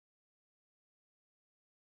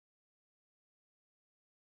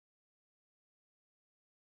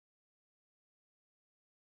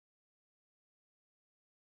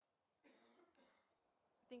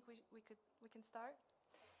think we can start.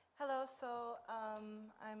 Hello, so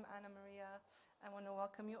I'm Anna Maria. I want to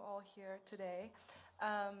welcome you all here today.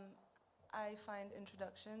 I find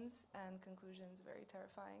introductions and conclusions very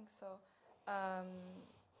terrifying, so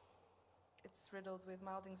it's riddled with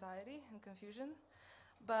mild anxiety and confusion,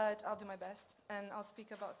 but I'll do my best, and I'll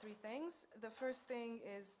speak about three things. The first thing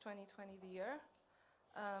is 2020, the year.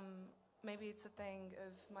 Maybe it's a thing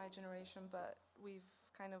of my generation, but we've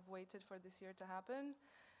kind of waited for this year to happen.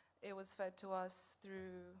 It was fed to us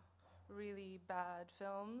through really bad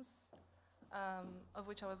films, of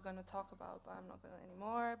which I was going to talk about, but I'm not going to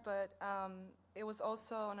anymore. But it was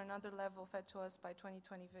also on another level fed to us by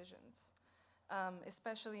 2020 visions.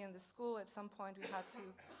 Especially in the school, at some point we had to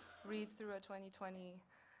read through a 2020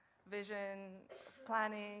 vision,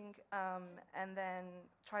 planning, and then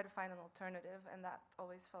try to find an alternative, and that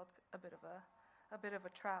always felt a bit of a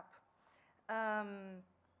trap.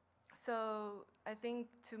 So I think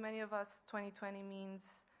to many of us, 2020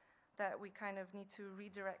 means that we kind of need to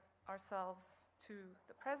redirect ourselves to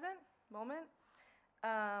the present moment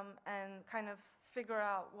and kind of figure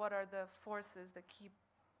out what are the forces that keep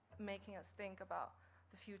making us think about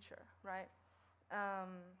the future, right?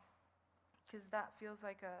 Because that feels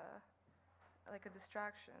like a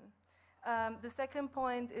distraction. The second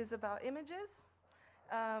point is about images.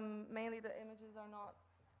 Mainly the images are not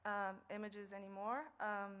images anymore.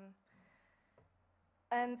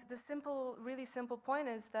 And the really simple point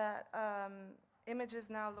is that images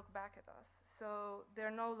now look back at us. So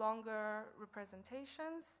they're no longer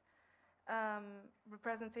representations.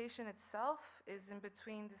 Representation itself is in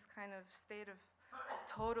between this kind of state of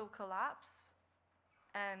total collapse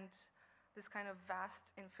and this kind of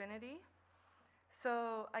vast infinity.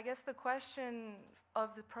 So I guess the question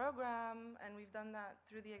of the program, and we've done that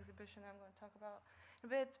through the exhibition I'm going to talk about a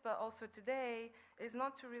bit, but also today, is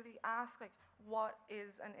not to really ask like, what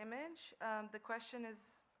is an image? The question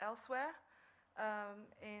is elsewhere,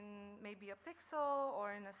 in maybe a pixel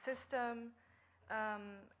or in a system.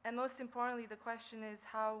 And most importantly, the question is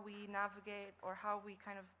how we navigate or how we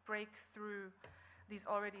kind of break through these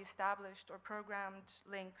already established or programmed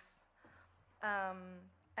links.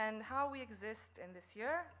 And how we exist in this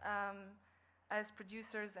year as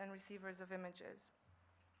producers and receivers of images.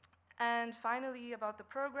 And finally, about the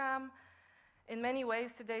program, in many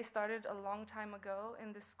ways today started a long time ago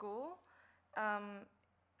in the school.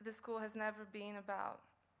 The school has never been about,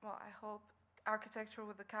 well, I hope, architecture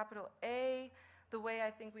with a capital A. The way I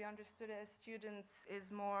think we understood it as students is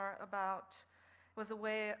more about, was a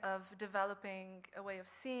way of developing, a way of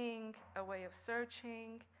seeing, a way of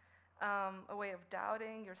searching, a way of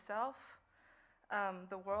doubting yourself,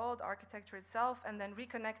 the world, architecture itself, and then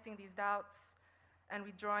reconnecting these doubts and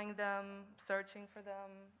redrawing them, searching for them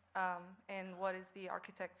in what is the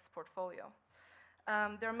architect's portfolio.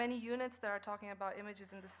 There are many units that are talking about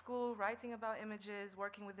images in the school, writing about images,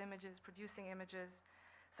 working with images, producing images.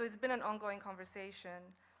 So it's been an ongoing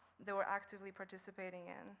conversation that we're actively participating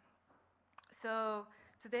in. So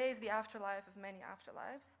today is the afterlife of many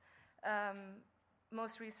afterlives.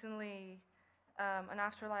 Most recently, an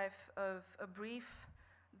afterlife of a brief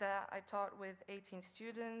that I taught with 18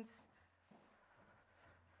 students.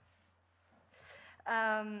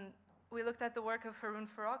 We looked at the work of Harun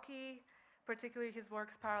Farocki, particularly his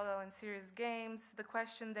works Parallel and Serious Games. The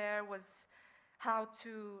question there was how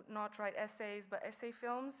to not write essays, but essay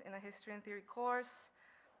films in a history and theory course,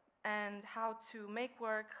 and how to make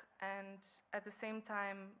work and at the same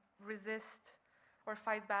time resist or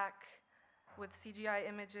fight back with CGI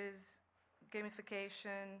images,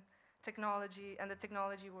 gamification, technology, and the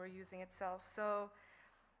technology we're using itself. So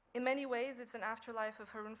in many ways, it's an afterlife of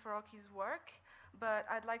Harun Farocki's work, but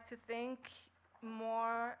I'd like to think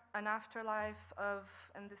more an afterlife of,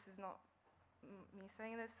 and this is not me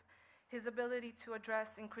saying this, his ability to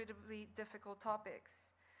address incredibly difficult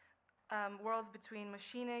topics, worlds between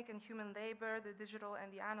machinic and human labor, the digital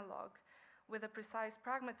and the analog, with a precise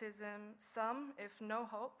pragmatism, some, if no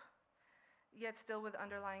hope, yet still with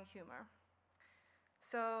underlying humor.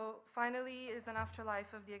 So finally is an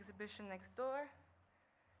afterlife of the exhibition next door.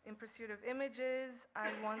 In Pursuit of Images, I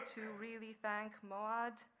want to really thank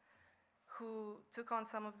Moad, who took on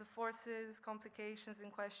some of the forces, complications,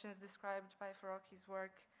 and questions described by Farocki's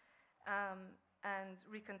work and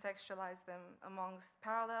recontextualized them amongst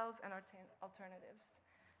parallels and alternatives.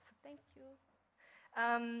 So thank you.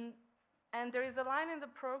 And there is a line in the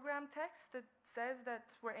program text that says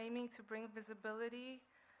that we're aiming to bring visibility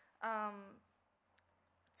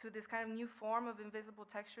to this kind of new form of invisible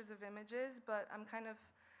textures of images, but I'm kind of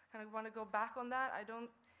want to go back on that.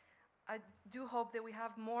 I do hope that we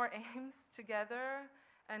have more aims together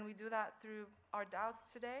And we do that through our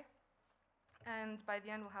doubts today. And by the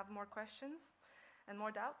end, we'll have more questions and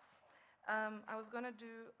more doubts. I was going to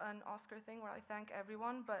do an Oscar thing where I thank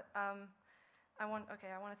everyone, but I want to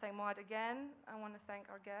thank Moad again. I want to thank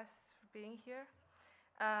our guests for being here.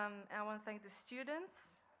 And I want to thank the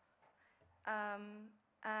students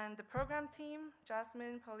and the program team,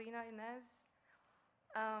 Jasmine, Paulina, Inez,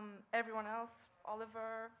 everyone else,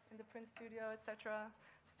 Oliver in the print studio, etc.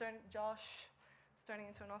 Josh, it's turning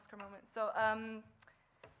into an Oscar moment. So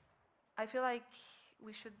I feel like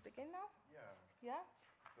we should begin now. Yeah. Yeah?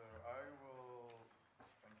 So I will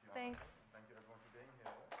thank you. Thanks. Thank you everyone for being here.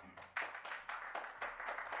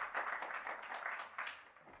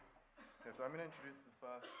 Okay, so I'm going to introduce the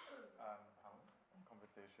first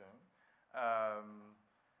conversation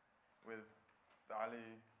with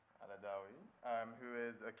Ali Al-Adawy, who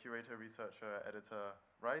is a curator, researcher, editor,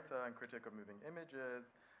 writer, and critic of moving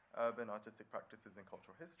images, urban artistic practices in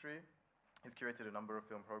cultural history. He's curated a number of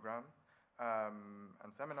film programs and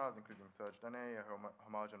seminars, including Serge Daney, a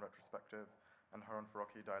homage and retrospective, and Harun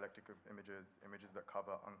Farocki, dialectic of images, images that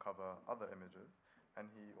uncover other images. And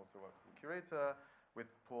he also works as a curator. With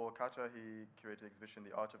Paul Kacha, he curated the exhibition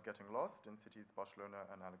The Art of Getting Lost in cities Barcelona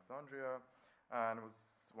and Alexandria, and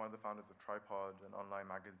was one of the founders of Tripod, an online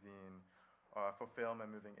magazine for film and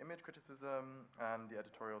moving image criticism, and the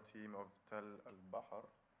editorial team of Dar al-Bahar,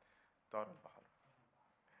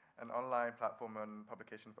 an online platform and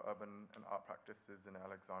publication for urban and art practices in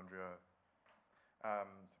Alexandria.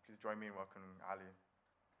 So please join me in welcoming Ali.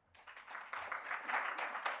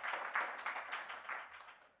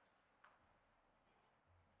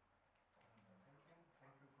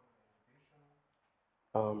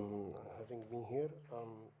 Having been here,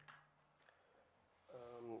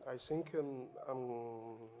 I think I'm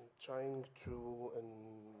trying to,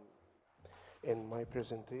 in my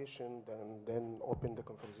presentation, then open the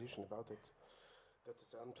conversation about it. That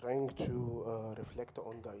is, I'm trying to reflect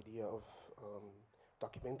on the idea of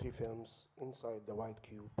documentary films inside the white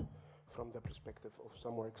cube from the perspective of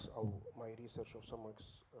some works, or my research of some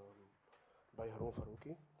works by Harun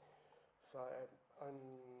Farocki. I'm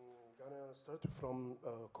gonna start from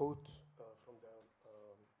a quote from the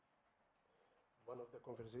one of the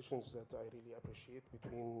conversations that I really appreciate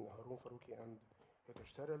between Harun Farocki and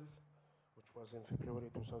Nicolaescu, which was in February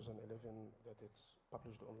 2011, that it's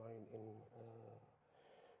published online in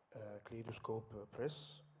Kaleidoscope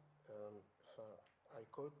Press. I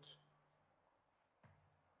quote,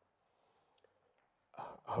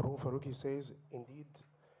 Harun Farocki says, indeed,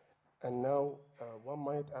 and now one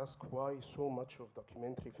might ask why so much of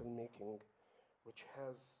documentary filmmaking, which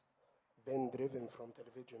has been driven from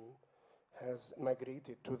television, has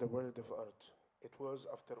migrated to the world of art. It was,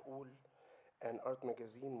 after all, an art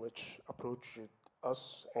magazine which approached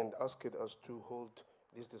us and asked us to hold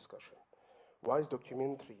this discussion. Why is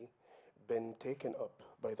documentary been taken up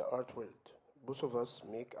by the art world? Both of us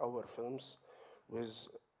make our films with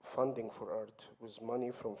funding for art, with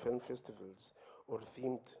money from film festivals or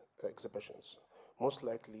themed exhibitions. Most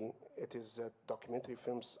likely, it is that documentary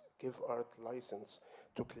films give art license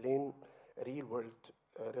to claim real-world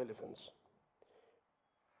relevance.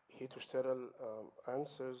 Nicolaescu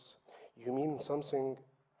answers, you mean something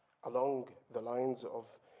along the lines of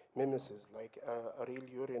mimesis, like a real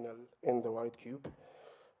urinal in the white cube?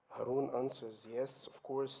 Harun answers, yes, of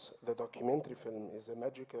course, the documentary film is a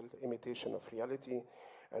magical imitation of reality,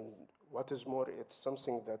 and what is more, it's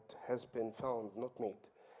something that has been found, not made.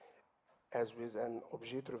 As with an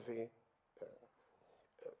objet trouvé,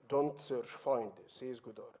 don't search, find, says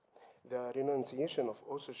Godard. The renunciation of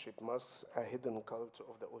authorship masks a hidden cult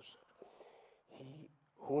of the author. He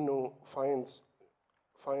who finds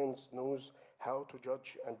knows how to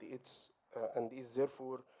judge, and is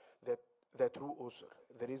therefore the true author.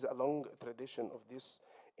 There is a long tradition of this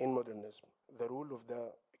in modernism. The role of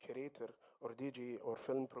the curator or DJ or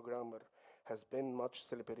film programmer has been much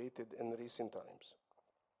celebrated in recent times.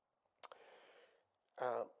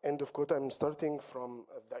 End of quote. I'm starting from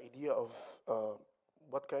the idea of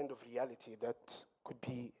what kind of reality that could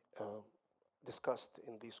be discussed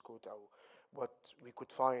in this quote, what we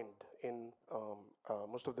could find in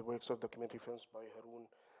most of the works of documentary films by Harun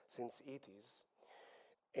since 80s.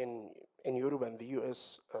 In Europe and the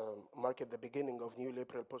US marked the beginning of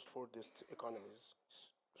neoliberal post-Fordist economies,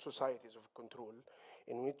 societies of control,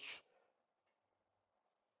 in which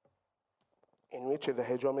the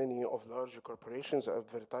hegemony of large corporations,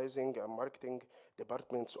 advertising and marketing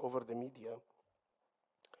departments over the media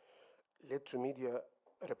led to media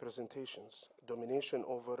representations, domination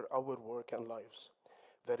over our work and lives.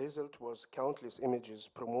 The result was countless images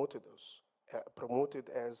promoted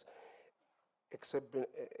as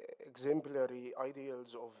exemplary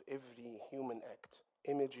ideals of every human act,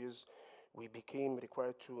 images we became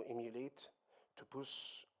required to emulate,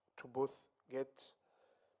 to both get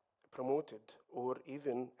promoted or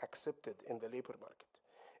even accepted in the labor market,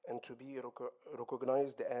 and to be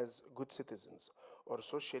recognized as good citizens or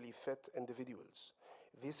socially fit individuals.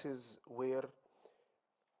 This is where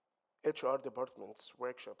HR departments'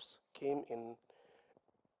 workshops came in.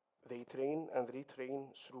 They train and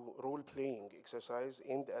retrain through role-playing exercise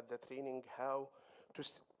aimed at the training how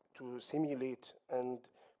to simulate and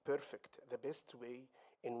perfect the best way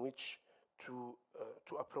in which to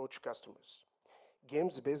approach customers.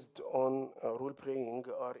 Games based on role-playing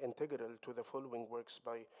are integral to the following works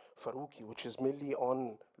by Farocki, which is mainly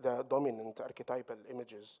on the dominant archetypal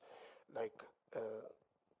images like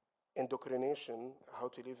indoctrination, how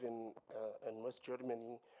to live in West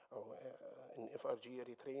Germany, in FRG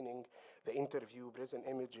retraining, the interview, present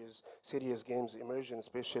images, serious games, immersion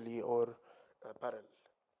especially, or parallel.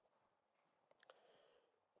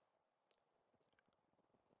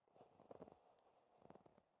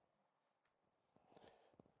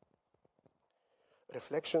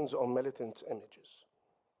 Reflections on militant images.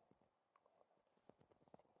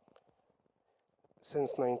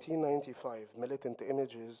 Since 1995, militant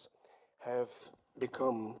images have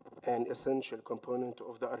become an essential component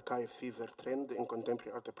of the archive fever trend in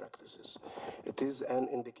contemporary art practices. It is an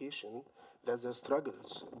indication that the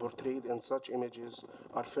struggles portrayed in such images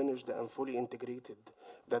are finished and fully integrated,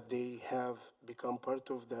 that they have become part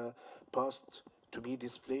of the past to be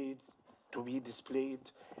displayed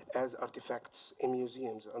as artifacts in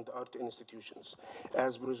museums and art institutions,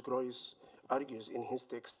 as Bruce Groys argues in his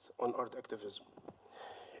text on art activism.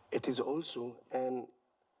 It is also an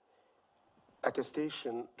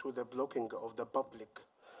attestation to the blocking of the public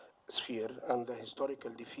sphere and the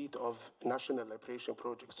historical defeat of national liberation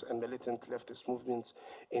projects and militant leftist movements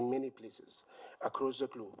in many places across the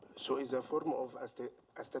globe. So it's a form of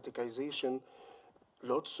aestheticization.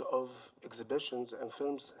 Lots of exhibitions and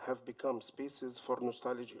films have become spaces for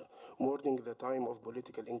nostalgia, mourning the time of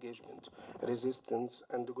political engagement, resistance,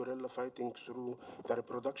 and guerrilla fighting through the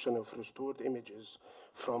reproduction of restored images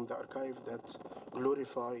from the archive that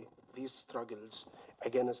glorify these struggles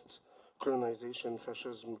against colonization,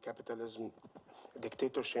 fascism, capitalism,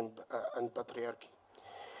 dictatorship, and patriarchy,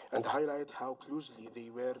 and highlight how closely they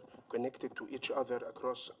were connected to each other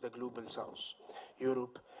across the global south,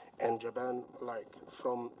 Europe and Japan alike,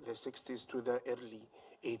 from the 60s to the early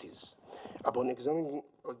 80s. Upon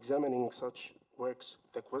examining such works,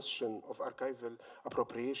 the question of archival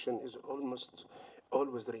appropriation is almost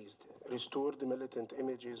always raised. Restored militant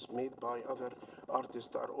images made by other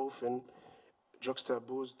artists are often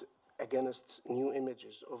juxtaposed against new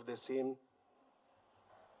images of the same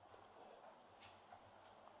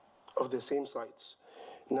sites,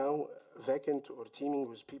 now vacant or teeming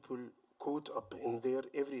with people caught up in their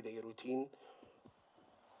everyday routine,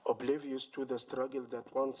 oblivious to the struggle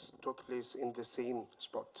that once took place in the same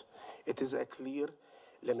spot. It is a clear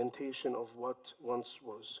lamentation of what once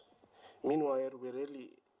was. Meanwhile, we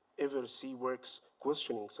rarely ever see works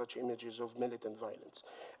questioning such images of militant violence,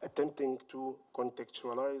 attempting to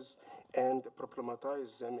contextualize and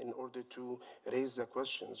problematize them in order to raise the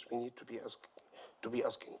questions we need to be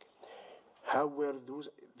asking. How were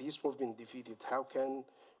these movements defeated? How can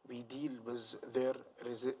we deal with their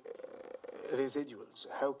residuals?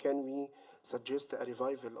 How can we suggest a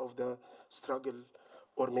revival of the struggle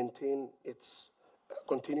or maintain its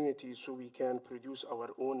continuity so we can produce our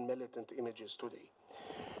own militant images today?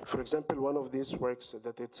 For example, one of these works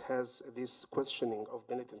that it has this questioning of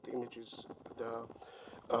militant images, the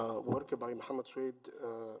work by Mohammed Sued,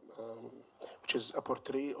 which is a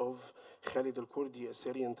portrait of Khalid al-Kurdi, a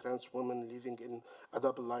Syrian trans woman living in a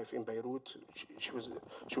double life in Beirut.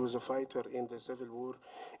 She was a fighter in the civil war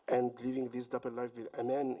and living this double life with a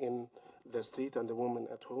man in the street and a woman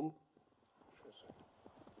at home.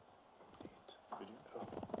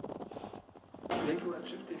 ليك وقت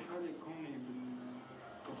شفتي حالك هون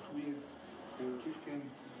بالتصوير كيف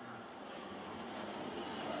كانت؟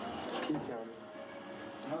 كيف يعني؟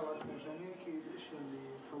 ها وقت فرجاناكي الاشياء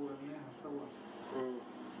اللي صورناها سوا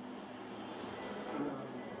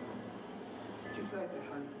كيف لقيتي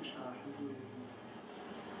حالك بشعة حلوة؟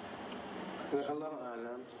 الله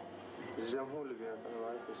أعلم، الجمهور اللي بيعرف، أنا ما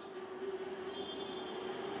بعرفش،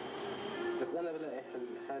 بس أنا بلاقي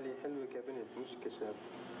حالي حلوة كبنت مش كشاب.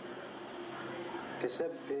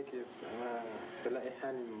 كشاب هيك أنا بلاقي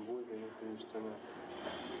حالي منبوذة في المجتمع.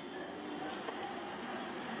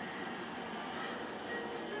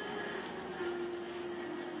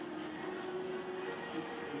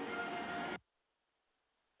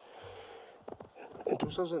 In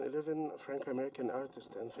 2011, Franco-American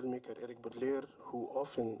artist and filmmaker Eric Baudelaire, who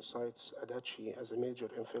often cites Adachi as a major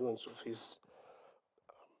influence of his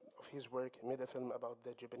work, made a film about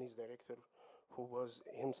the Japanese director who was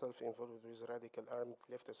himself involved with radical armed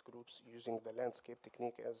leftist groups using the landscape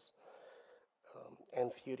technique as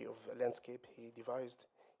and theory of landscape he devised.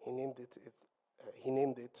 He named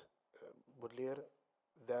it Baudelaire,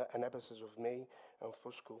 the Anabasis of May, and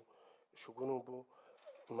Fusco, Shogunobu,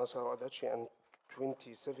 Masao Adachi, and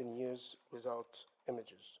 27 years without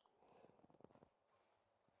images.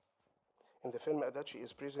 In the film, Adachi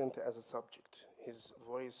is present as a subject, his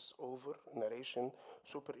voice-over narration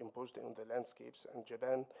superimposed on the landscapes and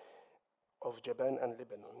Japan and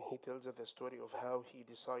Lebanon. He tells the story of how he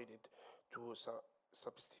decided to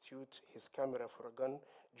substitute his camera for a gun,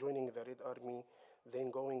 joining the Red Army,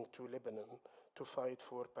 then going to Lebanon to fight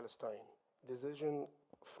for Palestine. Decision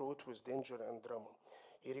fraught with danger and drama.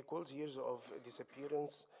 He recalls years of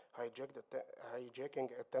disappearance,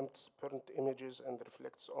 hijacking attempts, burnt images, and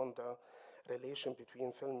reflects on the relation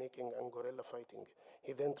between filmmaking and guerrilla fighting.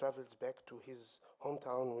 He then travels back to his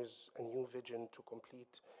hometown with a new vision to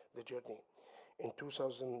complete the journey. In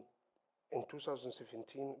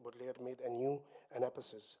 2017, Baudelaire made a new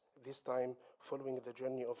anabasis, this time following the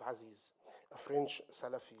journey of Aziz, a French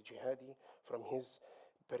Salafi jihadi from his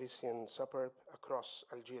Parisian suburb across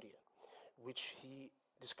Algeria, which he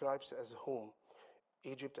describes as home,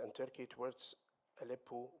 Egypt and Turkey towards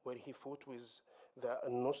Aleppo, where he fought with the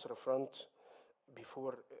Al-Nusra Front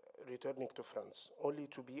before returning to France, only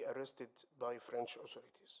to be arrested by French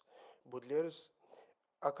authorities. Baudelaire's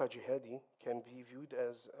Aka Jihadi can be viewed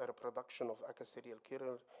as a reproduction of Aka serial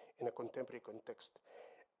killer in a contemporary context.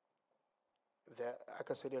 The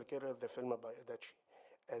Aka serial killer, the film by Adachi,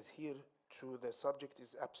 as here too the subject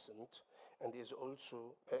is absent and is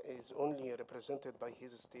only represented by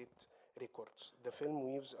his state records. The film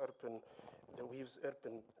weaves urban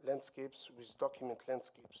landscapes with document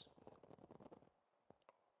landscapes.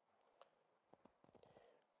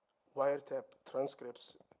 Wiretap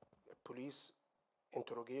transcripts, police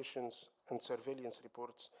interrogations, and surveillance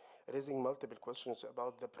reports, raising multiple questions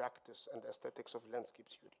about the practice and aesthetics of landscape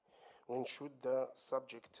theory. When should the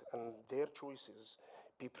subject and their choices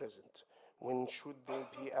be present? When should they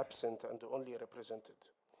be absent and only represented?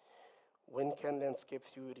 When can landscape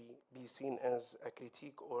theory be seen as a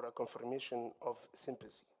critique or a confirmation of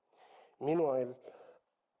sympathy? Meanwhile,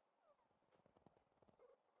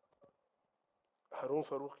 Harun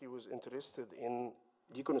Farocki was interested in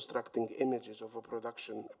deconstructing images of a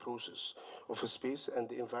production process of a space and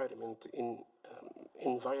the environment in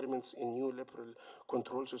environments in new liberal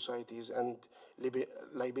control societies and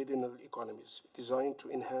libidinal economies designed to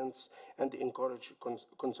enhance and encourage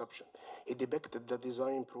consumption. He depicted the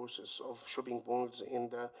design process of shopping malls in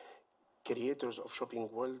the creators of shopping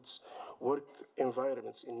worlds, work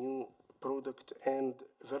environments in new product and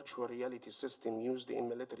virtual reality system used in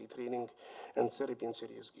military training and therapy in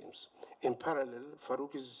serious games. In parallel,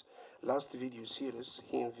 Farocki's last video series,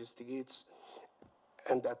 he investigates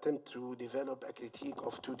and attempt to develop a critique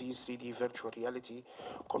of 2D, 3D virtual reality,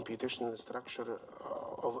 computational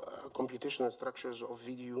structures of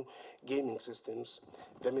video gaming systems,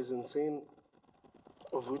 the mise-en-scène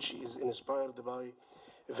of which is inspired by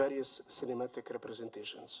various cinematic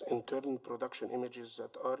representations, in turn production images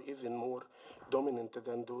that are even more dominant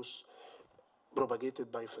than those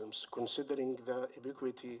propagated by films, considering the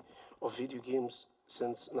ubiquity of video games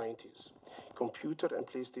since 90s. Computer and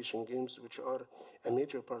PlayStation games, which are a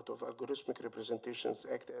major part of algorithmic representations,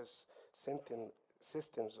 act as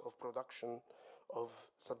systems of production of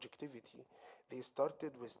subjectivity. They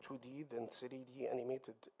started with 2D, then 3D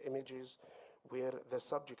animated images where the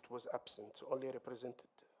subject was absent, only represented.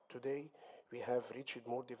 Today, we have reached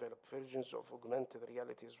more developed versions of augmented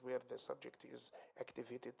realities where the subject is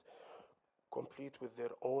activated, complete with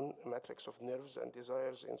their own matrix of nerves and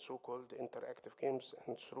desires in so-called interactive games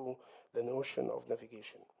and through the notion of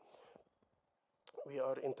navigation. We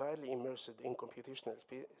are entirely immersed in computational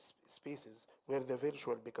spaces where the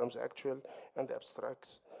virtual becomes actual and the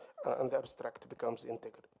abstract becomes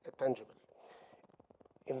tangible.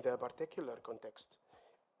 In the particular context,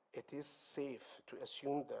 it is safe to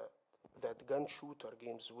assume that gun shooter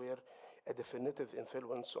games were a definitive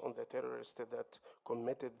influence on the terrorists that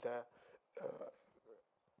committed the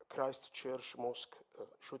Christchurch mosque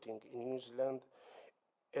shooting in New Zealand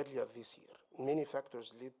earlier this year. Many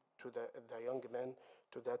factors led to the young man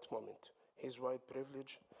to that moment. His white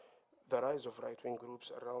privilege, the rise of right-wing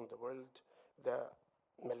groups around the world,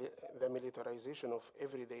 the militarization of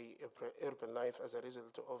everyday urban life as a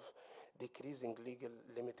result of decreasing legal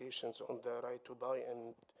limitations on the right to buy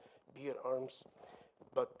and bear arms,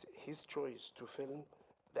 but his choice to film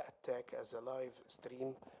the attack as a live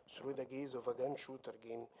stream through the gaze of a gun shooter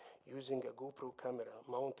game using a GoPro camera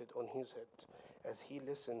mounted on his head as he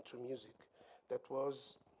listened to music, that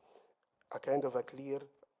was a kind of a clear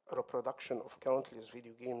reproduction of countless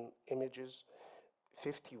video game images.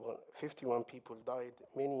 51 people died,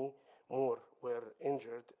 many more were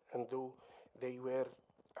injured, and though they were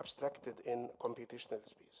abstracted in computational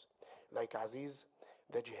space. Like Aziz,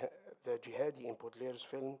 the jihadi in Baudelaire's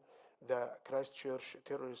film, the Christchurch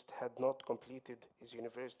terrorist had not completed his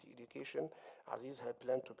university education. Aziz had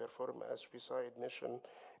planned to perform a suicide mission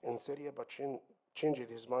in Syria, but changed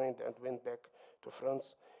his mind and went back to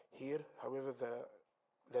France. Here, however,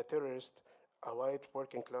 the terrorist, a white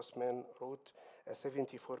working class man, wrote a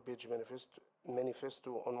 74-page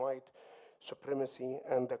manifesto on white supremacy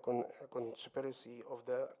and the conspiracy of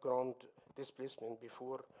the ground displacement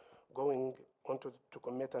before going on to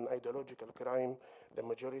commit an ideological crime, the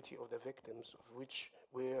majority of the victims of which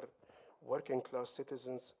were working class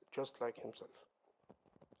citizens just like himself.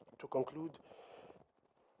 To conclude,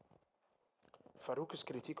 Farocki's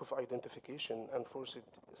critique of identification and forced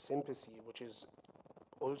sympathy, which is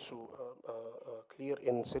also clear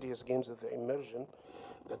in serious games of the immersion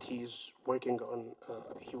that he is working on.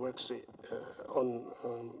 He works on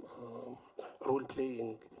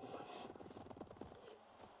role-playing,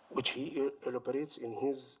 which he elaborates in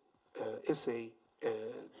his essay,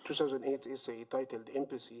 2008 essay titled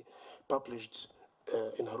Empathy, published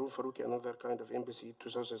in Harun Farocki, Another Kind of Empathy,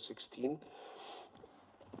 2016,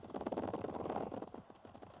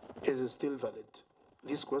 is still valid.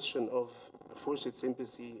 This question of forced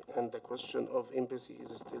sympathy and the question of empathy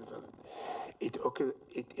is still valid. It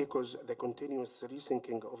echoes the continuous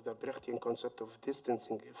rethinking of the Brechtian concept of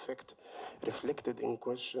distancing effect, reflected in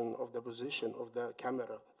question of the position of the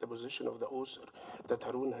camera, the position of the author, that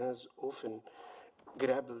Harun has often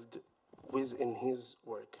grappled with in his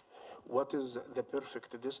work. What is the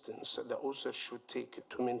perfect distance the author should take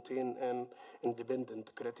to maintain an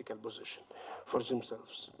independent critical position for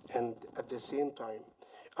themselves, and at the same time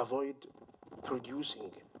avoid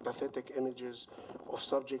producing pathetic images of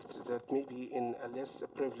subjects that may be in a less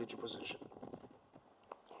privileged position?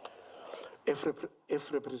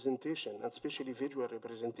 If representation, and especially visual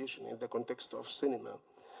representation in the context of cinema,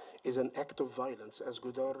 is an act of violence, as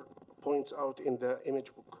Godard points out in the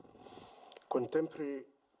image book, contemporary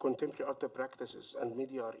art practices and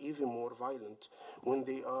media are even more violent when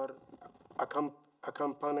they are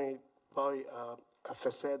accompanied by a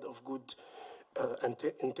facade of good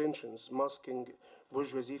intentions, masking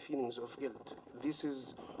bourgeoisie feelings of guilt. This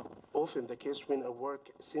is often the case when a work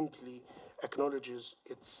simply acknowledges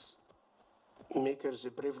its maker's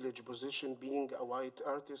privileged position, being a white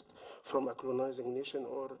artist from a colonizing nation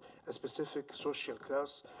or a specific social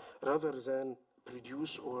class, rather than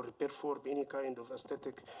produce or perform any kind of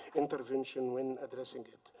aesthetic intervention when addressing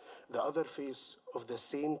it. The other face of the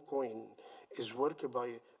same coin is work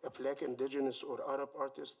by a Black, Indigenous, or Arab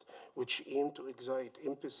artist which aim to excite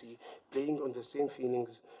empathy, playing on the same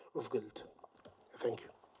feelings of guilt. Thank you.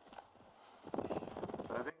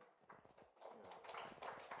 So I think,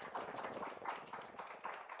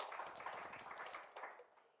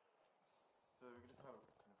 so we could just have a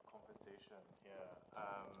kind of conversation here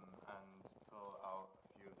and pull out a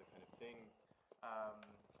few of the kind of things.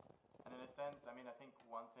 And in a sense, I mean, I think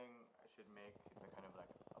one thing I should make is a kind of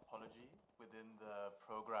like apology within the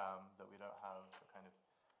program that we don't have a kind of,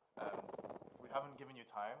 we haven't given you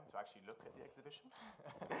time to actually look at the exhibition.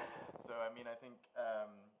 So, I mean, I think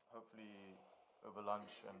hopefully over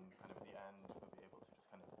lunch and kind of at the end, we'll be able to just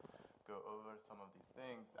kind of go over some of these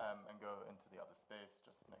things and go into the other space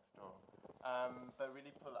just next door. But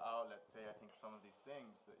really pull out, let's say, I think some of these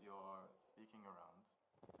things that you're speaking around.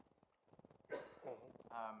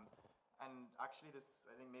 And actually this,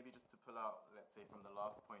 I think maybe just to pull out, let's say, from the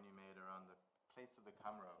last point you made around the place of the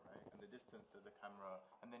camera, right? And the distance of the camera,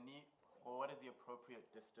 and the need, or what is the appropriate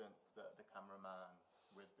distance that the cameraman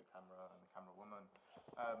with the camera and the camera woman,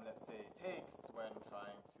 let's say, takes when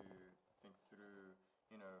trying to think through,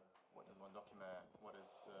 you know, what does one document? What is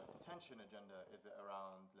the intention agenda? Is it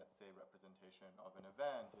around, let's say, representation of an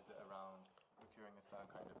event? Is it around procuring a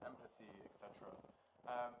certain kind of empathy, etc.?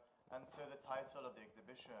 And so the title of the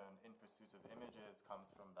exhibition, In Pursuit of Images, comes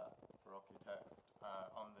from that Farocki text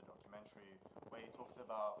on the documentary, where he talks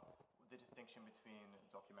about the distinction between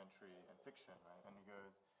documentary and fiction, right? And he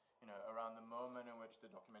goes, you know, around the moment in which the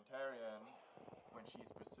documentarian, when she's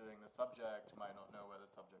pursuing the subject, might not know where the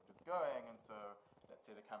subject is going, and so, let's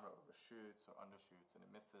say the camera overshoots or undershoots and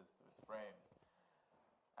it misses those frames.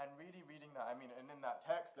 And really reading that, I mean, and in that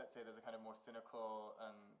text, let's say there's a kind of more cynical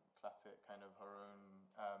and classic kind of Harun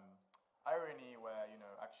irony where, you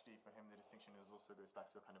know, actually for him the distinction also goes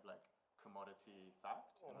back to a kind of like commodity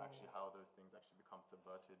fact and actually how those things actually become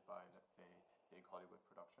subverted by, let's say, big Hollywood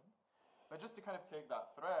productions. But just to kind of take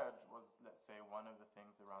that thread was, let's say, one of the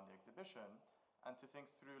things around the exhibition, and to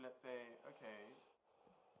think through, let's say, okay,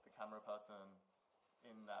 the camera person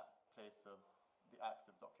in that place of the act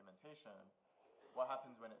of documentation, what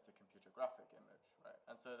happens when it's a computer graphic image, right?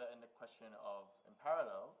 And so that in the question of, in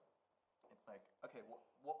parallel, it's like, okay,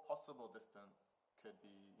 what possible distance could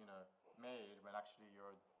be, you know, made when actually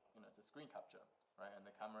you're, you know, it's a screen capture, right? And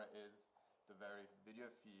the camera is the very video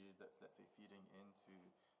feed that's, let's say, feeding into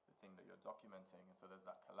the thing that you're documenting, and so there's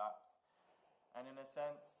that collapse. And in a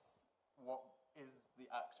sense, what is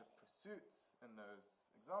the act of pursuit in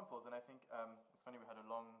those examples? And I think it's funny, we had a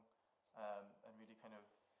long and really kind of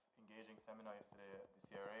engaging seminar yesterday at the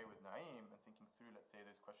CRA with Naeem, and thinking through, let's say,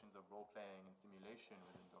 those questions of role-playing and simulation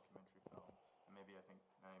within documentary film. And maybe I think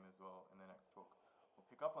Naeem as well in the next talk will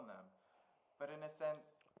pick up on them. But in a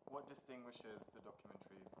sense, what distinguishes the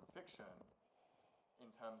documentary from fiction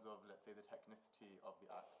in terms of, let's say, the technicity of the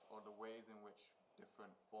act, or the ways in which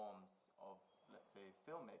different forms of, let's say,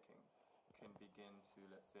 filmmaking can begin to,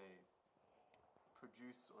 let's say,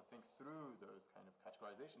 produce or think through those kind of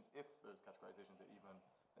categorizations, if those categorizations are even,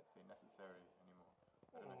 let's say, necessary anymore.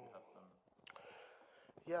 I don't know if you have some.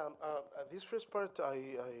 Yeah, this first part of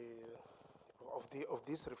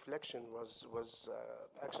this reflection was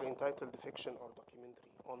actually entitled "Fiction or Documentary"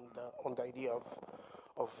 on the idea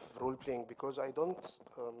of role playing, because I don't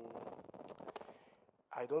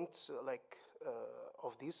like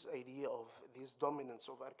of this idea of this dominance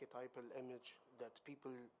of archetypal image that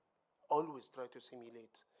people always try to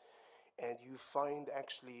simulate, and you find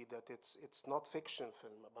actually that it's not fiction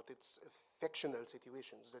film, but it's fictional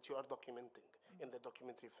situations that you are documenting in the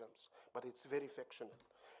documentary films, but it's very fictional.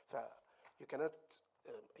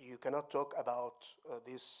 You cannot talk about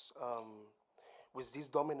this with this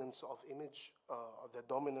dominance of image, the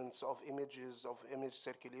dominance of images, of image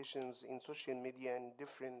circulations in social media, and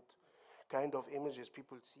different kind of images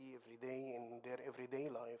people see every day in their everyday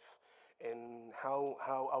life, and how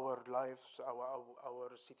our lives,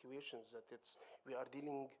 our situations, that we are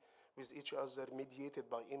dealing with each other mediated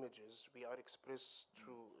by images. We are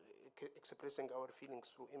expressing our feelings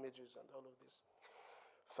through images and all of this.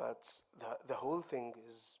 But the whole thing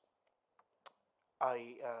is,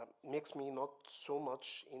 makes me not so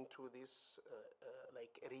much into this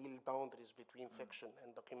like real boundaries between fiction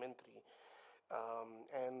and documentary,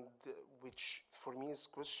 and which for me is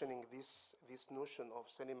questioning this notion of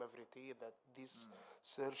cinema verite, that this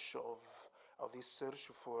search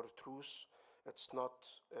for truth, it's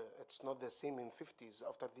not the same in 50s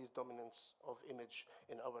after this dominance of image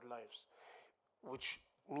in our lives, which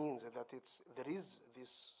means that there is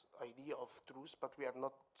this idea of truth, but we are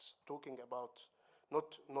not talking about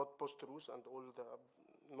not post-truth and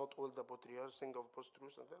not all the Baudrillard thing of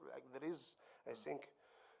post-truth, and like there is, I think,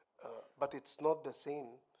 but it's not the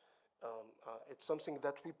same. It's something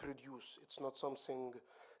that we produce. It's not something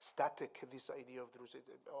static, this idea of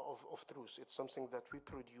truth. It's something that we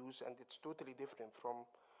produce, and it's totally different from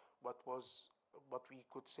what we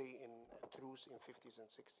could say in truth in 50s and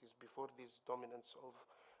 60s, before this dominance of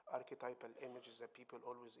archetypal images that people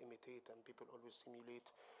always imitate and people always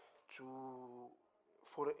simulate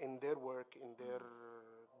in their work, in their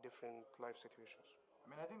different life situations. I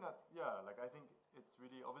mean, I think that's, yeah, like, I think it's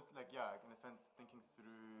really, obviously, like, yeah, in a sense, thinking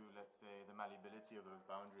through, let's say, the malleability of those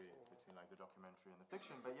boundaries between, like, the documentary and the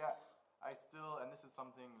fiction, but yeah, I still, and this is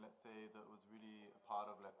something, let's say, that was really a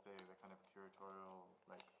part of, let's say, the kind of curatorial,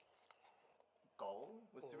 like, goal,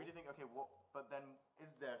 was to really think, okay, but then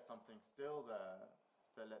is there something still there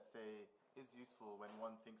that, let's say, is useful when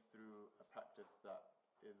one thinks through a practice that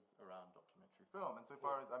is around documentary film? And so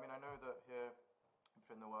far as, I mean, I know that here, we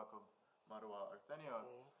put in the work of Marwa Arsenios,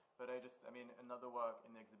 but another work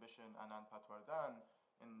in the exhibition, Anand Patwardhan,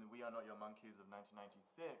 in We Are Not Your Monkeys of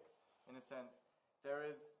 1996, in a sense, there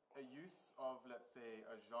is a use of, let's say,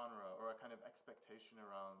 a genre or a kind of expectation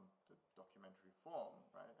around the documentary form,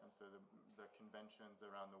 right? And so the conventions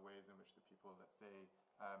around the ways in which the people, let's say,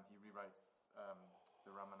 he rewrites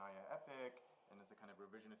the Ramanaya epic, and it's a kind of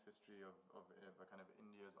revisionist history of a kind of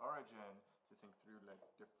India's origin, to think through like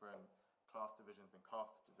different class divisions and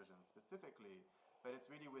caste divisions specifically. But it's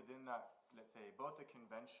really within that, let's say, both the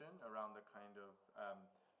convention around the kind of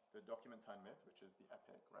the documentine myth, which is the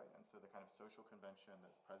epic, right? And so the kind of social convention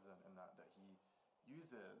that's present in that he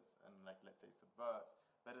uses and, like, let's say, subverts,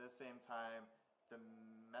 but at the same time, the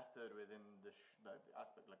method within the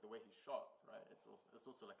aspect, like the way he shot, right? It's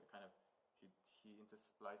also like a kind of he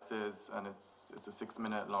intersplices, and it's a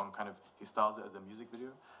 6-minute long kind of, he styles it as a music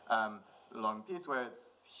video, long piece where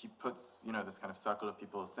he puts, you know, this kind of circle of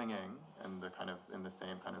people singing in the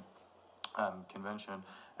same kind of convention,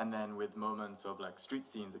 and then with moments of like street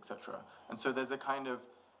scenes, etc. And so there's a kind of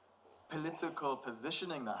political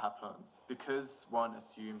positioning that happens because one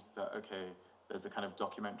assumes that, okay, there's a kind of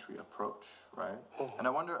documentary approach, right? And I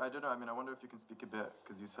wonder if you can speak a bit,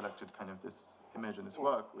 because you selected kind of this image and this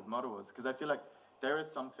work with models, because I feel like there is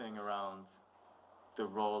something around the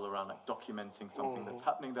role around like documenting something that's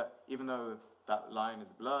happening, that even though that line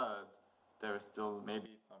is blurred, there is still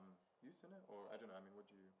maybe some use in it, or I don't know, I mean, would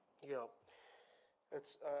you? Yeah,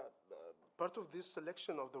 it's part of this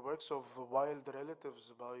selection of the works of Wild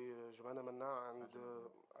Relatives by Joanna Manna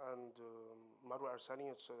and Marwa Arsani,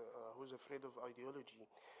 Who's Afraid of Ideology,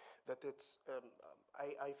 that it's,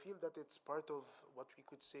 I feel that it's part of what we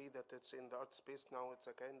could say that it's in the art space now, it's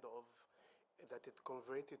a kind of, that it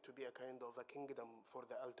converted to be a kind of a kingdom for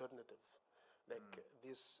the alternative. Like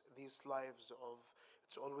these lives of,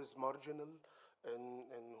 it's always marginal, and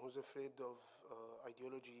Who's Afraid of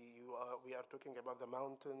Ideology, we are talking about the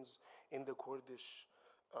mountains in the Kurdish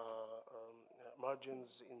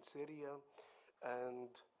margins in Syria, and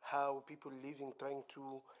how people living, trying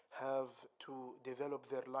to have to develop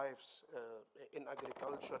their lives in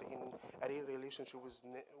agriculture, in a real relationship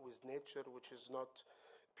with nature, which is not,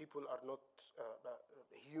 people are not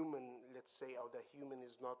human, let's say, or the human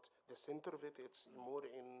is not the center of it. It's more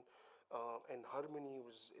in harmony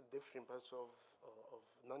with different parts of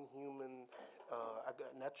non-human,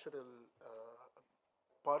 natural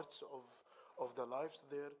parts of the lives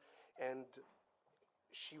there. And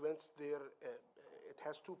she went there. It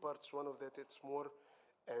has two parts. One of that, it's more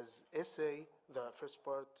as essay. The first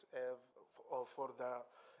part for the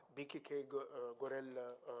BKK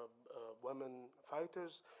guerrilla women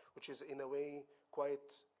fighters, which is in a way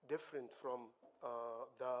quite different from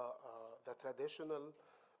the traditional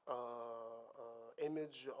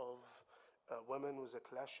image of women with a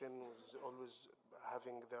klashin, who's always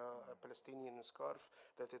having the Palestinian scarf,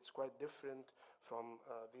 that it's quite different from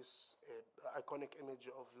this iconic image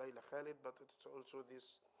of Layla Khalid, but it's also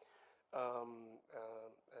this,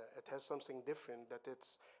 it has something different, that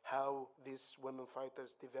it's how these women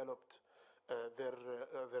fighters developed their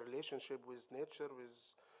relationship with nature,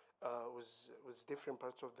 with different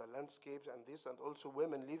parts of the landscapes, and this, and also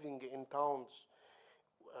women living in towns,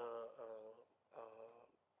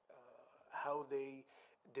 how they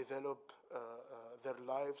develop their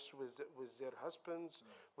lives with their husbands.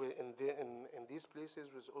 In these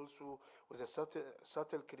places was also a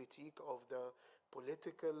subtle critique of the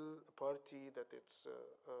political party that it's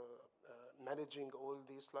managing all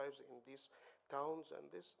these lives in these towns, and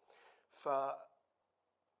this,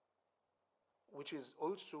 which is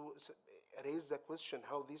also raise the question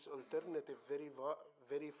how these alternative,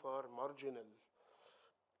 very far marginal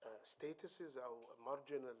statuses or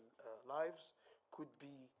marginal lives could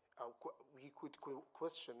be, we could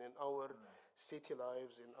question in our city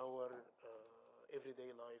lives, in our everyday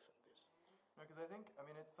life, and this. Because I think, I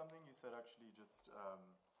mean, it's something you said actually just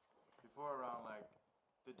before around like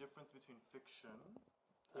the difference between fiction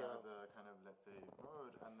as a kind of, let's say,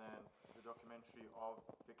 mode, and then the documentary of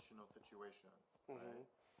fictional situations, right?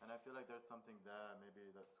 And I feel like there's something there maybe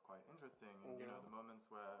that's quite interesting, and you know, the moments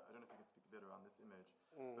where, I don't know if you can speak a bit around this image,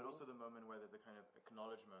 but also the moment where there's a kind of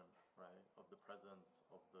acknowledgement, right, of the presence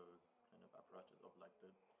of those kind of apparatus, of like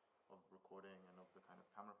of recording and of the kind of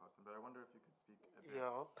camera person. But I wonder if you could speak a bit.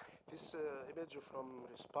 Yeah, this image from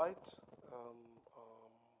Respite,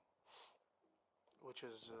 which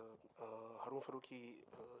is Harun Farocki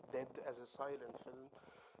Dead as a Silent Film,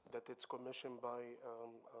 that it's commissioned by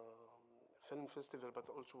film festival, but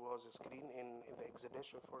also was a screen in the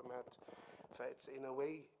exhibition format. It's in a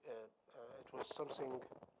way, it was something,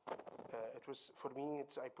 it was, for me,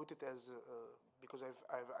 I put it as, because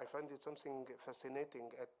I find it something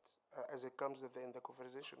fascinating as it comes in the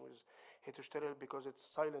conversation with Hitushterel, because it's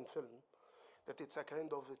silent film, that it's a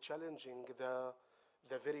kind of challenging the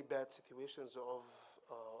very bad situations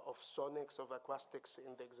of sonics, of acoustics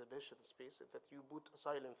in the exhibition space, that you put a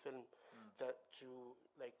silent film that to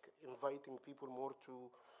like inviting people more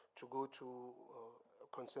to go to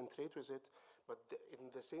concentrate with it, but in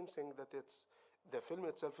the same thing that it's the film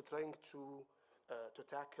itself trying to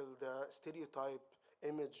tackle the stereotype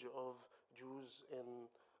image of Jews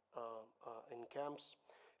in camps,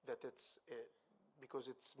 that it's because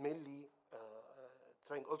it's mainly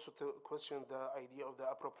trying also to question the idea of the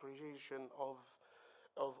appropriation of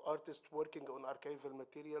artists working on archival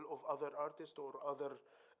material of other artists or other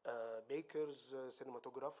bakers,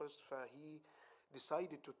 cinematographers. He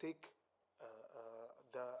decided to take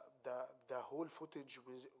the whole footage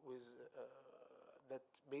was that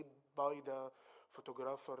made by the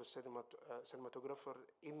photographer, cinematographer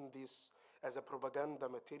in this as a propaganda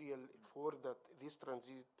material for this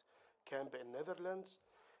transit camp in Netherlands,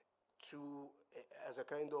 to as a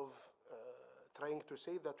kind of trying to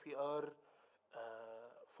say that we are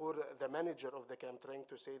for the manager of the camp, trying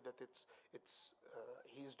to say that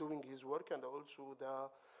he's doing his work, and also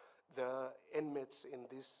the inmates in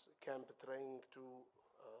this camp trying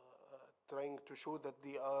to show that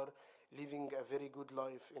they are living a very good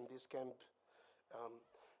life in this camp.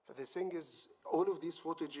 But the thing is, all of these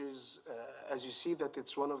footages, as you see that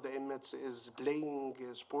it's one of the inmates is playing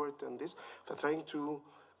sport and this, for trying to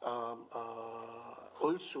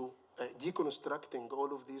also deconstructing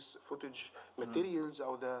all of these footage materials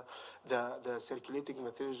or the circulating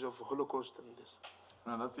materials of Holocaust and this.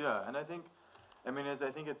 No, that's, yeah, and I think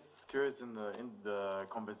it's curious in the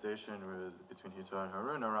conversation between Hito and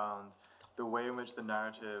Harun around the way in which the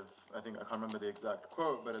narrative, I can't remember the exact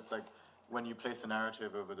quote, but it's like when you place a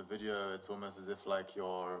narrative over the video, it's almost as if like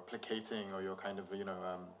you're placating, or you're kind of,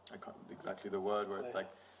 I can't exactly the word, where it's like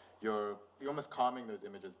you're almost calming those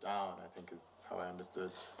images down, I think is how I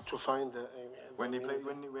understood. To find when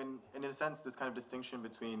in a sense, this kind of distinction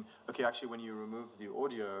between, okay, actually when you remove the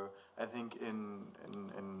audio, I think in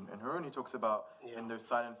Harun, he talks about in those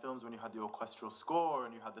silent films, when you had the orchestral score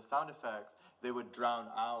and you had the sound effects, they would drown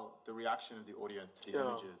out the reaction of the audience to the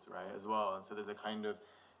images, right, as well. And so there's a kind of,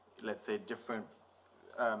 let's say, different,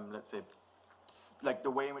 like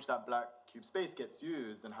the way in which that black cube space gets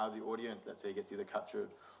used, and how the audience, let's say, gets either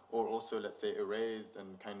captured or also, let's say, erased,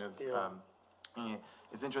 and kind of,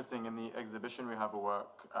 it's interesting, in the exhibition we have a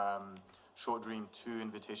work, Short Dream 2,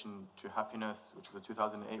 Invitation to Happiness, which is a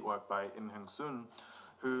 2008 work by Im Hyung-sun,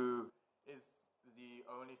 who is the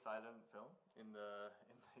only silent film in the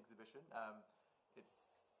exhibition.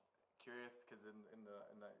 It's curious because in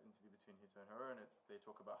that interview between Hito and Harun, they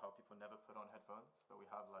talk about how people never put on headphones, but we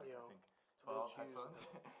have I think 12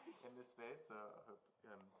 headphones in this space, so I hope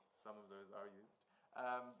some of those are used.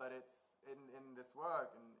 But it's in this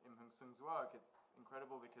work, in Im Hyung-sun's work, it's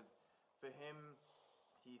incredible because for him,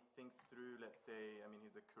 he thinks through, let's say,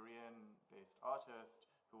 he's a Korean-based artist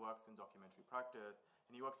who works in documentary practice,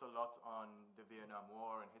 and he works a lot on the Vietnam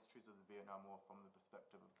War and histories of the Vietnam War from the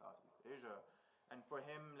perspective of Southeast Asia. And for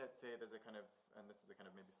him, let's say, there's a kind of, and this is a kind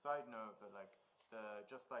of maybe side note, but like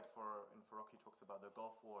just like in Farocki talks about the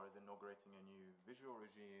Gulf War as inaugurating a new visual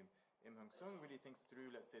regime, Im Hyung-sun really thinks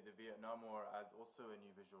through, let's say, the Vietnam War as also a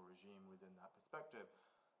new visual regime within that perspective.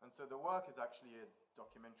 And so the work is actually a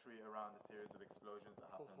documentary around a series of explosions that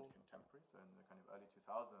happened contemporary, so in the kind of early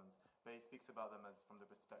 2000s, but he speaks about them as from the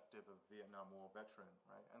perspective of Vietnam War veteran,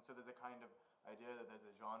 right? And so there's a kind of idea that there's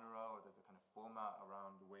a genre, or there's a kind of format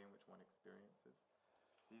around the way in which one experiences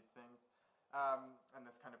these things. And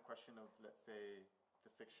this kind of question of, let's say, the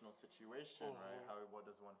fictional situation, right? What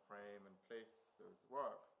does one frame and place those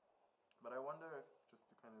works? But I wonder if, just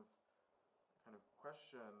to kind of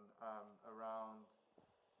question around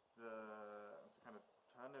to kind of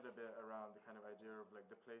turn it a bit around the kind of idea of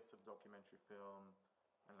like the place of documentary film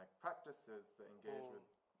and like practices that engage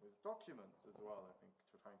with documents as well, I think,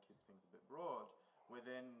 to try and keep things a bit broad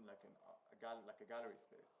within like a gallery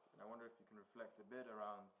space. And I wonder if you can reflect a bit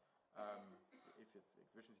around if it's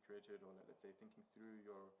exhibitions you curated, or let's say thinking through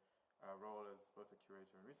your role as both a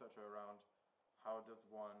curator and researcher around how does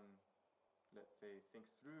one, let's say, think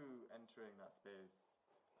through entering that space,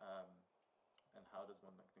 and how does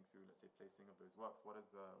one think through, let's say, placing of those works?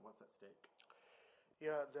 What's at stake?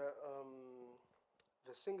 Yeah, the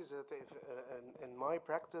thing is that in my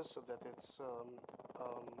practice, that it's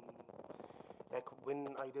like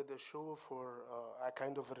when I did a show for a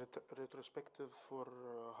kind of retrospective for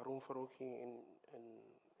Harun Farocki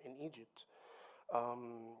in Egypt.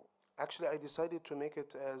 Actually, I decided to make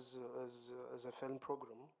it as a film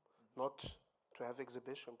program, not to have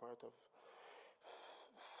exhibition part of.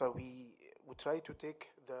 So we try to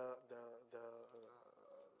take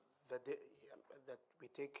that we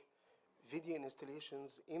take video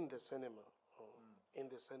installations in the cinema, in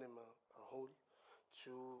the cinema hall,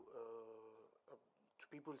 to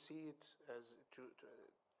people see it as to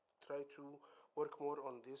try to work more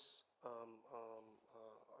on this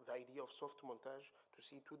the idea of soft montage, to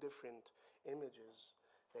see two different images,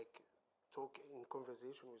 like talk in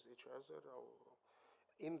conversation with each other or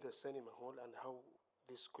in the cinema hall, and how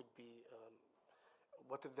this could be,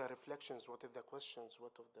 what are the reflections, what are the questions,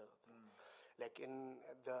 what of the like in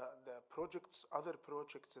the projects, other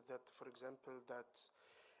projects that, for example, that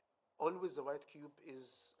always the white cube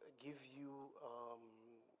is give you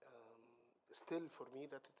still for me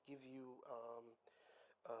that it give you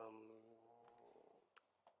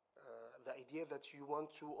the idea that you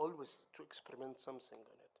want to always to experiment something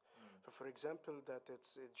on it. For example, that it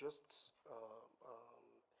just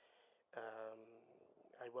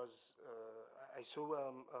I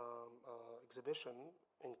saw exhibition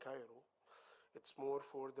in Cairo. It's more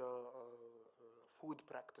for the food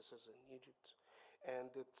practices in Egypt, and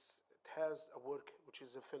it has a work which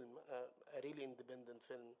is a film, a really independent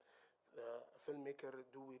film. A filmmaker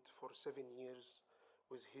do it for 7 years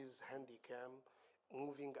with his handycam,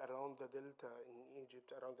 moving around the delta in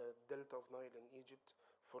Egypt, around the delta of Nile in Egypt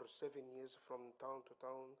for 7 years from town to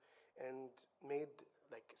town, and made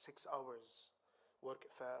like 6 hours work.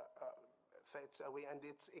 It's away, and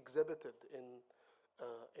it's exhibited in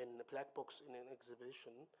a black box in an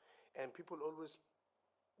exhibition, and people always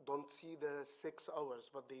don't see the 6 hours,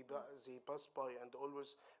 but they pass by, and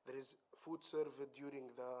always there is food served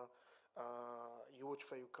during the you watch,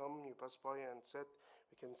 you come, you pass by and sit.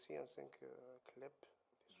 We can see, I think, a clip.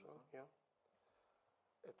 This one, yeah.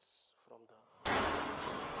 It's from the.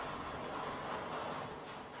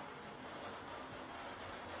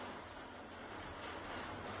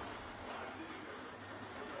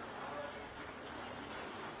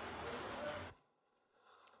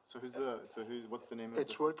 What's the name of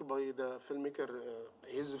It's work by the filmmaker.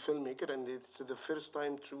 He's a filmmaker, and it's the first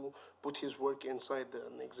time to put his work inside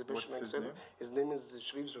an exhibition. What's his name? His name is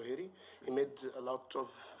Sharif Zuhairi. He made a lot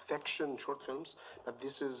of fiction short films, but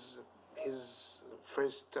this is his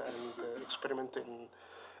first experiment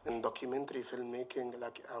in documentary filmmaking,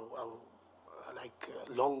 like a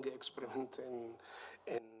long experiment in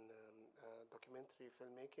documentary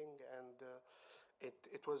filmmaking, and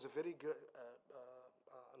it was a very good.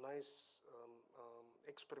 A nice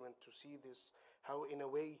experiment to see this, how in a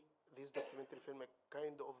way this documentary film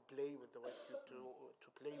kind of play with the white people, to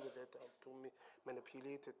play with it and to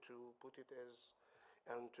manipulate it, to put it as,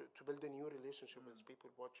 and to build a new relationship with people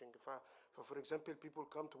watching. For example, people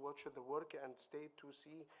come to watch the work and stay to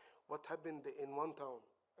see what happened in one town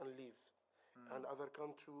and leave, and other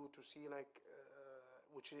come to see like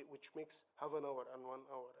which makes half an hour and 1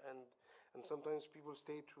 hour, and sometimes people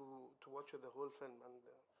stay to watch the whole film, and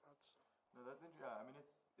No, that's interesting. Yeah, I mean,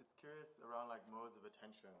 it's curious around like modes of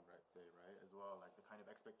attention, right? As well, like the kind of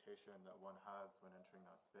expectation that one has when entering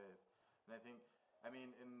that space. And I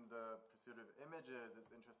mean, in the pursuit of images,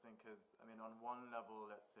 it's interesting because, I mean, on one level,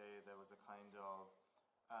 let's say there was a kind of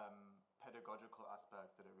pedagogical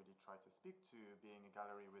aspect that it really tried to speak to, being a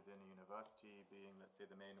gallery within a university, being, let's say,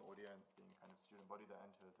 the main audience, being a kind of student body that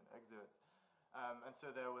enters and exits. And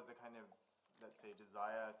so there was a kind of, let's say,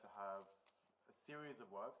 desire to have a series of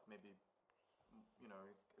works, maybe, you know,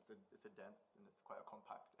 it's a dense and it's quite a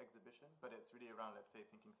compact exhibition, but it's really around, let's say,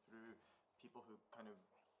 thinking through people who kind of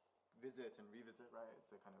visit and revisit, right?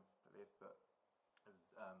 It's a kind of place that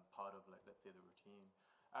is part of, like, let's say, the routine.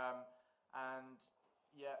 And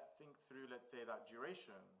yeah, think through, let's say, that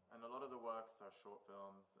duration. And a lot of the works are short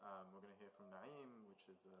films. We're going to hear from Naeem, which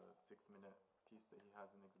is a 6-minute piece that he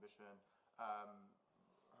has in the exhibition.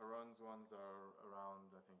 Harun's ones are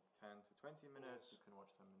around, I think, 10 to 20 minutes. You can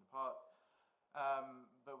watch them in parts.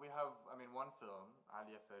 But we have, I mean, one film,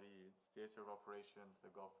 Ali Farid's Theatre of Operations,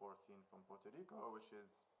 the Gulf War Scene from Puerto Rico, which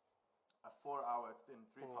is a 4-hour, it's in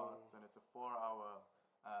 3 parts, and it's a 4-hour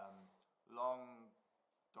long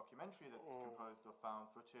documentary that's composed of found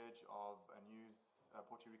footage of a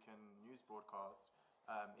Puerto Rican news broadcast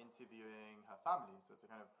interviewing her family. So it's a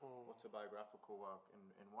kind of autobiographical work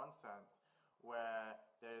in one sense, where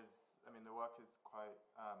there's, I mean, the work is quite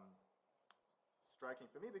striking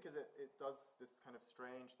for me because it does this kind of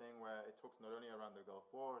strange thing where it talks not only around the Gulf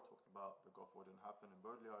War, it talks about the Gulf War didn't happen in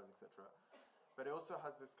Baudelaire, etc., but it also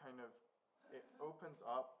has this kind of, it opens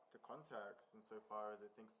up the context insofar as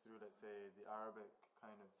it thinks through, let's say, the Arabic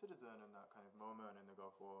kind of citizen and that kind of moment in the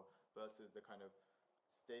Gulf War versus the kind of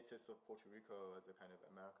status of Puerto Rico as a kind of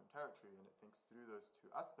American territory, and it thinks through those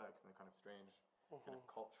two aspects in a kind of strange kind of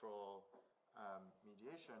cultural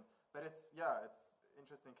mediation. But it's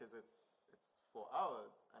interesting because it's 4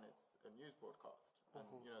 hours and it's a news broadcast, and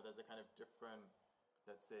you know, there's a kind of different,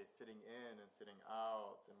 let's say, sitting in and sitting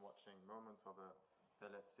out and watching moments of it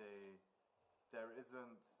that, let's say, there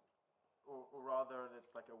isn't, or rather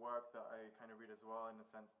it's like a work that I kind of read as well in the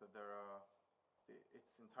sense that there are,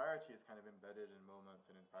 its entirety is kind of embedded in moments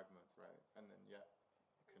and in fragments, right? And then you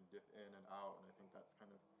can dip in and out, and I think that's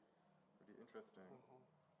kind of really interesting.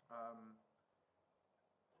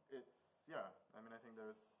 I mean, I think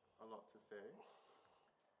there's a lot to say.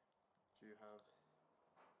 Do you have?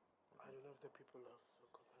 I don't know if the people have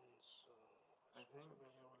comments. I think,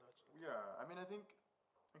 yeah, I mean, I think,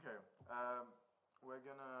 okay, we're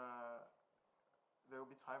gonna, there will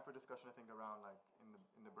be time for discussion, I think, around like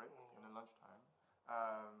in the breaks, in the lunchtime.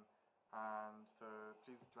 And so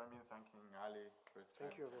please join me in thanking Ali for his time.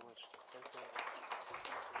 Thank you very much. Thank you.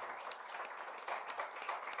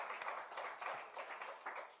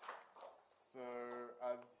 So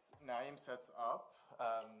as Naeem sets up,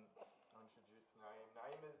 I'll introduce Naeem.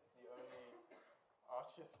 Naeem is the only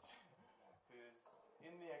artist who's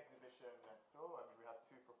in the exhibition next door. I mean, we have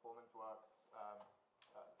two performance works at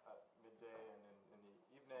midday and in the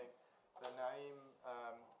evening. Then Naeem,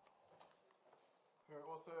 who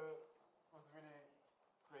also was really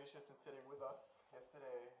gracious in sitting with us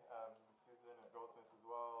yesterday, Susan at Goldsmiths as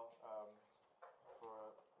well,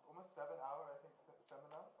 for almost 7-hour, I think,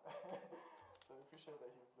 seminar. So we appreciate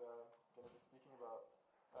that he's going to be speaking about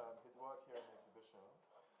his work here in the exhibition.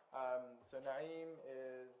 So Naeem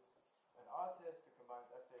is an artist who combines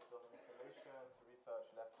essay, film, and installation to research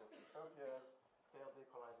leftist utopias, failed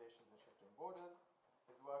decolonizations, and shifting borders.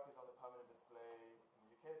 His work is on the permanent display in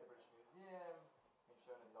the UK at the British Museum. It's been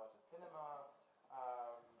shown at the Artist Cinema,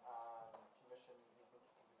 and he's received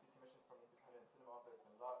commissions from the Independent Cinema Office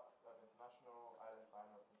in Lux, International, Ireland's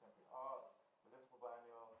Biennial of Contemporary Art, the Liverpool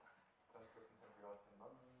Biennial, Centre for Contemporary Arts in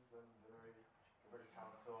Londonderry, the British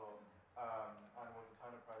Council, and was a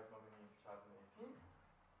Turner Prize nominee in 2018.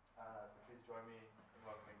 So please join me in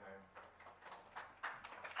welcoming Naeem.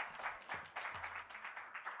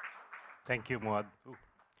 Thank you, Moad.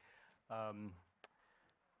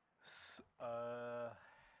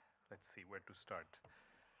 Let's see where to start.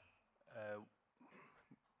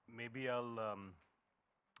 Maybe I'll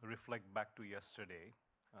reflect back to yesterday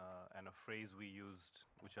and a phrase we used,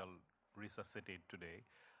 which I'll resuscitate today.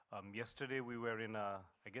 Yesterday we were in a,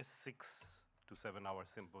 I guess, 6 to 7 hour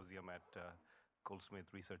symposium at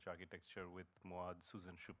Goldsmith Research Architecture with Moad,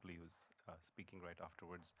 Susan Schuppli, who's speaking right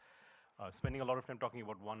afterwards. Spending a lot of time talking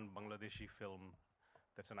about one Bangladeshi film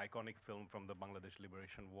that's an iconic film from the Bangladesh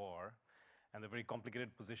Liberation War, and the very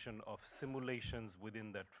complicated position of simulations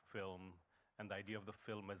within that film, and the idea of the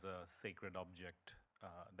film as a sacred object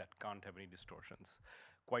that can't have any distortions.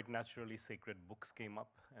 Quite naturally, sacred books came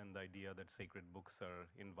up, and the idea that sacred books are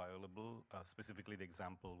inviolable. Specifically, the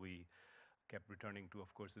example we kept returning to,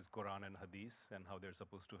 of course, is Quran and Hadith, and how they're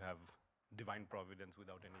supposed to have divine providence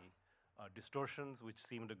without any distortions, which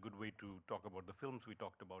seemed a good way to talk about the films we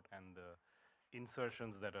talked about and the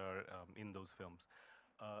insertions that are in those films.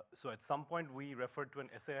 So at some point, we referred to an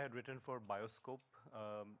essay I had written for Bioscope,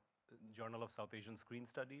 Journal of South Asian Screen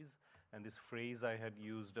Studies, and this phrase I had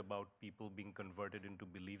used about people being converted into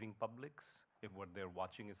believing publics, if what they're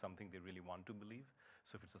watching is something they really want to believe,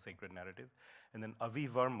 so if it's a sacred narrative. And then Avi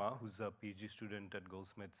Verma, who's a PhD student at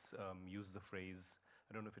Goldsmiths, used the phrase,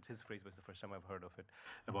 I don't know if it's his phrase, but it's the first time I've heard of it,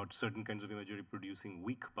 about certain kinds of imagery producing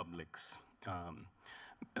weak publics,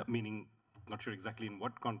 meaning, not sure exactly in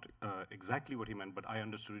what exactly what he meant, but I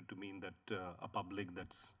understood it to mean that a public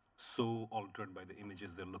that's so altered by the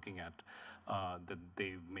images they're looking at that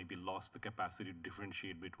they've maybe lost the capacity to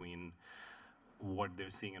differentiate between what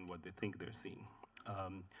they're seeing and what they think they're seeing.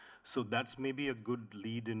 So that's maybe a good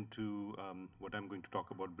lead into what I'm going to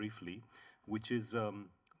talk about briefly, which is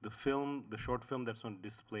the short film that's on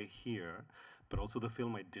display here, but also the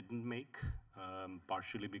film I didn't make,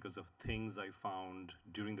 partially because of things I found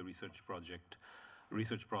during the research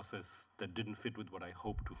process that didn't fit with what I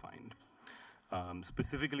hoped to find.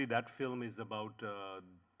 Specifically, that film is about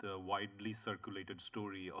the widely circulated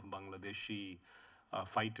story of Bangladeshi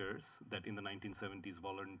fighters that in the 1970s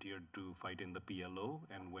volunteered to fight in the PLO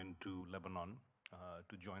and went to Lebanon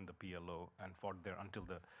to join the PLO and fought there until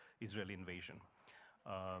the Israeli invasion.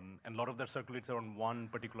 And a lot of that circulates around one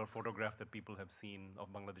particular photograph that people have seen of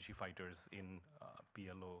Bangladeshi fighters in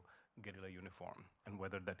PLO guerrilla uniform, and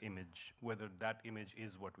whether that image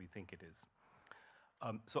is what we think it is.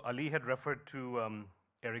 So Ali had referred to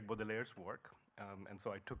Eric Baudelaire's work, and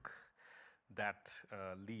so I took that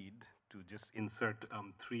lead to just insert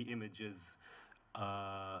 3 images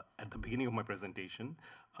at the beginning of my presentation.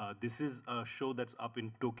 This is a show that's up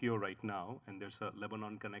in Tokyo right now, and there's a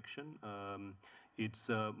Lebanon connection. It's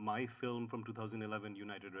my film from 2011,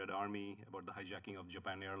 United Red Army, about the hijacking of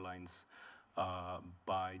Japan Airlines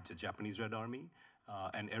by the Japanese Red Army.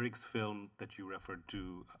 And Eric's film that you referred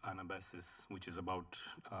to, Anabasis, which is about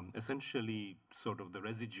essentially sort of the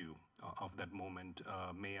residue of that moment,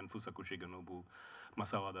 Mei and Fusaku Shigenobu,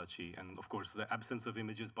 Masao Adachi, and of course the absence of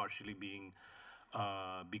images partially being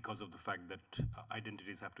because of the fact that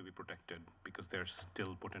identities have to be protected because there's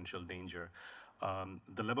still potential danger.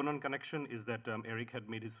 The Lebanon connection is that Eric had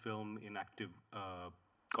made his film in active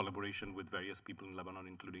collaboration with various people in Lebanon,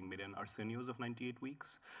 including Miriam Arsenios of 98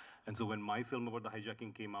 Weeks. And so when my film about the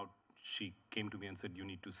hijacking came out she came to me and said, you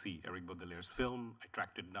need to see Eric Baudelaire's film. I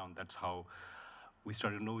tracked it down. That's how we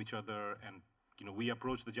started to know each other. And we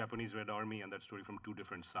approached the Japanese Red Army and that story from two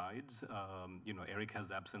different sides. Eric has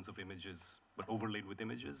the absence of images, but overlaid with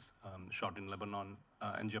images, shot in Lebanon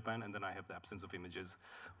and Japan. And then I have the absence of images,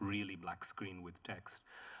 really black screen with text.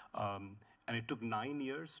 And it took 9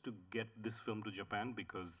 years to get this film to Japan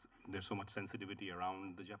because there's so much sensitivity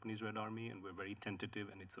around the Japanese Red Army, and we're very tentative,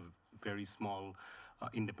 and it's a very small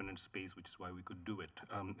independent space, which is why we could do it.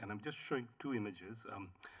 And I'm just showing two images.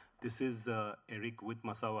 This is Eric with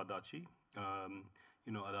Masao Adachi.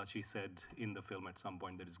 Adachi said in the film at some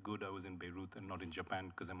point that it's good I was in Beirut and not in Japan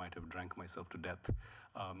because I might have drank myself to death.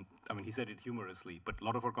 He said it humorously, but a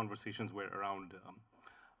lot of our conversations were around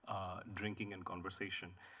drinking and conversation.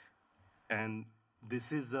 And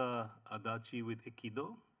this is Adachi with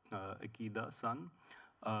Ikeda-san,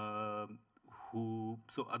 so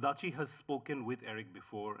Adachi has spoken with Eric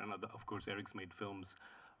before, and of course Eric's made films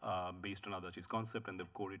based on Adachi's concept, and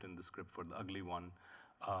they've co-written the script for The Ugly One.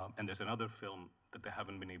 And there's another film that they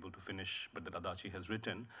haven't been able to finish, but that Adachi has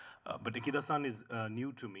written. But Ikeda-san is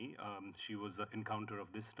new to me. She was an encounter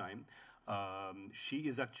of this time. She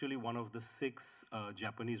is actually one of the 6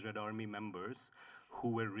 Japanese Red Army members who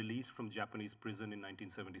were released from Japanese prison in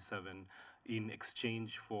 1977 in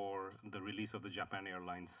exchange for the release of the Japan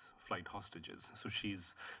Airlines flight hostages. So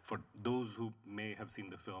for those who may have seen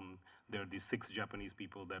the film, there are these 6 Japanese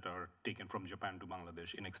people that are taken from Japan to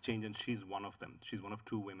Bangladesh in exchange, and she's one of them. She's one of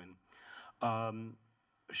 2 women.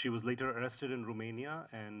 She was later arrested in Romania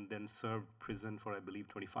and then served prison for, I believe,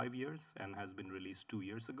 25 years and has been released 2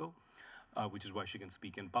 years ago. Which is why she can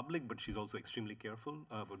speak in public, but she's also extremely careful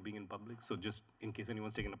about being in public. So just in case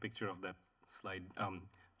anyone's taken a picture of that slide,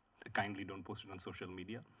 kindly don't post it on social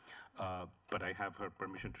media. But I have her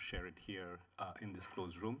permission to share it here in this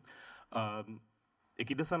closed room.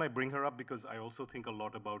 Ikeda-san, I bring her up because I also think a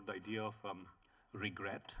lot about the idea of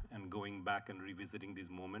regret and going back and revisiting these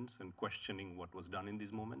moments and questioning what was done in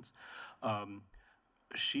these moments.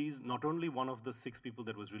 She's not only one of the 6 people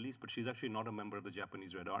that was released, but she's actually not a member of the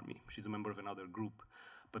Japanese Red Army. She's a member of another group,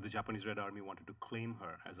 but the Japanese Red Army wanted to claim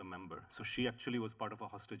her as a member. So she actually was part of a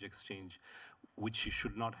hostage exchange, which she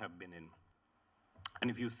should not have been in.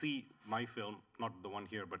 And if you see my film, not the one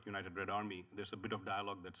here, but United Red Army, there's a bit of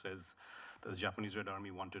dialogue that says that the Japanese Red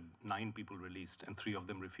Army wanted 9 people released, and 3 of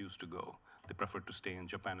them refused to go. They preferred to stay in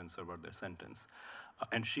Japan and serve out their sentence.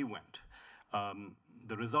 And she went.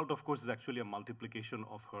 The result, of course, is actually a multiplication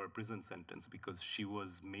of her prison sentence because she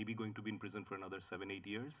was maybe going to be in prison for another 7-8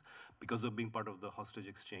 years because of being part of the hostage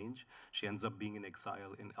exchange. She ends up being in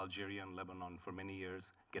exile in Algeria and Lebanon for many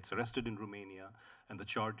years, gets arrested in Romania, and the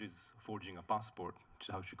charge is forging a passport, which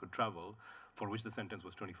is how she could travel, for which the sentence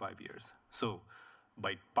was 25 years. So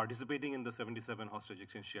by participating in the 77 hostage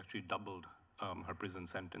exchange, she actually doubled her prison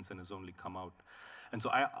sentence and has only come out. And so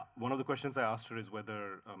one of the questions I asked her is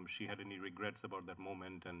whether she had any regrets about that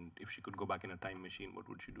moment, and if she could go back in a time machine, what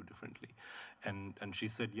would she do differently? And she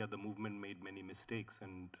said, yeah, the movement made many mistakes,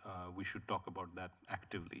 and we should talk about that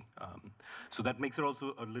actively. So that makes her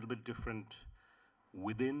also a little bit different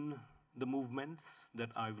within the movements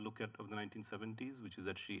that I've looked at of the 1970s, which is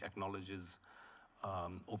that she acknowledges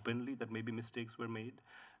openly that maybe mistakes were made.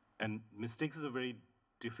 And mistakes is a very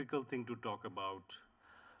difficult thing to talk about.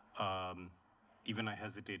 Even I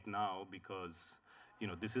hesitate now because,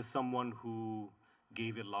 this is someone who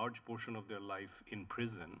gave a large portion of their life in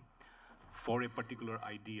prison for a particular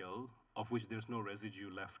ideal of which there's no residue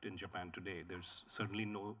left in Japan today. There's certainly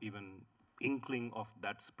no even inkling of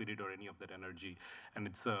that spirit or any of that energy. And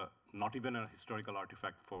it's not even a historical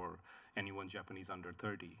artifact for anyone Japanese under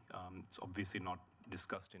 30. It's obviously not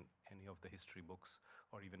discussed in any of the history books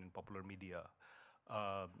or even in popular media.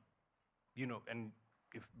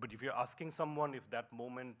 But if you're asking someone if that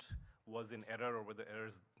moment was in error or whether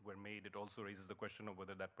errors were made, it also raises the question of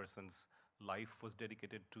whether that person's life was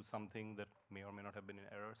dedicated to something that may or may not have been in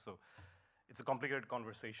error. So it's a complicated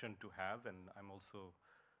conversation to have, and I'm also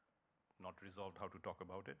not resolved how to talk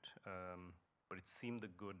about it. But it seemed a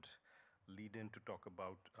good lead-in to talk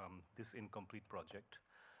about this incomplete project.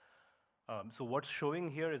 So what's showing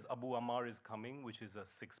here is Abu Ammar is Coming, which is a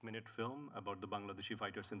 6-minute film about the Bangladeshi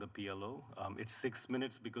fighters in the PLO. It's 6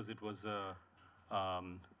 minutes because it was a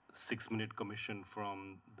 6-minute commission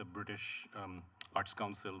from the British Arts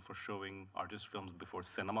Council for showing artist films before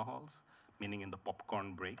cinema halls, meaning in the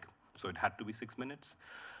popcorn break. So it had to be 6 minutes,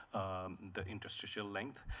 the interstitial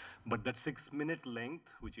length. But that 6-minute length,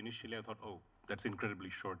 which initially I thought, oh, that's incredibly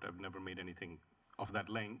short, I've never made anything of that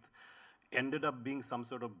length, ended up being some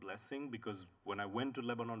sort of blessing because when I went to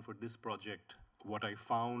Lebanon for this project, what I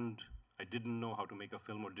found, I didn't know how to make a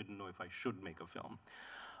film or didn't know if I should make a film.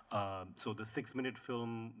 So the 6-minute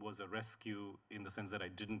film was a rescue in the sense that I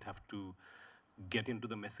didn't have to get into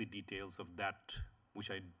the messy details of that,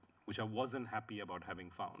 which I wasn't happy about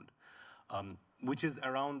having found, which is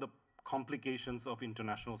around the complications of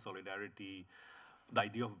international solidarity, the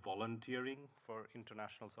idea of volunteering for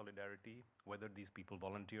international solidarity, whether these people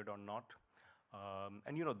volunteered or not,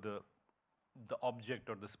 and the object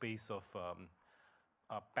or the space of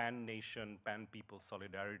pan-nation, pan-people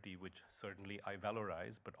solidarity, which certainly I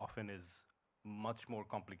valorize, but often is much more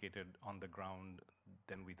complicated on the ground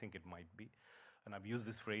than we think it might be. And I've used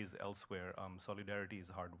this phrase elsewhere, solidarity is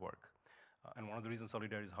hard work. And one of the reasons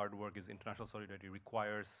solidarity is hard work is international solidarity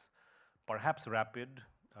requires perhaps rapid,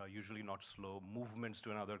 usually not slow, movements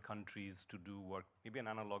to another countries to do work, maybe an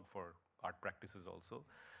analog for art practices also,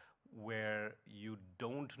 where you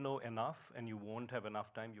don't know enough and you won't have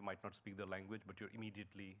enough time, you might not speak the language, but you're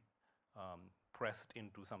immediately pressed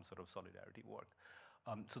into some sort of solidarity work.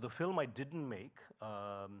 So the film I didn't make,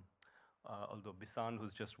 although Bisan,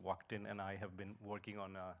 who's just walked in, and I have been working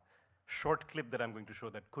on a short clip that I'm going to show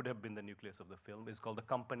that could have been the nucleus of the film, is called The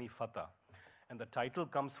Company Fatah. And the title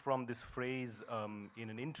comes from this phrase in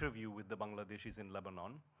an interview with the Bangladeshis in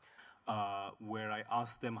Lebanon, where I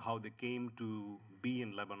asked them how they came to be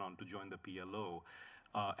in Lebanon to join the PLO.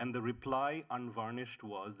 And the reply, unvarnished,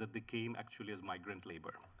 was that they came actually as migrant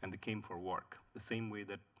labor, and they came for work, the same way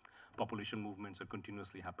that population movements are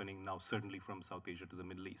continuously happening now, certainly from South Asia to the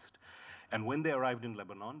Middle East. And when they arrived in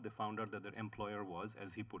Lebanon, they found out that their employer was,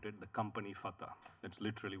 as he put it, the Company Fatah. That's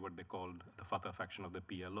literally what they called the Fatah faction of the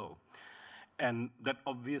PLO. And that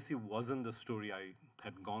obviously wasn't the story I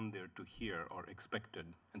had gone there to hear or expected.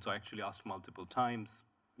 And so I actually asked multiple times,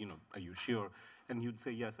 are you sure? And he'd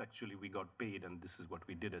say, yes, actually, we got paid, and this is what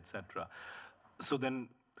we did, etc. So then,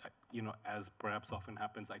 as perhaps often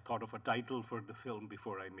happens, I thought of a title for the film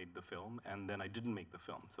before I made the film, and then I didn't make the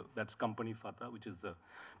film. So that's Company Fatah, which is the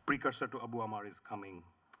precursor to Abu Omar is coming.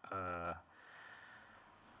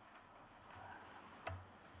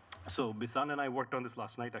 So Bisan and I worked on this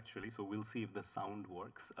last night, actually, so we'll see if the sound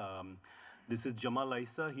works. This is Jamal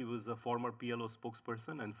Isa. He was a former PLO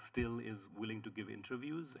spokesperson and still is willing to give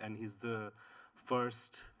interviews, and he's the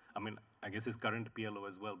first, I guess he's current PLO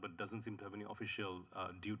as well, but doesn't seem to have any official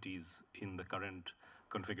duties in the current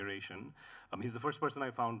configuration. He's the first person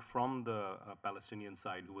I found from the Palestinian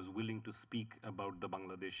side who was willing to speak about the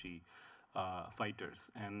Bangladeshi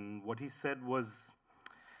fighters. And what he said was,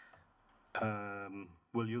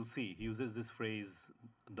 well, you'll see. He uses this phrase,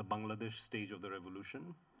 the Bangladesh stage of the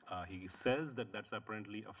revolution. He says that that's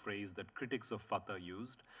apparently a phrase that critics of Fatah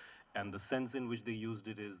used, and the sense in which they used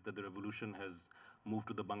it is that the revolution has moved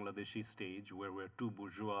to the Bangladeshi stage where we're too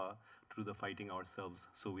bourgeois to do the fighting ourselves,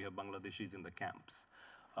 so we have Bangladeshis in the camps.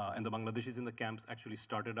 And the Bangladeshis in the camps actually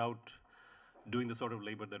started out doing the sort of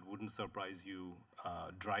labor that wouldn't surprise you,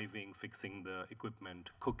 driving, fixing the equipment,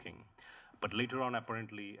 cooking. But later on,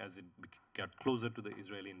 apparently, as it got closer to the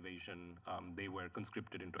Israeli invasion, they were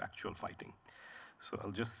conscripted into actual fighting. So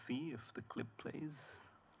I'll just see if the clip plays.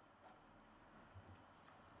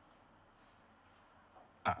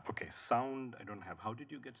 Okay, sound, I don't have. How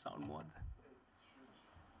did you get sound, Moad?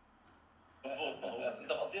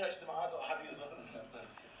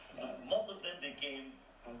 Most of them, they came.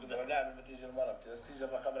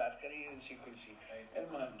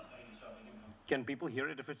 Can people hear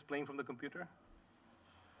it if it's playing from the computer?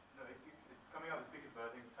 No, it's coming out of the speakers, but I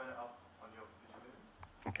think turn it up on your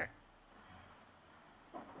digital. Okay.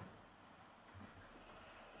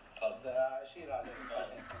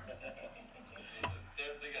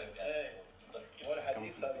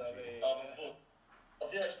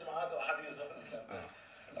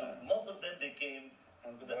 Most of them, they came.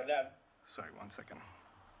 Sorry, 1 second.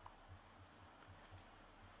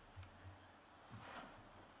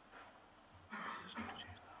 Just need to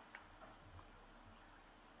change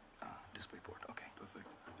that. Display port, okay, perfect.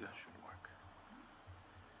 That should work.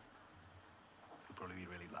 It'll probably be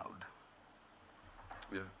really loud.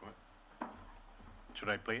 Yeah, what? Should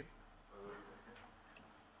I play it?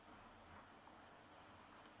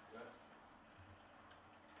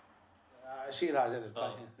 شيل عجلة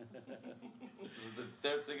The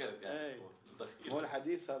third cigarette. هو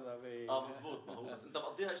الحديث هذا مظبوط. ما هو بس انت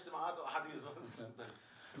مقضيها اجتماعات واحاديث.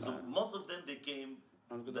 So most of them, they came.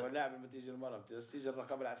 أنا كنت بقول لما تيجي المرة بس تيجي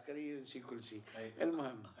الرقابة العسكرية نشيل كل شيء.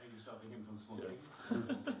 المهم.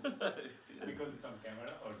 Because it's on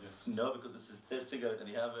camera or just? No, because it's his third cigarette and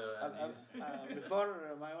he have a.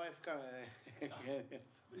 Before my wife come.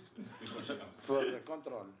 For the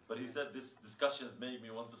control. But he said this discussions made me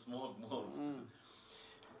want to smoke more.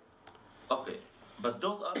 Okay, but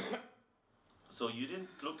those are So you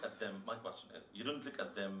didn't look at them. My question is, you didn't look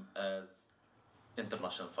at them as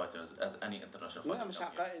international fighters, as any international لا fighter. مش come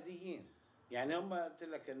here. عقائديين، يعني هم قلت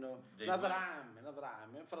لك انه They نظرة were-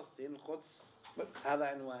 عامة فلسطين القدس هذا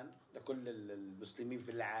عنوان لكل المسلمين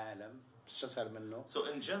في العالم، مش أسهل منه. So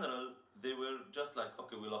in general, they were just like,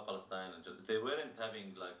 okay, we love Palestine. And they weren't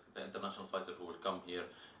having like the international fighter who will come here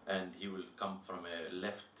and he will come from a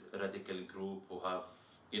left radical group who have,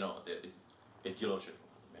 the ideological.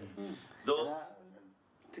 Those. أنا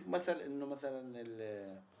أعطيك مثل إنه مثلا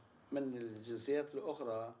من الجنسيات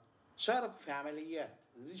الأخرى شاركوا في عمليات،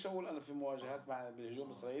 ليش أقول أنا في مواجهات مع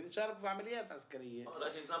بالهجوم الإسرائيلي، شاركوا في عمليات عسكرية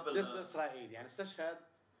Like example. ضد إسرائيل، يعني استشهد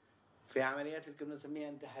في عمليات اللي كنا نسميها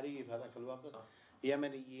انتحارية في هذاك الوقت، صح.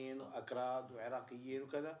 يمنيين وأكراد وعراقيين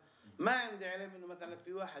وكذا. ما عندي علم إنه مثلا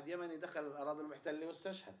في واحد يمني دخل الأراضي المحتلة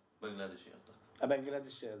واستشهد. بنغلاديشي قصدك.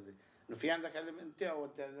 بنغلاديش قصدي. إنه في عندك علم أنت أو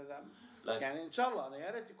أنت يعني إن شاء الله أنا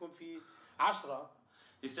يا ريت يكون في 10.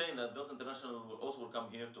 He's saying that those international will come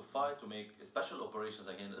here to fight, to make special operations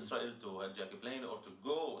against Israel, to hijack a plane or to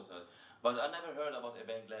go. But I never heard about a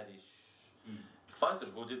Bangladesh fighter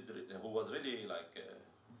who was really like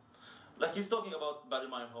he's talking about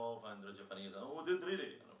Badimainhof and the Japanese, who did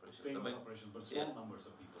really an operation. Famous operations, but small numbers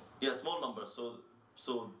of people. Yeah, small numbers.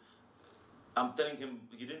 So I'm telling him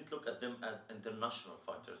you didn't look at them as international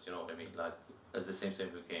fighters. You know what I mean? Like as the same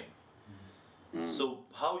who came. So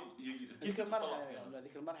how you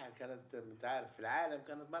هذيك المرحلة كانت أنت عارف في العالم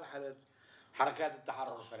كانت مرحلة حركات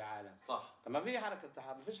التحرر في العالم. صح. ما في حركة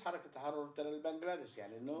تحرر، ما فيش حركة تحرر ترى البنغلاديش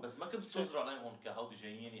يعني إنه. بس ما كنت تنظر عليهم كهودي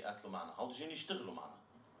جايين يقاتلوا معنا، هودي جايين يشتغلوا معنا.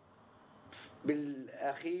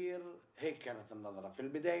 بالأخير هيك كانت النظرة، في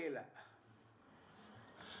البداية لا.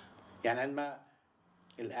 يعني عندما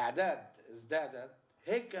الأعداد ازدادت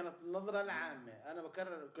هيك كانت النظرة العامة. أنا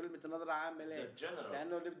بكرر كلمة النظرة العامة ليه؟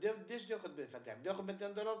 لأنه اللي بديش ياخذ بالفتح، بده ياخذ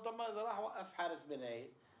 $200. طب ما إذا راح وقف حارس بناية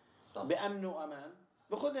بأمن وأمان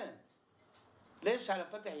بأخذهن. ليش على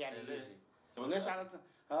فتح يعني يجي؟ ليش على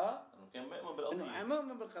كان مؤمن بالقضية. إنه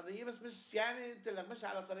مؤمن بالقضية بس مش يعني قلت لك مش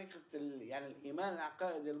على طريقة يعني الإيمان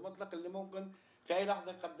العقائدي المطلق اللي ممكن في أي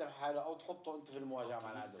لحظة يقدم حاله أو تحطه أنت في المواجهة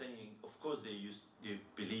مع العدو. Of course they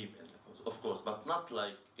believe in the cause, of course, but not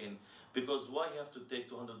like in because why you have to take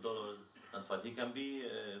 $200 and fight? He can be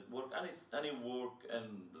work any work and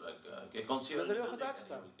like a concealer and he will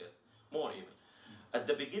get more even. At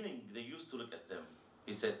the beginning they used to look at them.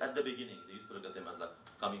 He said at the beginning they used to look at them as like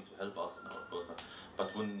coming to help us in our cause, but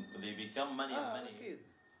when they become many and many,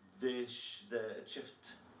 they shift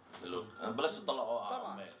the look. بلاش تطلعوا على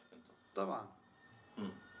عمال. طبعا.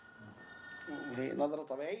 هي نظرة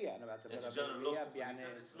طبيعية أنا بعتبرها بغياب يعني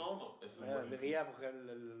بغياب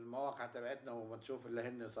المواقع تبعتنا وما تشوف إلا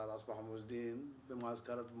هن أصبحوا موجودين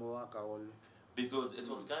بمعسكرات المواقع Because it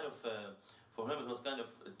was kind of for him it was kind of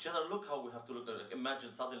general look how we have to look at it.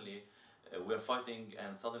 Imagine suddenly we're fighting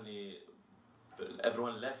and suddenly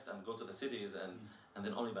everyone left and go to the cities and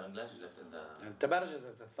then only Bangladesh left in the.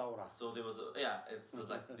 تبرجت الثورة. So there was it was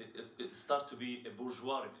like it started to be a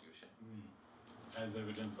bourgeois revolution. As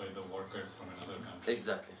evidenced by the workers from another country.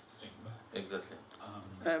 Exactly. Exactly.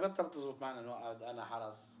 بطل تزبط معنا نقعد أنا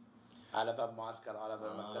حرس على باب معسكر على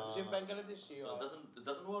باب مكتب بجيب بنغلاديشي. So it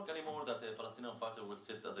doesn't work anymore that a Palestinian fighter will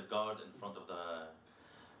sit as a guard in front of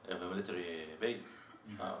the military base.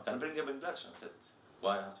 Can bring a Bangladesh and sit.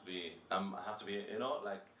 Why I have to be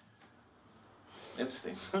like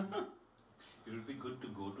interesting. It would be good to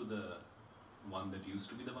go to the one that used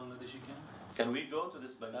to be the Bangladeshi camp. Can we go to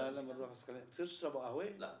this Bangladesh? لا بنروح بس تشربوا قهوة؟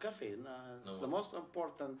 لا كافي. The most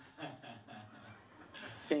important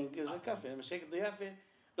thing is a coffee. مش هيك ضيافة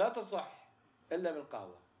لا تصح إلا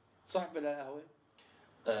بالقهوة. تصح بلا قهوة؟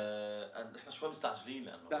 احنا شوي مستعجلين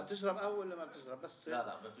لأنه. لا بتشرب قهوة ولا ما بتشرب؟ بس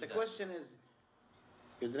لا the question is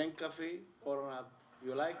you drink coffee or not?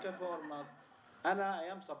 You like coffee or not? أنا I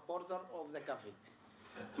am supporter of the coffee.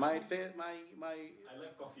 My. I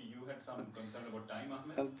like coffee. You had some concern about time,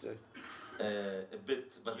 Ahmed? A bit,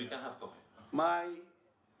 but we can have coffee. My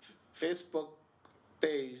Facebook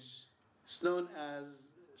page is known as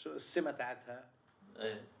شو السمة تاعتها.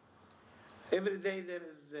 Every day there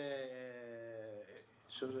is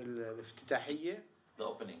شو الافتتاحية. The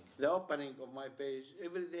opening. The opening of my page.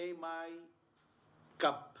 Every day my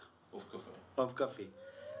cup of coffee.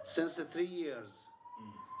 Since 3 years.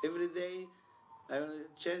 Every day I will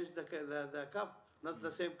change the cup, not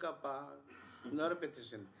the same cup, no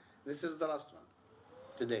repetition. This is the last one,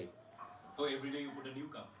 today. Oh, every day you put a new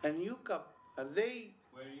cup? A new cup, and they...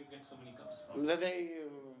 Where do you get so many cups from? They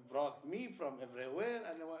brought me from everywhere.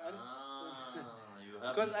 And you You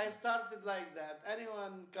have Because I started like that.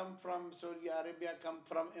 Anyone come from Saudi Arabia, come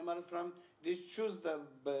from Emirates, they choose the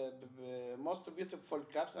most beautiful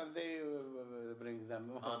cups and they bring them.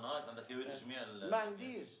 نايس. عندك هواية تجميع ما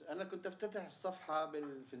عنديش. أنا كنت أفتتح الصفحة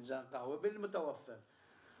بالفنجان قهوة بالمتوفر.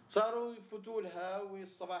 صاروا يفوتوا لها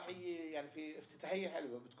والصباحية يعني في افتتاحية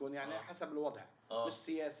حلوة بتكون يعني حسب الوضع مش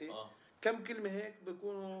سياسي. كم كلمة هيك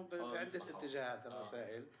بيكونوا في عدة اتجاهات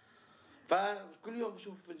الرسائل. فكل يوم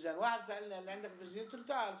بشوف فنجان. واحد سألني اللي عندك فنجان؟ قلت له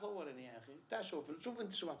تعال صورني يا أخي. تعال شوف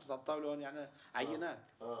أنت شو محطوط على الطاولة هون يعني عينات.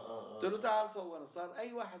 قلت له تعال صور. صار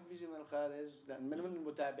أي واحد بيجي من الخارج من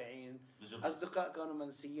المتابعين أصدقاء كانوا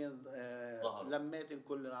منسيين لميتهم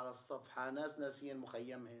كلهم على الصفحة. ناس ناسيين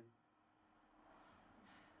مخيمهم.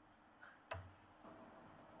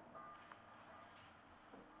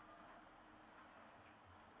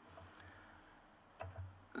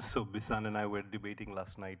 So Bisan and I were debating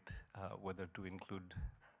last night whether to include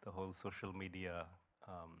the whole social media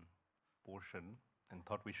portion, and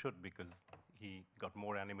thought we should because he got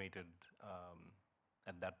more animated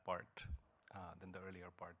at that part than the earlier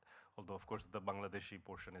part. Although, of course, the Bangladeshi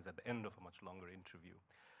portion is at the end of a much longer interview.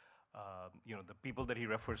 The people that he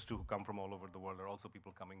refers to who come from all over the world are also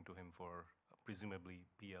people coming to him for presumably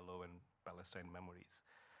PLO and Palestine memories.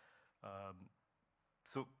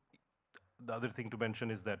 So the other thing to mention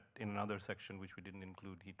is that in another section, which we didn't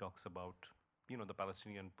include, he talks about, the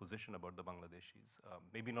Palestinian position about the Bangladeshis.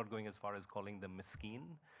 Maybe not going as far as calling them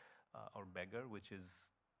miskin or beggar, which is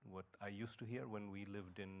what I used to hear when we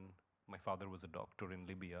lived my father was a doctor in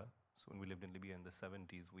Libya. So when we lived in Libya in the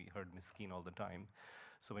 70s, we heard miskin all the time.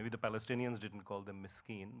 So maybe the Palestinians didn't call them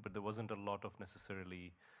miskin, but there wasn't a lot of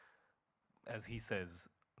necessarily, as he says,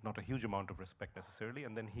 not a huge amount of respect necessarily.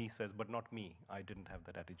 And then he says, but not me, I didn't have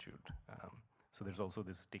that attitude. So there's also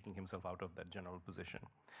this taking himself out of that general position,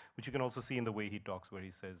 which you can also see in the way he talks, where he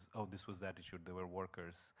says, oh, this was the attitude, they were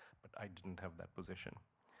workers, but I didn't have that position.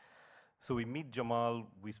 So we meet Jamal,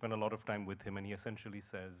 we spend a lot of time with him, and he essentially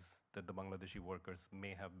says that the Bangladeshi workers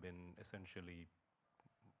may have been essentially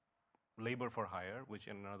labor for hire, which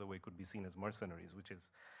in another way could be seen as mercenaries, which is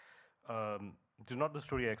not the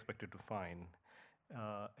story I expected to find.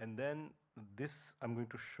 And then this I'm going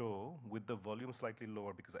to show with the volume slightly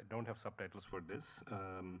lower because I don't have subtitles for this.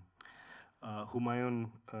 Humayun,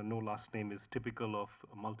 no last name, is typical of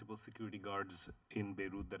multiple security guards in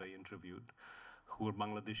Beirut that I interviewed, who are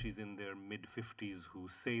Bangladeshis in their mid-50s who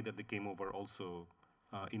say that they came over also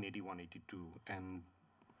in 81, 82 and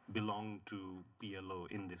belong to PLO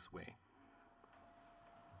in this way.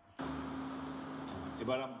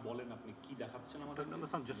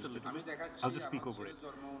 Understand just a little bit. I'll just speak over it.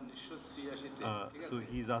 So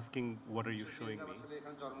he's asking, what are you showing me?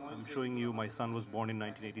 I'm showing you my son was born in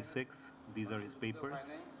 1986. These are his papers.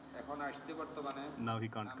 Now he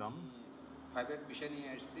can't come.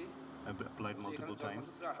 I've applied multiple times.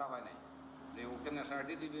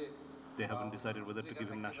 They haven't decided whether to give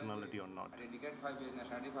him nationality or not. So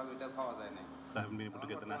I haven't been able to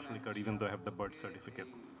get the nationality card even though I have the birth certificate.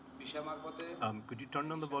 Could you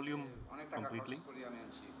turn on the volume completely?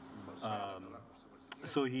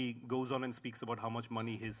 So he goes on and speaks about how much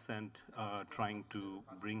money he's sent trying to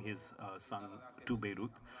bring his son to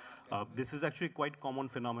Beirut. This is actually quite common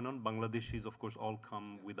phenomenon. Bangladeshis, of course, all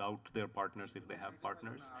come without their partners if they have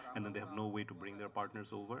partners, and then they have no way to bring their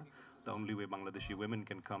partners over. The only way Bangladeshi women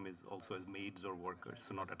can come is also as maids or workers,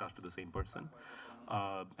 so not attached to the same person.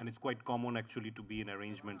 And it's quite common actually to be in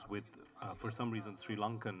arrangements with, for some reason, Sri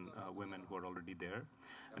Lankan women who are already there.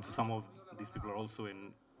 And so some of these people are also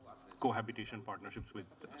in cohabitation partnerships with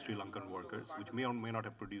Sri Lankan workers, which may or may not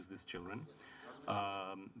have produced these children.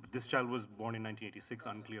 This child was born in 1986,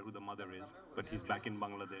 unclear who the mother is, but he's back in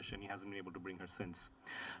Bangladesh and he hasn't been able to bring her since.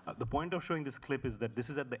 The point of showing this clip is that this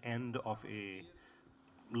is at the end of a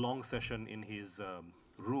long session in his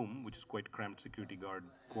room, which is quite cramped security guard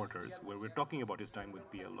quarters, where we're talking about his time with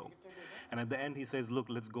PLO. And at the end he says, look,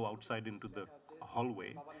 let's go outside into the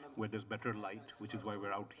hallway where there's better light, which is why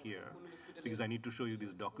we're out here, because I need to show you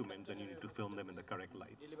these documents and you need to film them in the correct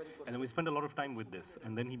light. And then we spend a lot of time with this.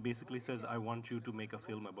 And then he basically says, I want you to make a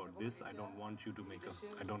film about this. I don't want you to make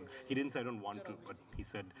he didn't say I don't want to, but he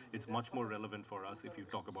said, it's much more relevant for us if you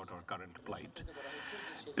talk about our current plight.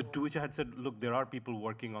 To which I had said, look, there are people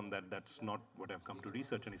working on that. That's not what I've come to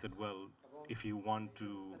research. And he said, well, if you want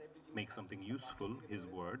to make something useful, his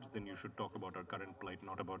words, then you should talk about our current plight,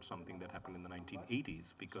 not about something that happened in the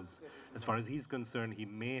 1980s, because as far as he's concerned, he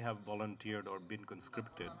may have volunteered or been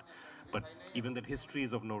conscripted, but even that history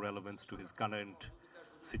is of no relevance to his current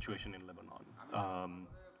situation in Lebanon.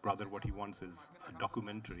 Rather, what he wants is a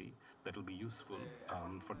documentary that will be useful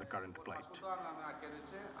for the current plight.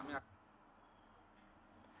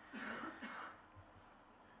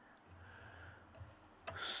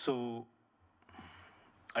 So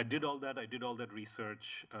I did all that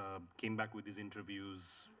research, came back with these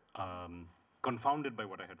interviews, confounded by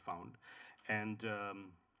what I had found. And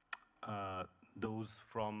those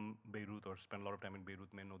from Beirut or spent a lot of time in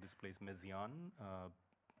Beirut may know this place, Mezian,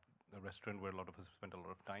 a restaurant where a lot of us spent a lot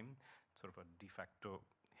of time, sort of a de facto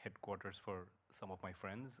headquarters for some of my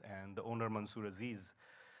friends. And the owner, Mansour Aziz,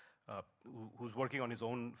 who's working on his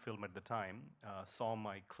own film at the time, saw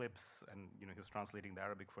my clips, and he was translating the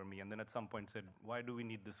Arabic for me, and then at some point said, "Why do we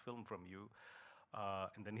need this film from you?"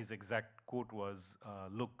 And then his exact quote was,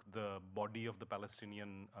 "Look, the body of the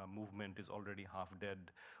Palestinian movement is already half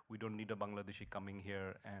dead. We don't need a Bangladeshi coming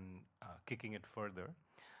here and kicking it further.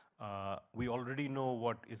 We already know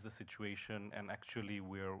what is the situation, and actually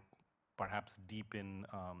we're perhaps deep in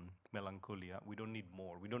melancholia. We don't need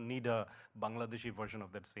more. We don't need a Bangladeshi version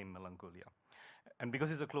of that same melancholia." And because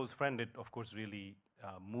he's a close friend, it of course really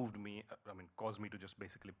moved me, caused me to just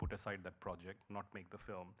basically put aside that project, not make the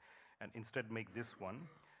film, and instead make this one,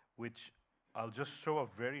 which I'll just show a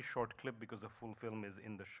very short clip because the full film is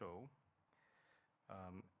in the show.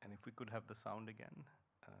 And if we could have the sound again.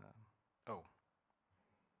 Oh,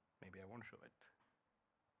 maybe I won't show it.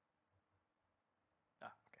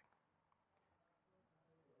 Okay.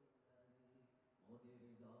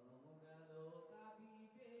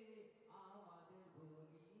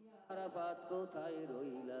 Arafat কোথায়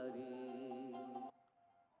রইলা রে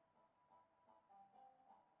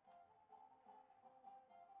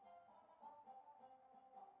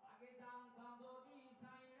আগে জানতাম যদি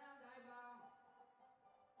সাইরা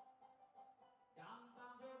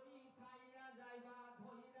যাইবা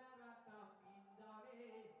ধইরা রাখতাম পিঞ্জরে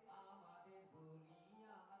আমাদের ভুলিয়া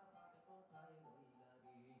আরাফাত কোথায় রইলা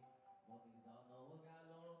রে মোদের জনম গেল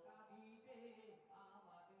কাঁদিতে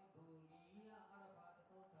আমাদের ভুলিয়া আরাফাত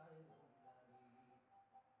কোথায় রইলা রে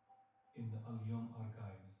In the Al-Yom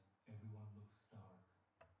archives, everyone looks stark,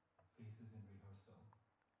 faces in rehearsal,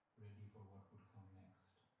 ready for what would come next.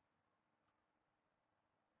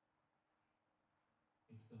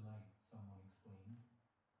 It's the light, someone explained.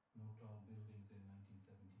 No tall buildings in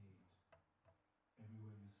 1978.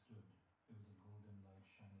 Everywhere you stood, there was a golden light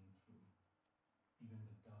shining through. Even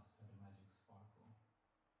the dust had a magic sparkle.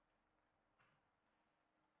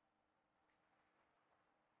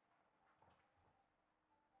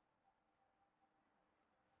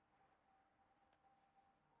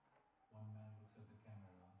 One man looks at the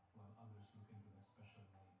camera while others look into that special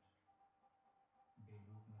light.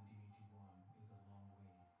 Beirut 1981 is a long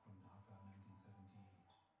way from Dhaka 1978.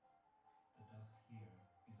 The dust here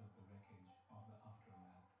is of the wreckage of the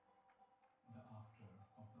aftermath, the after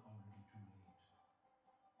of the already too late.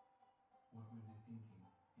 What were they thinking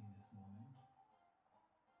in this moment?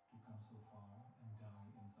 To come so far and die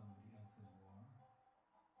in somebody else's war?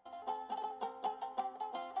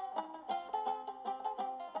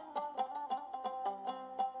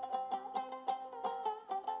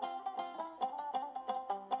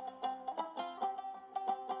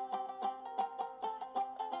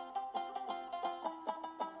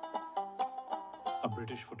 A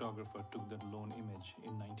British photographer took that lone image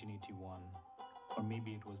in 1981, or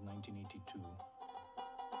maybe it was 1982.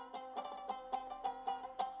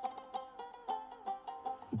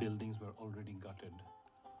 Buildings were already gutted,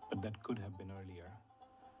 but that could have been earlier.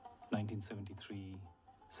 1973,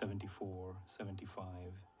 74,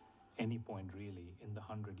 75, any point really in the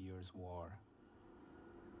 100 Years' War.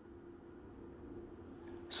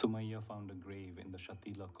 Sumaya found a grave in the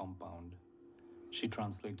Shatila compound. She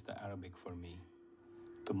translates the Arabic for me.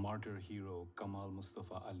 The martyr hero Kamal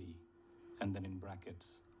Mustafa Ali, and then in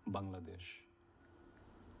brackets, Bangladesh.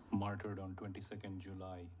 Martyred on 22nd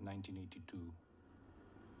July 1982.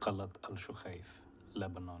 Qalat al-Shukhaif,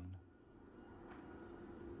 Lebanon.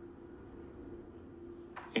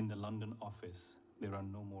 In the London office, there are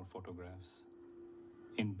no more photographs.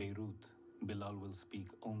 In Beirut, Bilal will speak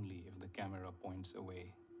only if the camera points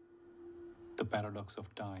away. The paradox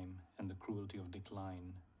of time and the cruelty of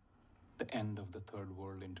decline, the end of the Third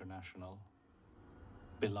World International.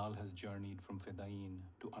 Bilal has journeyed from Fedain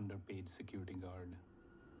to underpaid security guard.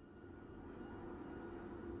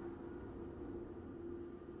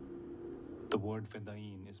 The word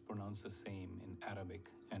Fedain is pronounced the same in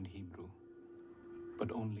Arabic and Hebrew,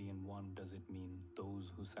 but only in one does it mean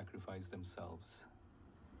those who sacrifice themselves.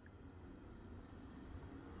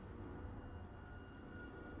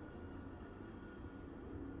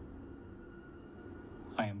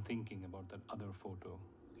 I am thinking about that other photo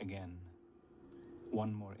again.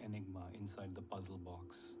 One more enigma inside the puzzle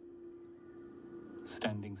box.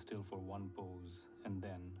 Standing still for one pose, and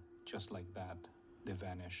then, just like that, they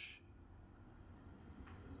vanish.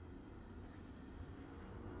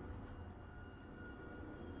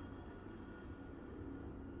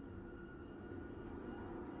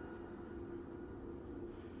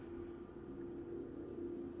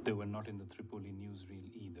 They were not in the Tripoli newsreel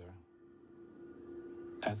either,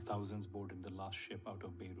 as thousands boarded the last ship out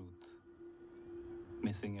of Beirut,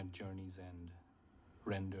 missing at journey's end,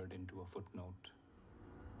 rendered into a footnote.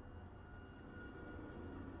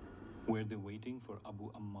 Were they waiting for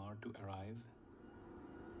Abu Ammar to arrive,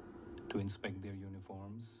 to inspect their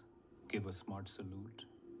uniforms, give a smart salute,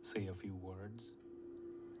 say a few words?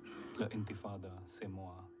 Le intifada, c'est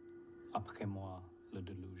moi. Après moi, le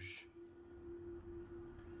déluge.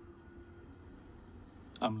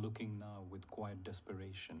 I'm looking now with quiet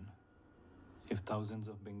desperation. If thousands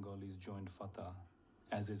of Bengalis joined Fatah,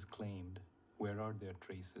 as is claimed, where are their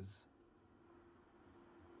traces?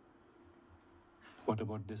 What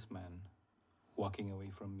about this man, walking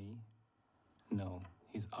away from me? No,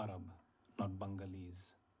 he's Arab, not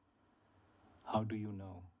Bengalis. How do you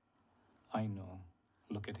know? I know.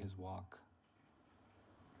 Look at his walk.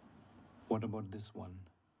 What about this one,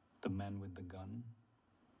 the man with the gun?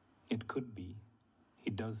 It could be. He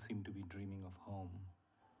does seem to be dreaming of home.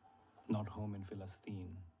 Not home in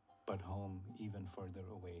Palestine, but home even further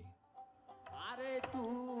away.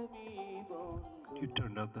 You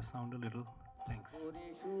turned up the sound a little. Thanks.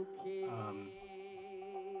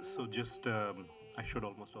 So just, I showed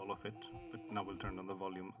almost all of it, but now we'll turn down the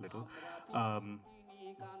volume a little.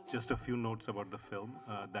 Just a few notes about the film.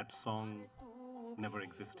 That song never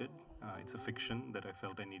existed. It's a fiction that I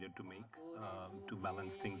felt I needed to make to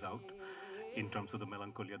balance things out in terms of the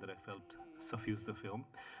melancholia that I felt suffused the film.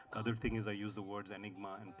 The other thing is I use the words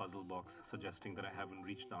enigma and puzzle box, suggesting that I haven't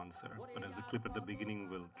reached the answer. But as the clip at the beginning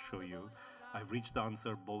will show you, I've reached the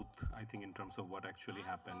answer both, I think, in terms of what actually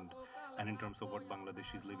happened and in terms of what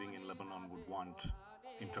Bangladeshis living in Lebanon would want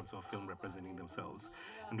in terms of a film representing themselves.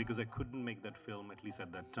 And because I couldn't make that film, at least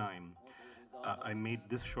at that time, I made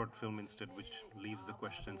this short film instead, which leaves the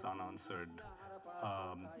questions unanswered,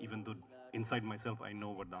 even though inside myself I know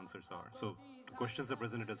what the answers are. So the questions are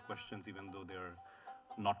presented as questions, even though they're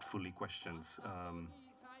not fully questions.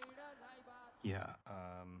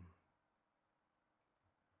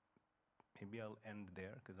 Maybe I'll end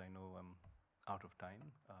there because I know I'm out of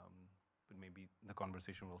time, but maybe the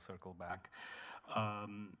conversation will circle back.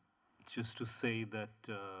 Just to say that,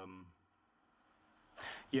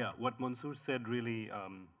 what Mansoor said really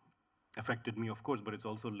affected me, of course, but it's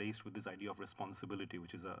also laced with this idea of responsibility,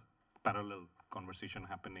 which is a parallel conversation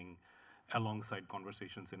happening alongside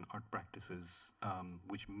conversations in art practices,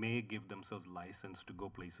 which may give themselves license to go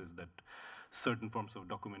places that certain forms of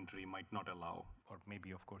documentary might not allow, or maybe,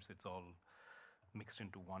 of course, it's all mixed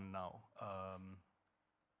into one now.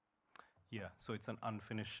 So it's an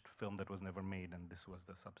unfinished film that was never made, and this was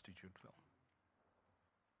the substitute film.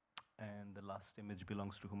 And the last image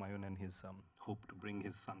belongs to Humayun and his hope to bring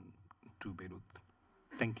his son to Beirut.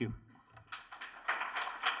 Thank you.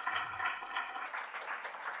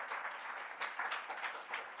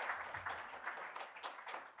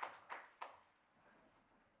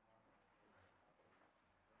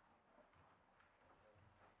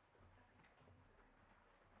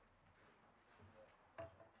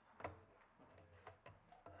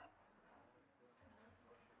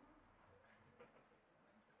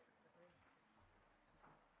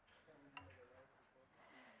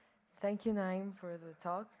 Thank you, Naeem, for the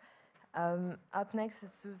talk. Up next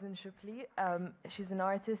is Susan Schuppli. She's an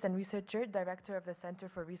artist and researcher, director of the Center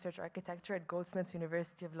for Research Architecture at Goldsmiths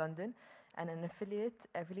University of London, and an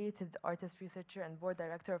affiliated artist researcher and board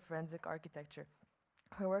director of forensic architecture.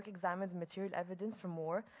 Her work examines material evidence from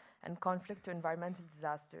war and conflict to environmental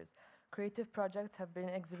disasters. Creative projects have been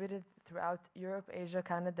exhibited throughout Europe, Asia,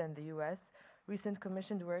 Canada, and the US. Recent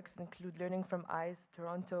commissioned works include Learning from Eyes,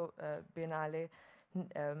 Toronto Biennale,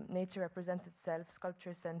 Nature Represents Itself,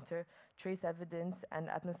 Sculpture Center, Trace Evidence, and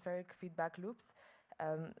Atmospheric Feedback Loops,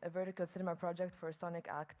 a vertical cinema project for Sonic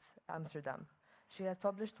Acts, Amsterdam. She has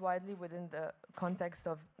published widely within the context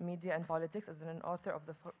of media and politics as an author of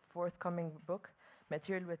the forthcoming book,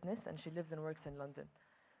 Material Witness, and she lives and works in London.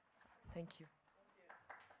 Thank you.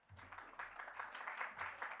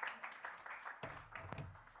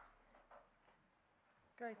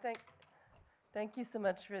 Great, thank you so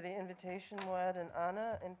much for the invitation, Moad and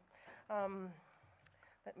Anna. And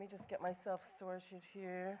let me just get myself sorted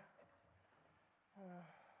here.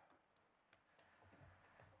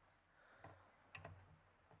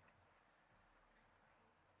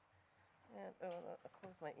 And I'll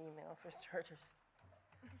close my email for starters.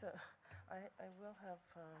 So I will have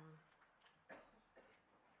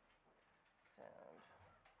sound.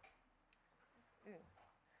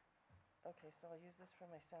 Okay, so I'll use this for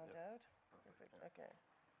my sound out. Perfect. Okay.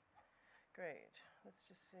 Great. Let's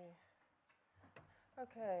just see.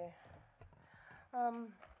 Okay.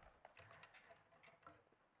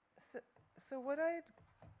 So what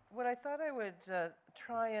I thought I would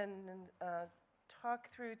try and talk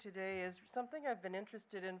through today is something I've been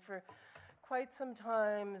interested in for quite some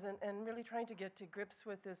time, and really trying to get to grips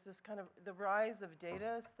with this kind of the rise of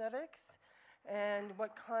data aesthetics and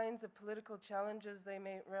what kinds of political challenges they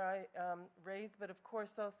may raise, but of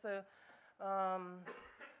course also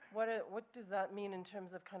what does that mean in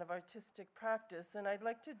terms of kind of artistic practice? And I'd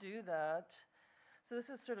like to do that. So this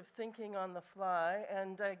is sort of thinking on the fly,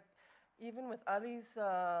 and even with Ali's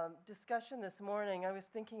discussion this morning, I was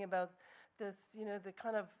thinking about this, the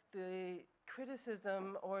kind of the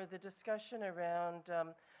criticism or the discussion around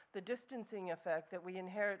the distancing effect that we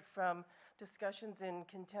inherit from discussions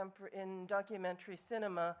in documentary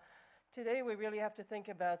cinema. Today we really have to think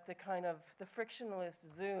about the kind of the frictionless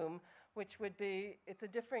zoom, which would be, it's a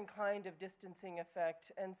different kind of distancing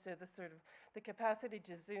effect, and so the sort of the capacity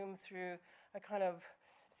to zoom through a kind of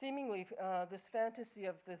seemingly this fantasy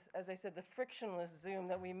of this, as I said, the frictionless zoom,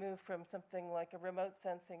 that we move from something like a remote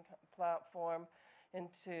sensing platform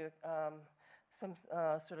into some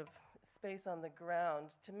sort of space on the ground.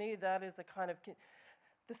 To me, that is a kind of,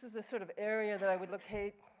 this is a sort of area that I would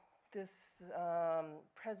locate this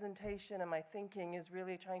presentation, and my thinking is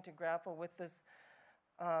really trying to grapple with this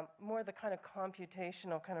more the kind of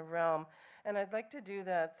computational kind of realm. And I'd like to do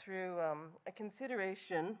that through a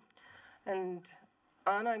consideration. And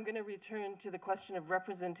Anna, I'm going to return to the question of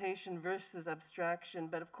representation versus abstraction,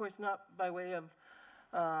 but of course not by way of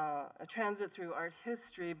a transit through art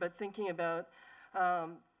history, but thinking about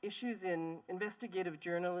issues in investigative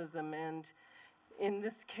journalism. And in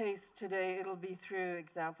this case today, it'll be through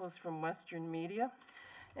examples from Western media.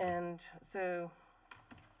 And so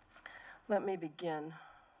let me begin.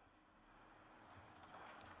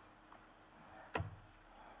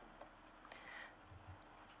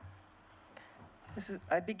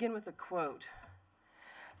 I begin with a quote.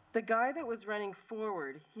 "The guy that was running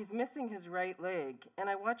forward, he's missing his right leg, and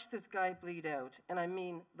I watched this guy bleed out, and I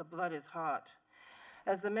mean, the blood is hot.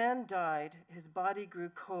 As the man died, his body grew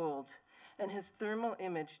cold, and his thermal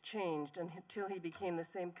image changed until he became the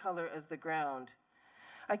same color as the ground.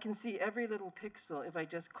 I can see every little pixel if I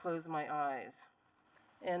just close my eyes."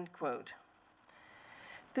 End quote.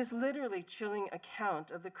 This literally chilling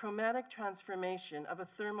account of the chromatic transformation of a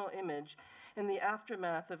thermal image in the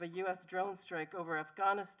aftermath of a US drone strike over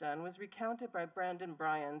Afghanistan was recounted by Brandon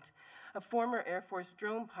Bryant, a former Air Force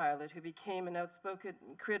drone pilot who became an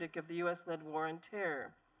outspoken critic of the US-led war on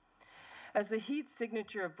terror. As the heat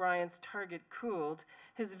signature of Bryant's target cooled,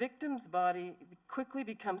 his victim's body quickly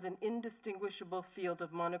becomes an indistinguishable field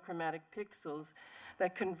of monochromatic pixels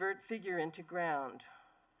that convert figure into ground.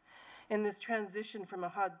 In this transition from a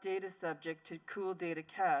hot data subject to cool data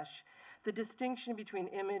cache, the distinction between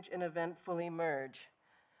image and event fully merge.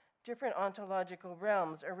 Different ontological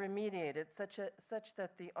realms are remediated such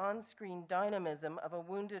that the on-screen dynamism of a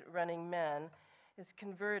wounded running man is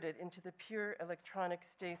converted into the pure electronic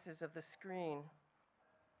stasis of the screen.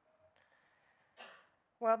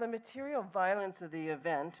 While the material violence of the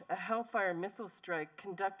event, a Hellfire missile strike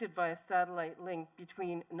conducted via satellite link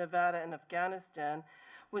between Nevada and Afghanistan,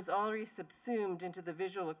 was already subsumed into the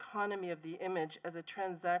visual economy of the image as a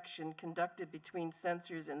transaction conducted between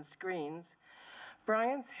sensors and screens,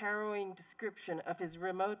 Bryant's harrowing description of his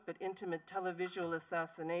remote but intimate televisual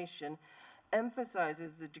assassination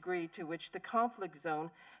emphasizes the degree to which the conflict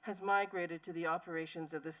zone has migrated to the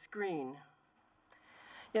operations of the screen.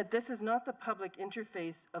 Yet this is not the public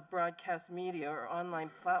interface of broadcast media or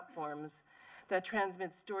online platforms that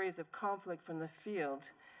transmit stories of conflict from the field,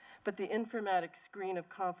 but the informatic screen of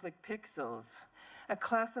conflict pixels, a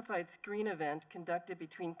classified screen event conducted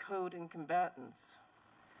between code and combatants.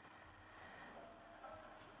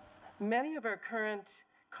 Many of our current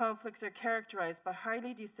conflicts are characterized by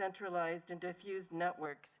highly decentralized and diffused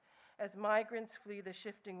networks as migrants flee the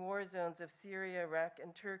shifting war zones of Syria, Iraq,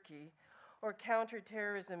 and Turkey, or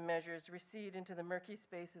counterterrorism measures recede into the murky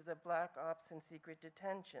spaces of black ops and secret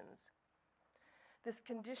detentions. This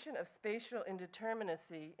condition of spatial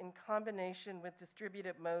indeterminacy, in combination with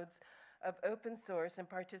distributed modes of open source and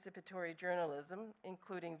participatory journalism,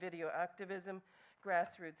 including video activism,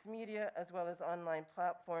 grassroots media, as well as online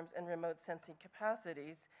platforms and remote sensing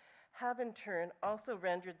capacities, have in turn also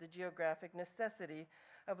rendered the geographic necessity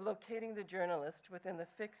of locating the journalist within the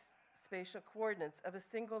fixed spatial coordinates of a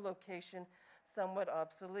single location somewhat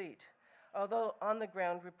obsolete, although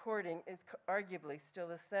on-the-ground reporting is arguably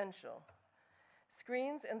still essential.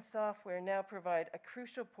 Screens and software now provide a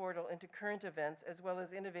crucial portal into current events as well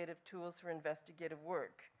as innovative tools for investigative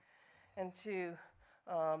work. And two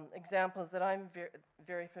examples that I'm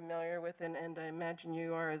very familiar with, and I imagine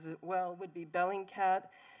you are as well, would be Bellingcat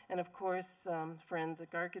and, of course, forensic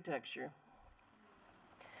architecture.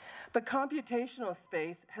 But computational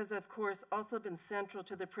space has, of course, also been central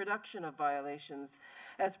to the production of violations,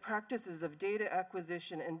 as practices of data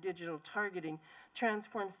acquisition and digital targeting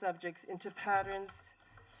transform subjects into patterns,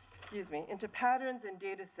 into patterns and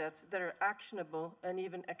data sets that are actionable and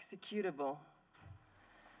even executable.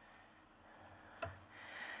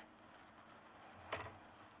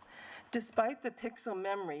 Despite the pixel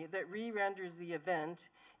memory that re-renders the event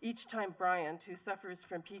each time Bryant, who suffers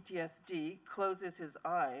from PTSD, closes his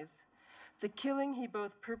eyes, the killing he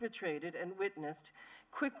both perpetrated and witnessed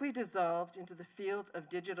quickly dissolved into the field of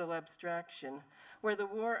digital abstraction, where the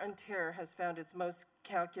war on terror has found its most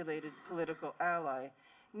calculated political ally,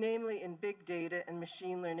 namely in big data and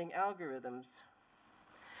machine learning algorithms.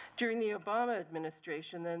 During the Obama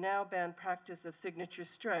administration, the now banned practice of signature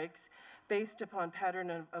strikes based upon pattern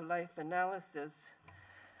of life analysis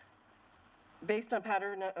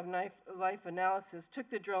took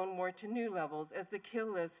the drone war to new levels as the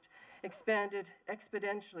kill list expanded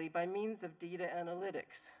exponentially by means of data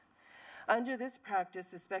analytics. Under this practice,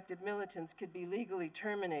 suspected militants could be legally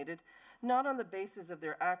terminated, not on the basis of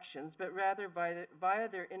their actions, but rather via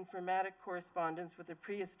their informatic correspondence with a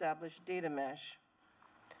pre-established data mesh.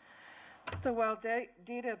 So while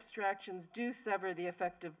data abstractions do sever the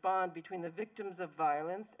effective bond between the victims of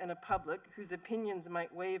violence and a public whose opinions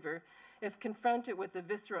might waver if confronted with the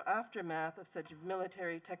visceral aftermath of such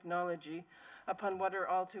military technology upon what are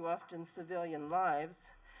all too often civilian lives,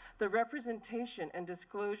 the representation and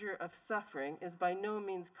disclosure of suffering is by no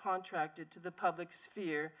means contracted to the public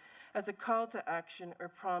sphere as a call to action or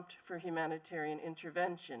prompt for humanitarian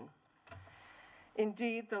intervention.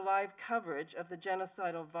 Indeed, the live coverage of the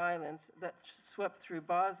genocidal violence that swept through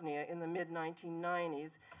Bosnia in the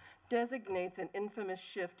mid-1990s designates an infamous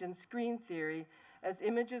shift in screen theory as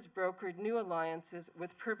images brokered new alliances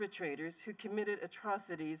with perpetrators who committed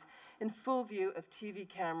atrocities in full view of TV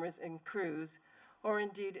cameras and crews, or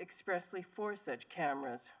indeed expressly for such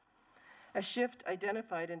cameras. A shift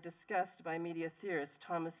identified and discussed by media theorist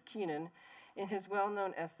Thomas Keenan in his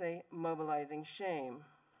well-known essay, Mobilizing Shame.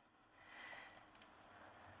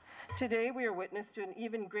 Today, we are witness to an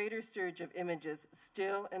even greater surge of images,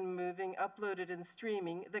 still and moving, uploaded and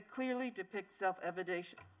streaming, that clearly depict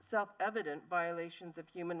self-evident violations of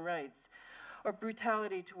human rights or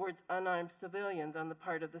brutality towards unarmed civilians on the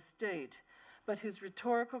part of the state, but whose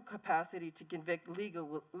rhetorical capacity to convict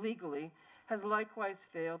legally has likewise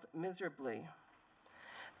failed miserably.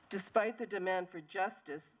 Despite the demand for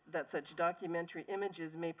justice that such documentary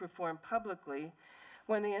images may perform publicly,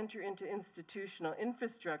 when they enter into institutional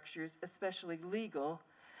infrastructures, especially legal,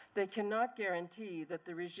 they cannot guarantee that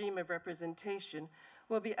the regime of representation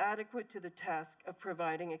will be adequate to the task of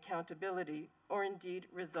providing accountability or indeed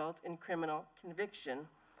result in criminal conviction.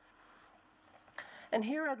 And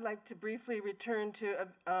here I'd like to briefly return to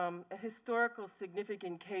a historical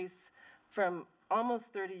significant case from almost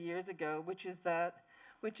 30 years ago, which is the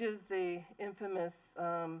infamous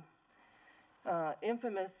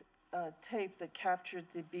tape that captured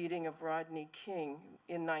the beating of Rodney King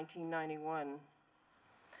in 1991.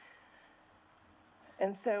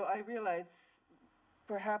 And so I realize,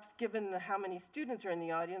 perhaps given how many students are in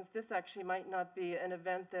the audience, this actually might not be an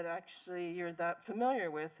event that actually you're that familiar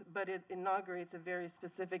with, but it inaugurates a very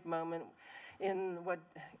specific moment in what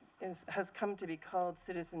has come to be called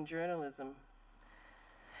citizen journalism.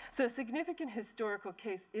 So a significant historical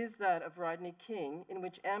case is that of Rodney King, in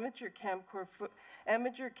which amateur camcorder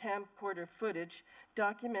footage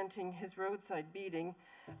documenting his roadside beating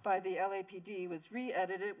by the LAPD was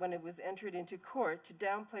re-edited when it was entered into court to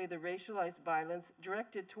downplay the racialized violence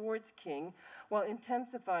directed towards King while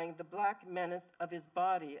intensifying the black menace of his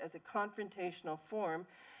body as a confrontational form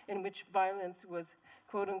in which violence was,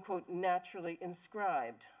 quote unquote, naturally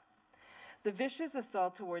inscribed. The vicious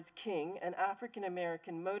assault towards King, an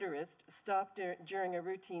African-American motorist stopped during a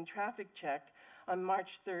routine traffic check on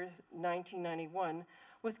March 3, 1991,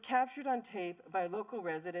 was captured on tape by local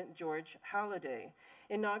resident George Halliday,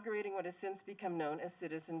 inaugurating what has since become known as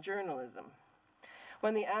citizen journalism.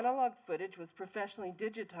 When the analog footage was professionally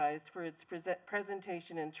digitized for its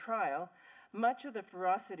presentation and trial, much of the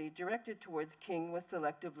ferocity directed towards King was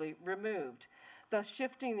selectively removed, thus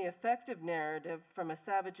shifting the effective narrative from a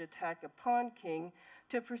savage attack upon King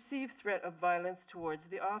to a perceived threat of violence towards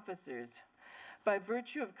the officers. By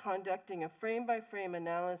virtue of conducting a frame-by-frame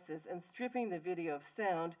analysis and stripping the video of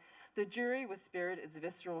sound, The jury was spared its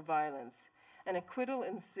visceral violence. An acquittal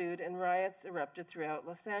ensued and riots erupted throughout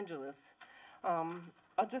Los Angeles.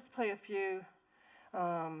 I'll just play a few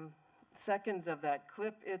seconds of that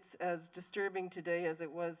clip. It's as disturbing today as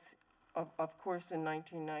it was, of course, in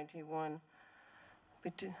 1991.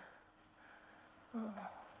 But,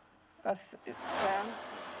 Sam?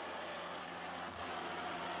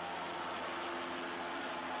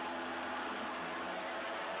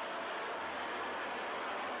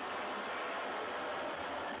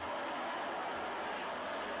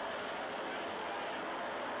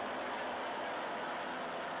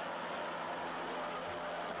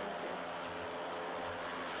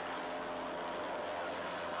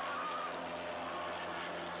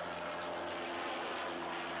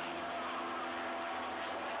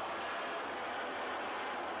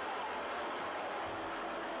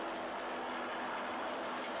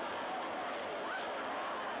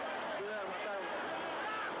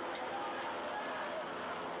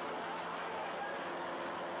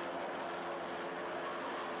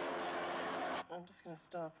 I'm just going to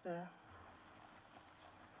stop there.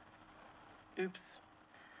 Oops.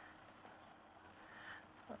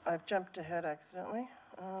 I've jumped ahead accidentally.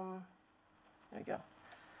 There we go.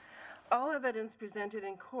 All evidence presented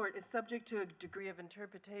in court is subject to a degree of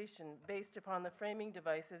interpretation based upon the framing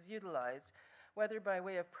devices utilized, whether by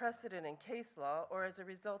way of precedent in case law or as a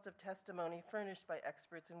result of testimony furnished by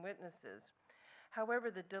experts and witnesses. However,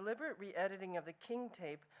 the deliberate re-editing of the King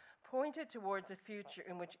tape pointed towards a future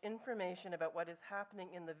in which information about what is happening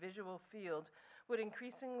in the visual field would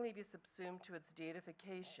increasingly be subsumed to its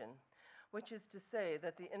datafication, which is to say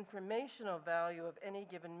that the informational value of any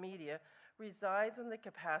given media resides in the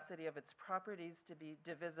capacity of its properties to be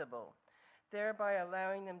divisible, thereby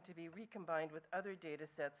allowing them to be recombined with other data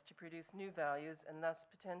sets to produce new values and thus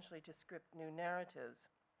potentially to script new narratives.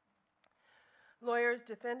 Lawyers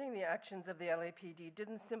defending the actions of the LAPD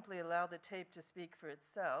didn't simply allow the tape to speak for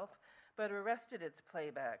itself, but arrested its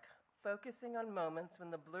playback, focusing on moments when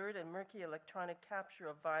the blurred and murky electronic capture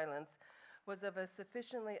of violence was of a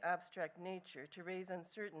sufficiently abstract nature to raise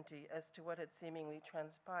uncertainty as to what had seemingly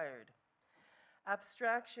transpired.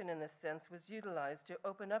 Abstraction, in this sense, was utilized to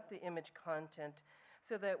open up the image content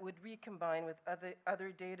so that it would recombine with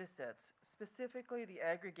other data sets, specifically the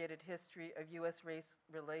aggregated history of U.S. race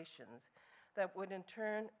relations, that would in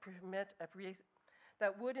turn permit a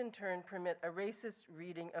racist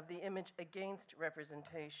reading of the image against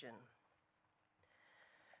representation.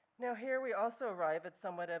 Now here we also arrive at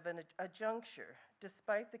somewhat of a juncture.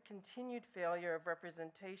 Despite the continued failure of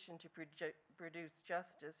representation to produce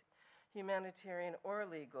justice, humanitarian or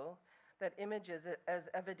legal, that images as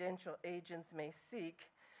evidential agents may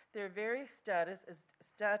seek, their very status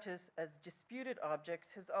as disputed objects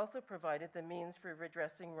has also provided the means for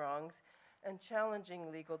redressing wrongs and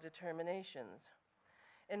challenging legal determinations.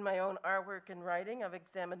 In my own artwork and writing, I've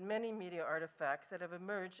examined many media artifacts that have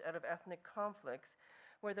emerged out of ethnic conflicts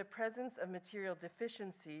where the presence of material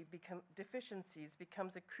deficiencies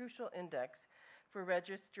becomes a crucial index for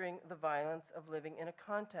registering the violence of living in a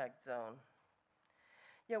contact zone.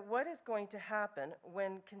 Yet what is going to happen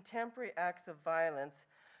when contemporary acts of violence,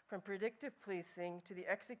 from predictive policing to the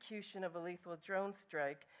execution of a lethal drone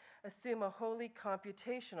strike, assume a wholly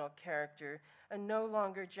computational character and no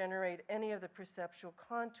longer generate any of the perceptual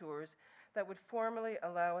contours that would formally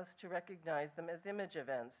allow us to recognize them as image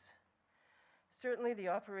events? Certainly the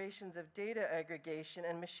operations of data aggregation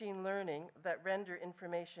and machine learning that render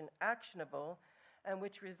information actionable and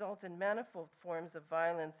which result in manifold forms of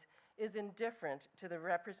violence is indifferent to the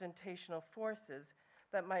representational forces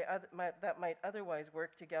that might otherwise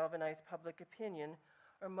work to galvanize public opinion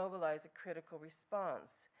or mobilize a critical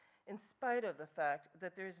response, in spite of the fact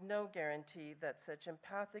that there is no guarantee that such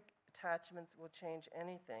empathic attachments will change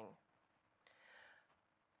anything.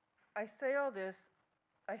 I say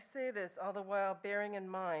this all the while bearing in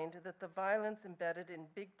mind that the violence embedded in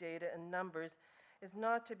big data and numbers is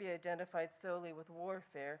not to be identified solely with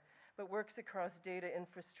warfare, but works across data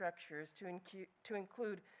infrastructures to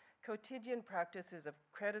include quotidian practices of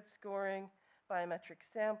credit scoring, biometric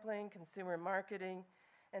sampling, consumer marketing,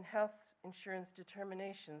 and health insurance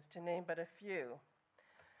determinations, to name but a few.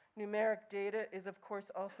 Numeric data is, of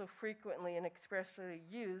course, also frequently and expressly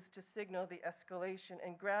used to signal the escalation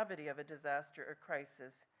and gravity of a disaster or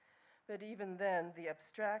crisis. But even then, the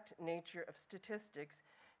abstract nature of statistics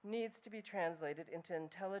needs to be translated into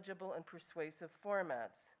intelligible and persuasive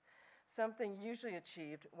formats, something usually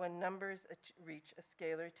achieved when numbers reach a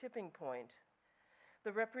scalar tipping point.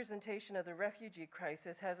 The representation of the refugee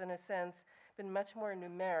crisis has, in a sense, been much more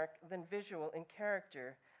numeric than visual in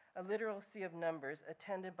character, a literal sea of numbers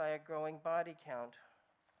attended by a growing body count.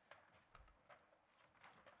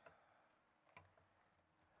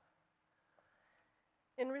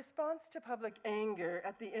 In response to public anger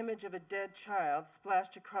at the image of a dead child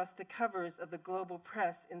splashed across the covers of the global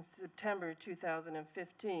press in September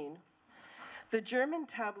 2015, the German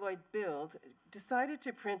tabloid Bild decided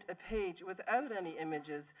to print a page without any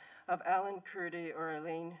images of Alan Kurdi or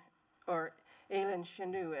Aileen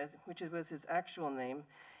Chenu, which was his actual name,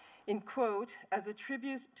 in quote, as a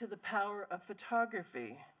tribute to the power of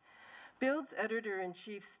photography. Bild's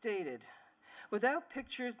editor-in-chief stated, "Without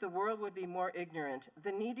pictures, the world would be more ignorant,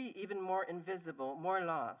 the needy even more invisible, more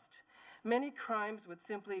lost. Many crimes would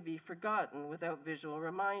simply be forgotten without visual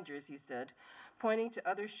reminders," he said, pointing to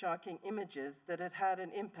other shocking images that had had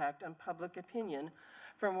an impact on public opinion,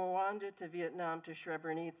 from Rwanda to Vietnam to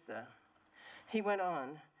Srebrenica. He went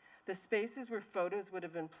on, "The spaces where photos would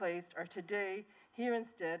have been placed are today here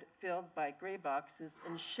instead filled by gray boxes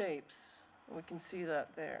and shapes." We can see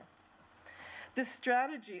that there. This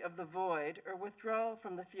strategy of the void, or withdrawal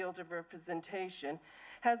from the field of representation,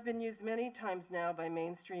 has been used many times now by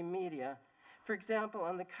mainstream media. For example,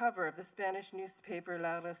 on the cover of the Spanish newspaper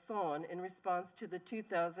La Razón in response to the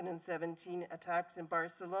 2017 attacks in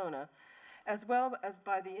Barcelona, as well as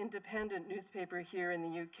by the independent newspaper here in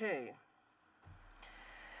the UK.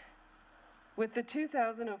 With the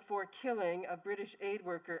 2004 killing of British aid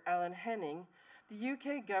worker Alan Henning, the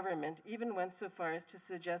UK government even went so far as to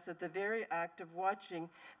suggest that the very act of watching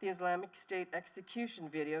the Islamic State execution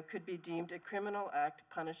video could be deemed a criminal act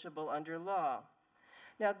punishable under law.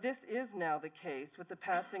 Now, this is now the case with the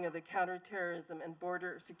passing of the Counterterrorism and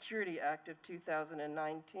Border Security Act of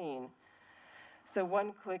 2019. So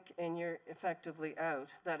one click and you're effectively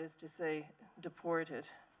out, that is to say, deported.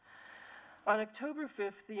 On October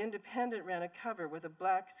 5th, The Independent ran a cover with a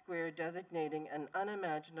black square designating an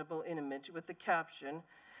unimaginable image with the caption,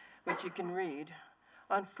 which you can read,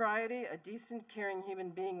 "On Friday, a decent, caring human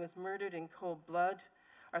being was murdered in cold blood.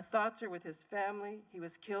 Our thoughts are with his family. He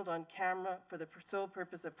was killed on camera for the sole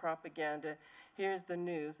purpose of propaganda. Here's the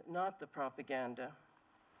news, not the propaganda."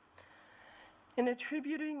 In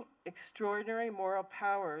attributing extraordinary moral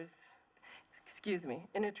powers,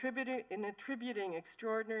 in attributing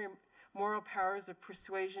extraordinary moral powers of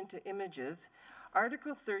persuasion to images,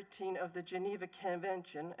 Article 13 of the Geneva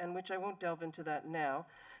Convention, and which I won't delve into that now,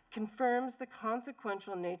 confirms the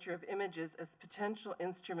consequential nature of images as potential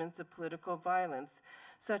instruments of political violence,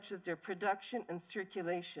 such that their production and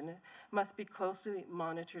circulation must be closely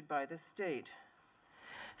monitored by the state.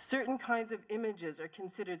 Certain kinds of images are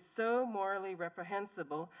considered so morally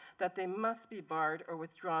reprehensible that they must be barred or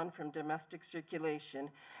withdrawn from domestic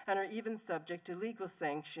circulation and are even subject to legal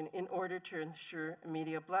sanction in order to ensure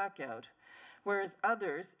media blackout. Whereas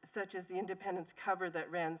others, such as the Independent's cover that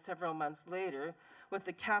ran several months later with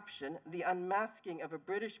the caption, "The Unmasking of a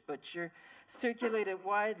British Butcher," circulated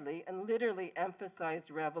widely and literally emphasized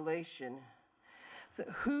revelation. So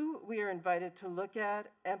who we are invited to look at,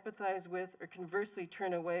 empathize with, or conversely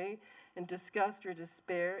turn away in disgust or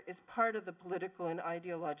despair is part of the political and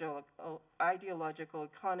ideological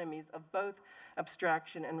economies of both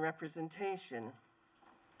abstraction and representation.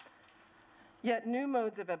 Yet new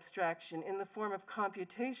modes of abstraction in the form of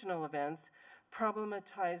computational events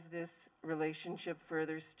problematize this relationship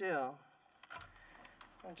further still.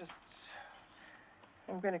 I'm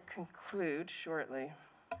going to conclude shortly.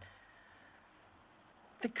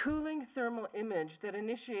 The cooling thermal image that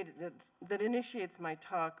initiates my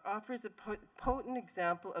talk offers a potent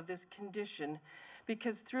example of this condition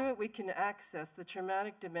because through it we can access the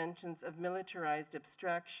traumatic dimensions of militarized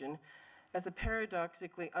abstraction as a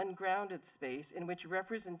paradoxically ungrounded space in which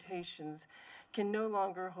representations can no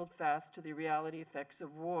longer hold fast to the reality effects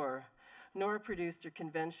of war, nor produce their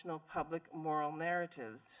conventional public moral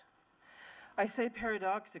narratives. I say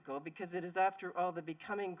paradoxical because it is, after all, the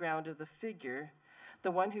becoming ground of the figure, the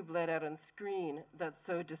one who bled out on screen, that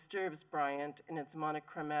so disturbs Bryant in its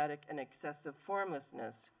monochromatic and excessive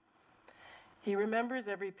formlessness. He remembers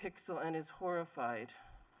every pixel and is horrified.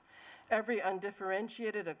 Every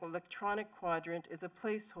undifferentiated electronic quadrant is a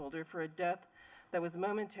placeholder for a death that was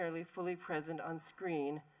momentarily fully present on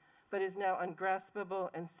screen, but is now ungraspable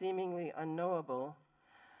and seemingly unknowable,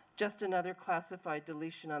 just another classified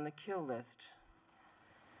deletion on the kill list.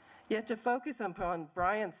 Yet to focus upon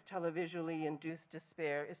Bryant's televisually induced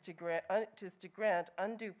despair is to grant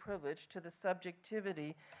undue privilege to the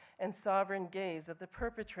subjectivity and sovereign gaze of the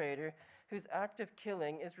perpetrator, whose act of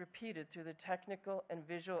killing is repeated through the technical and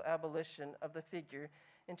visual abolition of the figure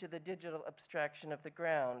into the digital abstraction of the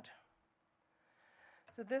ground.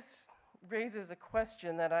 So this raises a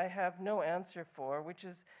question that I have no answer for, which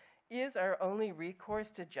is our only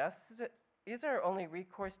recourse to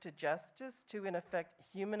justice to, in effect,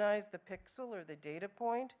 humanize the pixel or the data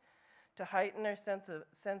point, to heighten our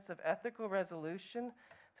sense of ethical resolution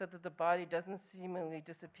so that the body doesn't seemingly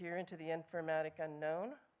disappear into the informatic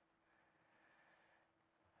unknown?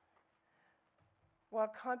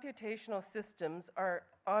 While computational systems are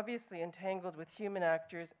obviously entangled with human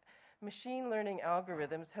actors, machine learning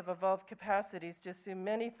algorithms have evolved capacities to assume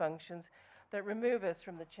many functions that remove us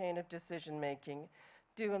from the chain of decision-making,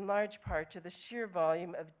 due in large part to the sheer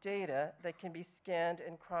volume of data that can be scanned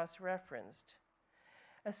and cross-referenced.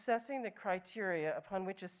 Assessing the criteria upon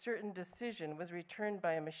which a certain decision was returned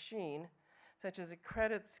by a machine, such as a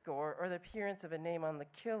credit score or the appearance of a name on the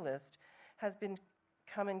kill list, has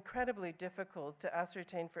become incredibly difficult to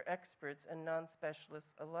ascertain for experts and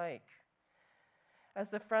non-specialists alike.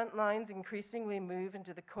 As the front lines increasingly move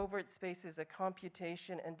into the covert spaces of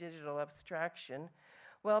computation and digital abstraction,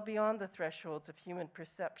 well beyond the thresholds of human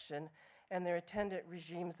perception and their attendant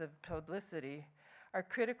regimes of publicity, our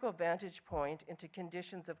critical vantage point into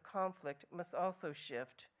conditions of conflict must also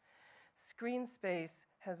shift. Screen space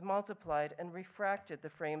has multiplied and refracted the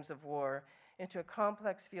frames of war into a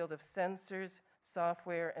complex field of sensors,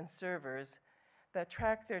 software, and servers that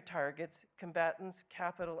track their targets, combatants,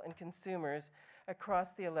 capital, and consumers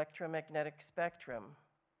across the electromagnetic spectrum.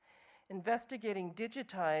 Investigating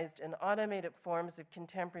digitized and automated forms of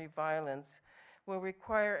contemporary violence will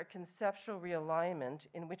require a conceptual realignment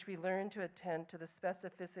in which we learn to attend to the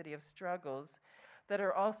specificity of struggles that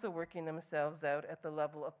are also working themselves out at the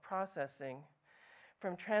level of processing,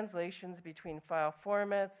 from translations between file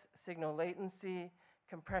formats, signal latency,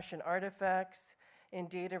 compression artifacts, and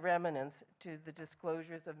data remnants to the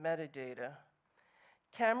disclosures of metadata.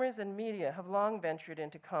 Cameras and media have long ventured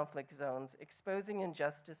into conflict zones, exposing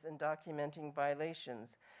injustice and documenting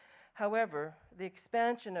violations. However, the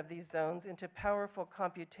expansion of these zones into powerful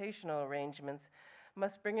computational arrangements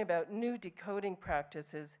must bring about new decoding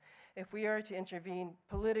practices if we are to intervene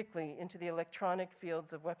politically into the electronic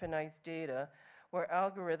fields of weaponized data where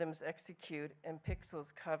algorithms execute and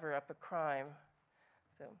pixels cover up a crime.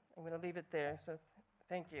 So I'm going to leave it there. So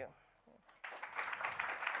thank you.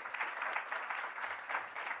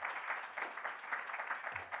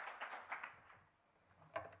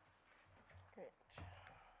 Great.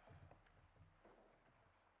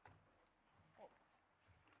 Thanks.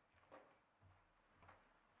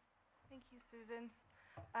 Thank you, Susan.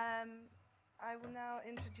 I will now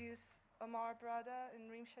introduce Omar, Berrada,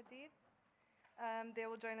 and Reem Shadid. They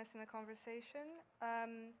will join us in a conversation.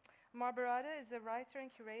 Omar Berrada is a writer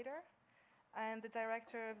and curator and the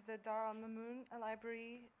director of the Dar al-Mamoun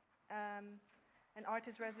Library and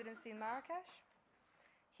artist residency in Marrakesh.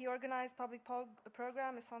 He organized public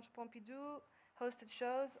program at Centre Pompidou, hosted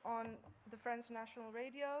shows on the French National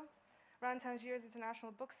Radio, ran Tangiers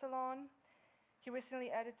International Book Salon. He recently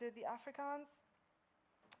edited The Afrikaans,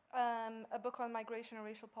 a book on migration and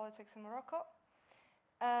racial politics in Morocco.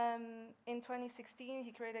 In 2016,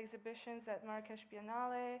 he curated exhibitions at Marrakesh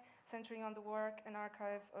Biennale, centering on the work and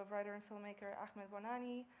archive of writer and filmmaker Ahmed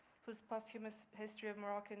Bonani, whose posthumous history of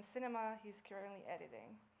Moroccan cinema he's currently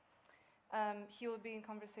editing. He will be in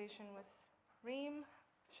conversation with Reem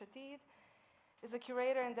Shadid, is a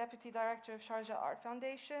curator and deputy director of Sharjah Art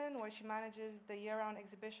Foundation, where she manages the year-round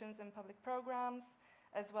exhibitions and public programs,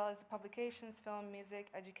 as well as the publications, film, music,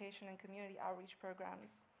 education, and community outreach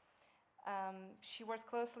programs. She works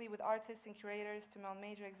closely with artists and curators to mount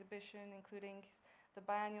major exhibitions, including the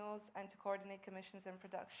biennials, and to coordinate commissions and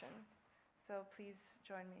productions. So please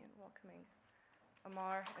join me in welcoming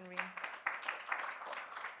Omar and Reem.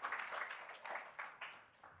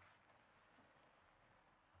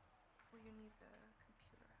 Will you need the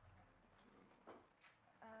computer?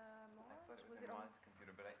 Omar, was it on?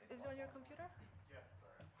 Computer, but Is it on your computer? Yes,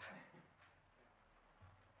 sorry.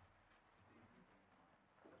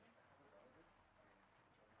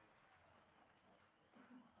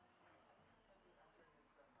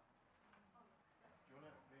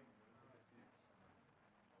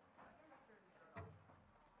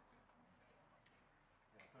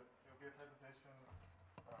 So it'll be a presentation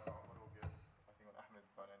on what we'll give, I think, on Ahmed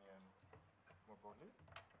Bonani and more broadly,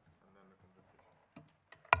 and then the conversation.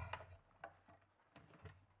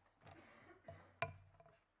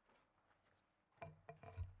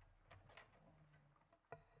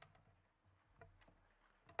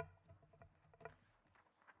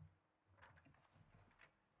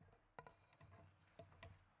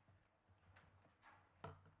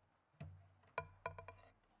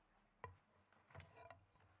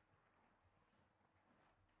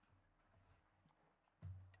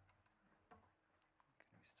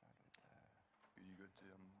 Can we start with, you go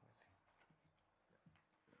to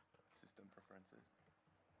system preferences.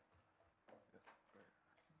 Yeah, right.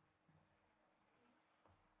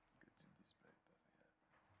 Go to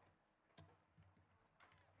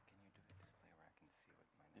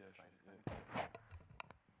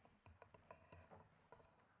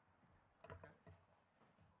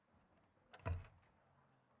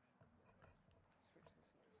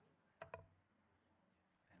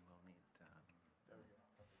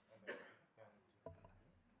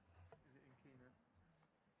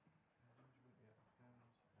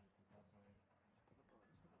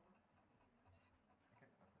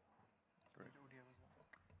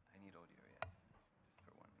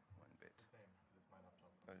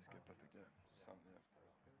is good, perfect. Yeah. Yeah.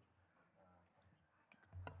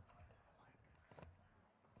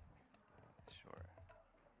 Sure.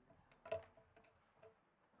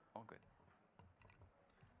 All good.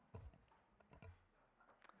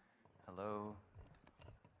 Hello.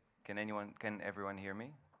 Can everyone hear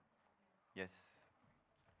me? Yes.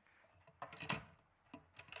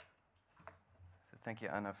 So thank you,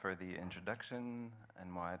 Anna, for the introduction, and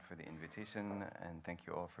Moad for the invitation, and thank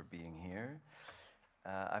you all for being here.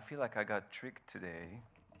 I feel like I got tricked today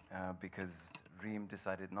because Reem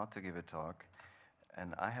decided not to give a talk,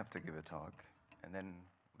 and I have to give a talk, and then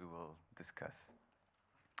we will discuss.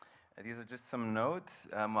 These are just some notes.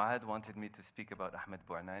 Moad wanted me to speak about Ahmed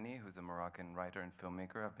Bouanani, who's a Moroccan writer and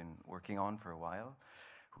filmmaker I've been working on for a while,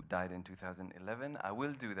 who died in 2011. I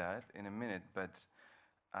will do that in a minute, but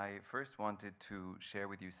I first wanted to share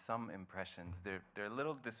with you some impressions. They're a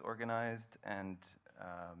little disorganized, and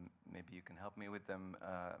maybe you can help me with them,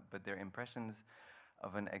 but they're impressions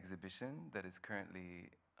of an exhibition that is currently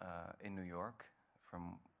in New York,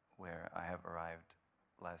 from where I have arrived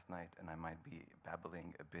last night, and I might be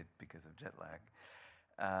babbling a bit because of jet lag.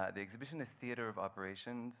 The exhibition is Theater of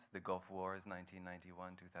Operations, The Gulf Wars,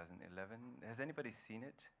 1991-2011. Has anybody seen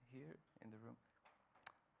it here in the room?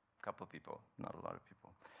 A couple of people, not a lot of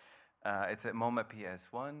people. It's at MoMA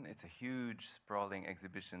pt.1. It's a huge, sprawling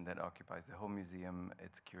exhibition that occupies the whole museum.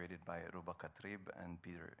 It's curated by Ruba Qatrib and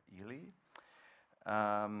Peter Ely.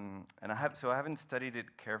 So I haven't studied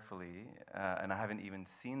it carefully, and I haven't even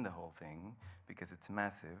seen the whole thing because it's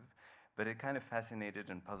massive, but it kind of fascinated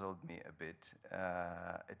and puzzled me a bit.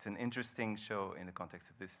 It's an interesting show in the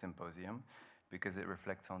context of this symposium because it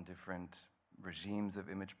reflects on different regimes of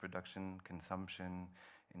image production, consumption,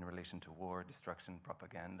 in relation to war, destruction,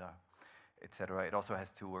 propaganda, etc. It also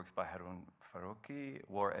has two works by Harun Farocki,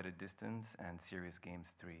 War at a Distance and Serious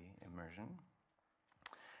Games 3, Immersion.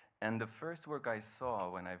 And the first work I saw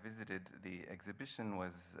when I visited the exhibition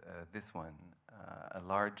was this one, a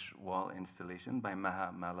large wall installation by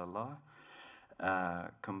Maha Malallah,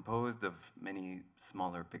 composed of many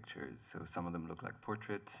smaller pictures. So some of them look like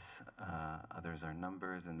portraits, others are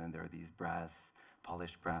numbers, and then there are these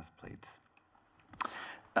polished brass plates.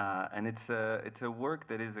 And it's a work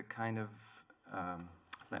that is a kind of,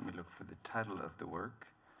 let me look for the title of the work.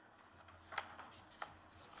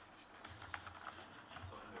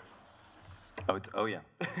 Oh yeah,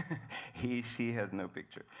 she has no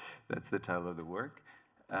picture. That's the title of the work.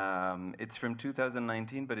 It's from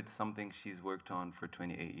 2019, but it's something she's worked on for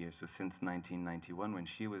 28 years, so since 1991 when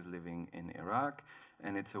she was living in Iraq.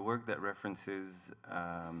 And it's a work that references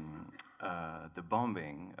the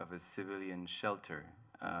bombing of a civilian shelter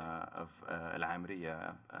of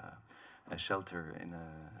Al-Amriya, a shelter in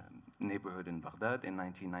a neighborhood in Baghdad in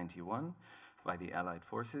 1991. By the Allied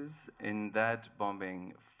forces. In that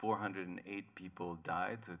bombing, 408 people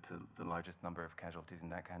died, so it's the largest number of casualties in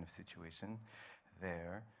that kind of situation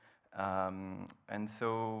there. And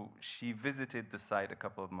so she visited the site a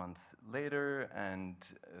couple of months later, and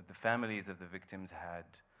the families of the victims had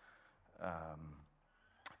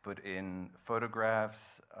put in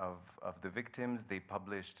photographs of the victims. They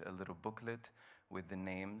published a little booklet with the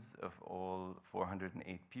names of all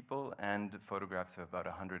 408 people and photographs of about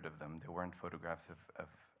 100 of them. There weren't photographs of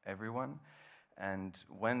everyone. And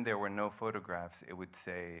when there were no photographs, it would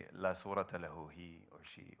say, La surata lahu, he or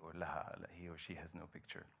she, or laha, he or she has no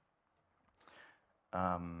picture.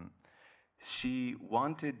 She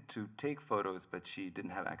wanted to take photos, but she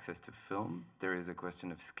didn't have access to film. There is a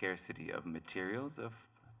question of scarcity of materials of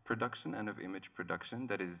production and of image production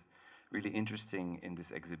that is really interesting in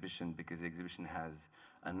this exhibition, because the exhibition has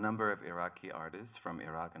a number of Iraqi artists from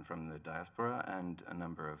Iraq and from the diaspora, and a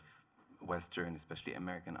number of Western, especially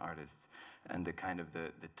American artists. And the kind of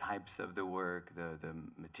the types of the work, the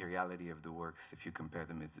materiality of the works, if you compare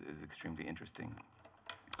them, is extremely interesting.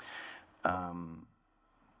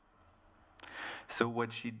 So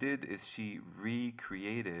what she did is she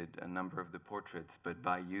recreated a number of the portraits, but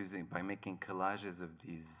by making collages of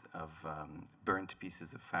these burnt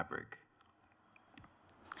pieces of fabric.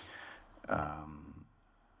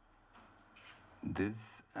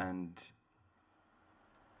 This and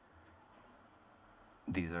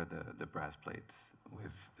these are the brass plates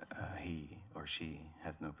with he or she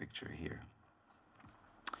has no picture here.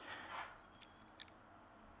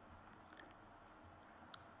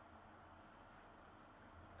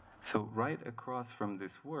 So right across from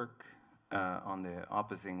this work, on the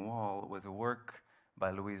opposite wall, was a work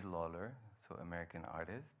by Louise Lawler, so American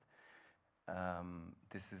artist.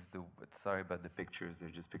 This is sorry about the pictures, they're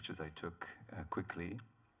just pictures I took quickly.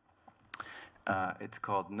 It's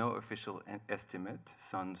called No Official Estimate,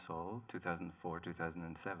 Sun Soul,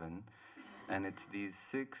 2004-2007. And it's these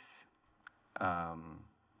 6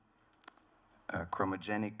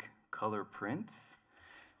 chromogenic color prints.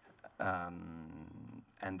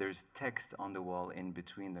 And there's text on the wall in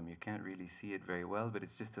between them. You can't really see it very well, but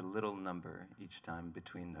it's just a little number each time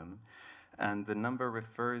between them. And the number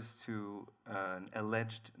refers to an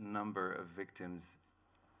alleged number of victims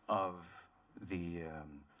of the,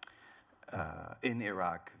 in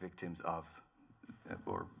Iraq, victims of,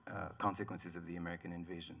 or consequences of the American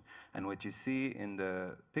invasion. And what you see in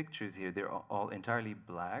the pictures here, they're all entirely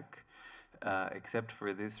black, except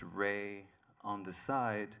for this ray on the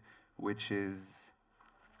side, which is,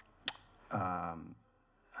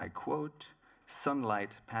 I quote,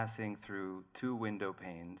 sunlight passing through 2 window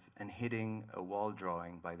panes and hitting a wall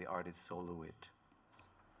drawing by the artist Solowitt.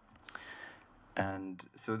 And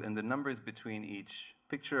so, and the numbers between each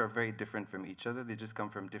picture are very different from each other. They just come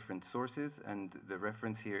from different sources, and the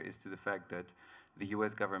reference here is to the fact that the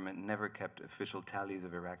US government never kept official tallies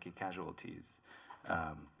of Iraqi casualties.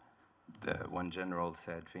 The one general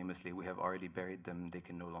said famously, "We have already buried them, they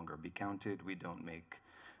can no longer be counted, we don't make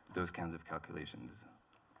those kinds of calculations."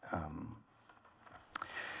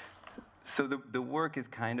 So the work is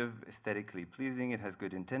kind of aesthetically pleasing, it has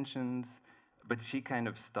good intentions, but she kind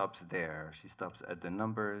of stops there. She stops at the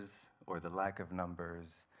numbers or the lack of numbers.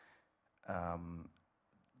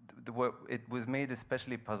 It was made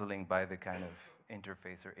especially puzzling by the kind of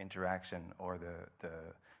interface or interaction, or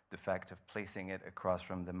the fact of placing it across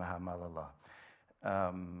from the Mahamalala.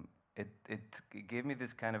 It gave me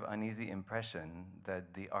this kind of uneasy impression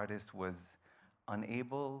that the artist was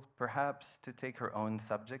unable, perhaps, to take her own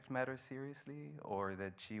subject matter seriously, or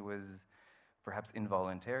that she was perhaps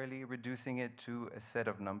involuntarily reducing it to a set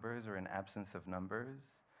of numbers or an absence of numbers.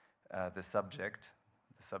 The subject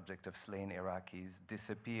of slain Iraqis,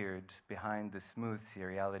 disappeared behind the smooth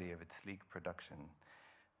seriality of its sleek production.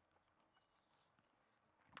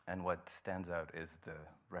 And what stands out is the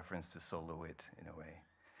reference to Solowitt, in a way.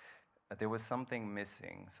 There was something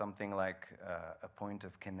missing, something like a point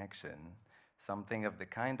of connection, something of the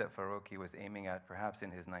kind that Farocki was aiming at perhaps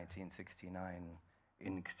in his 1969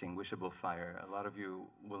 Inextinguishable Fire. A lot of you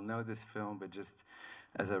will know this film, but just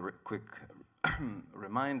as a quick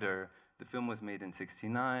reminder, the film was made in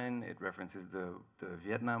 '69. It references the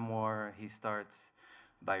Vietnam War. He starts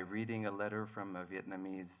by reading a letter from a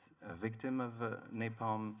Vietnamese victim of a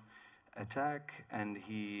napalm attack, and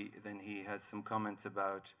then he has some comments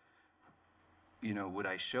about, you know, would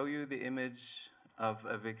I show you the image of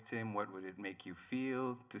a victim? What would it make you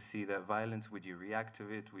feel to see that violence? Would you react to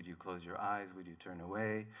it? Would you close your eyes? Would you turn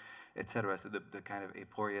away? Etc. So the kind of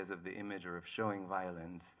aporias of the image, or of showing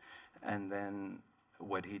violence. And then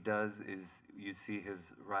what he does is you see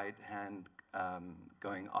his right hand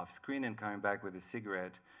going off screen and coming back with a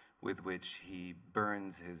cigarette with which he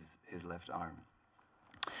burns his left arm.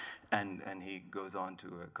 And he goes on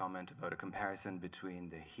to comment about a comparison between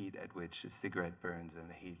the heat at which a cigarette burns and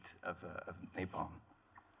the heat of napalm.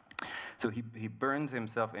 So he burns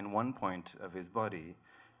himself in one point of his body,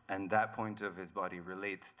 and that point of his body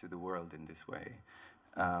relates to the world in this way.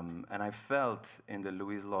 And I felt in the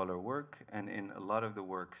Louise Lawler work, and in a lot of the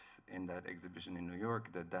works in that exhibition in New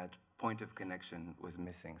York, that point of connection was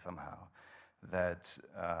missing somehow. That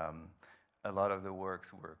a lot of the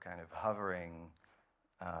works were kind of hovering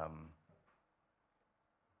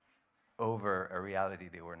over a reality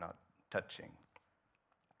they were not touching.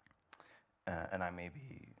 And I may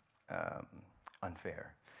be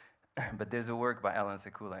unfair. But there's a work by Alan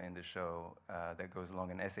Sekula in the show that goes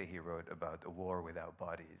along an essay he wrote about a war without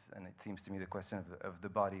bodies. And it seems to me the question of the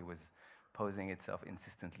body was posing itself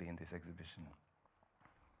insistently in this exhibition.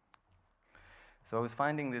 So I was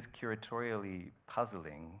finding this curatorially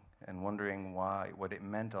puzzling and wondering what it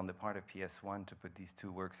meant on the part of PS1 to put these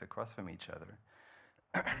two works across from each other.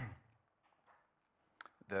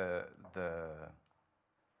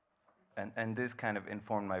 And this kind of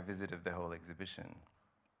informed my visit of the whole exhibition.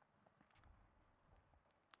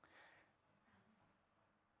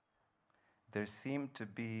 There seemed to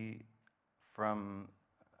be, from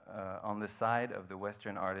on the side of the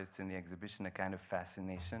Western artists in the exhibition, a kind of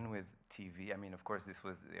fascination with TV. I mean, of course, this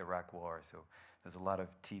was the Iraq War, so there's a lot of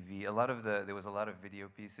TV. There was a lot of video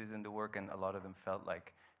pieces in the work, and a lot of them felt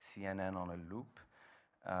like CNN on a loop.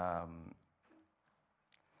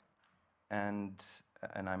 And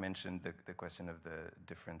I mentioned the question of the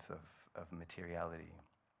difference of materiality.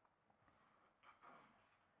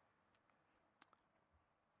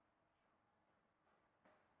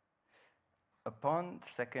 Upon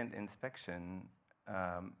second inspection,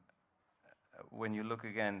 when you look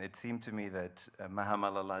again, it seemed to me that Maha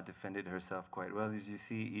Malala defended herself quite well. As you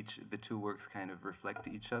see, the two works kind of reflect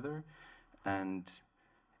each other, and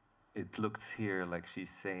it looks here like she's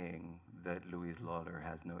saying that Louise Lawler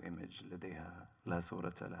has no image. لديها لا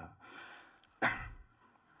صورة لها.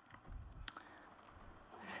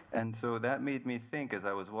 And so that made me think, as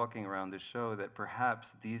I was walking around the show, that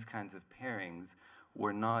perhaps these kinds of pairings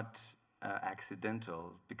were not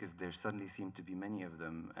accidental, because there suddenly seemed to be many of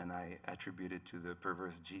them, and I attribute it to the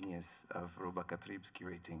perverse genius of Roba Katrib's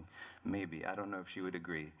curating. Maybe. I don't know if she would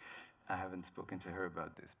agree. I haven't spoken to her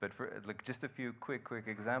about this. But for like just a few quick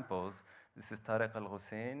examples, this is Tariq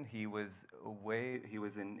Al-Hussein. He was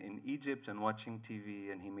in Egypt and watching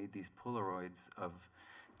TV, and he made these Polaroids of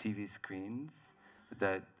TV screens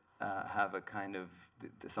that have a kind of,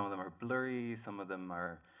 some of them are blurry, some of them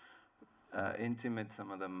are intimate,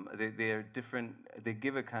 some of them, they are different, they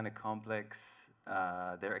give a kind of complex,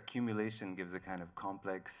 their accumulation gives a kind of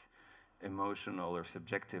complex, emotional or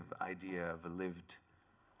subjective idea of a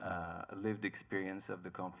lived experience of the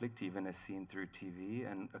conflict, even as seen through TV.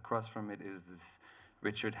 And across from it is this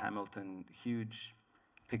Richard Hamilton huge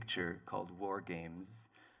picture called War Games.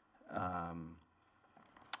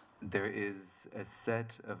 There is a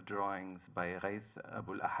set of drawings by Ghaith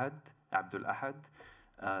Abdul Ahad.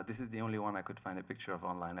 This is the only one I could find a picture of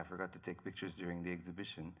online. I forgot to take pictures during the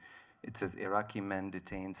exhibition. It says Iraqi men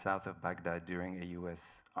detained south of Baghdad during a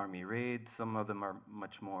US Army raid. Some of them are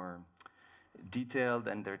much more detailed,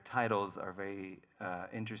 and their titles are very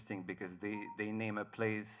interesting because they name a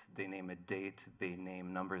place, they name a date, they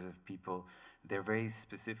name numbers of people. They're very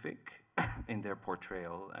specific in their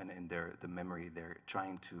portrayal and in the memory they're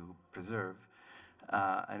trying to preserve.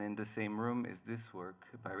 And in the same room is this work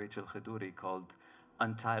by Rachel Khadouri called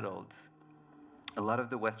Untitled. A lot of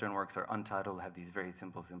the Western works are untitled, have these very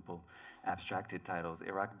simple, abstracted titles.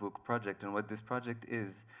 Iraq Book Project, and what this project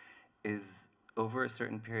is over a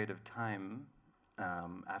certain period of time,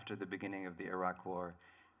 after the beginning of the Iraq War,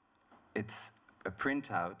 it's a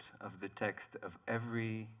printout of the text of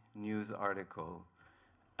every news article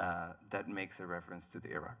that makes a reference to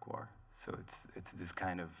the Iraq War. So it's this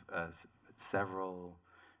kind of several,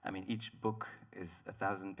 I mean, each book is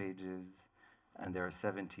 1,000 pages, and there are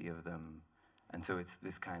 70 of them. And so it's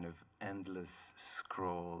this kind of endless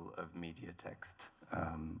scroll of media text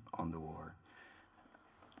on the war.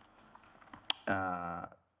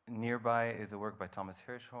 Nearby is a work by Thomas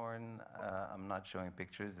Hirschhorn. I'm not showing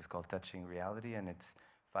pictures. It's called Touching Reality, and it's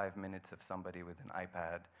 5 minutes of somebody with an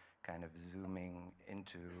iPad kind of zooming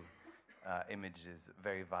into images,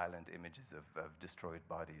 very violent images of destroyed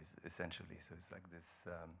bodies, essentially. So it's like this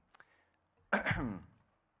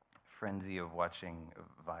frenzy of watching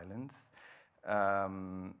violence.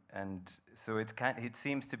 And so it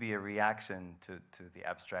seems to be a reaction to the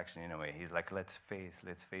abstraction in a way. He's like, let's face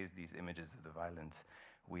these images of the violence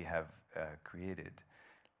we have created.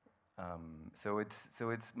 So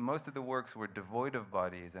it's most of the works were devoid of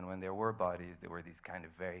bodies, and when there were bodies, there were these kind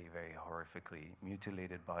of very, very horrifically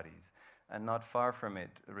mutilated bodies. And not far from it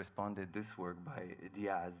responded this work by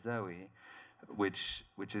Dia Azzawi, which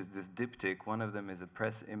is this diptych. One of them is a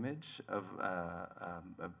press image of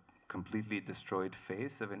a completely destroyed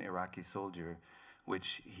face of an Iraqi soldier,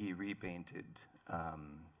 which he repainted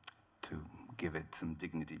to give it some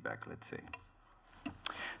dignity back, let's say.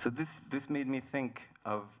 So this made me think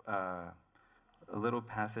of a little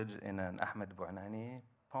passage in an Ahmed Bouanani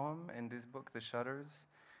poem in this book, The Shutters.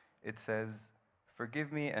 It says,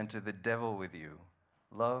 "Forgive me and to the devil with you.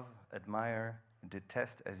 Love, admire,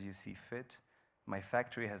 detest as you see fit. My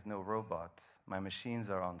factory has no robots. My machines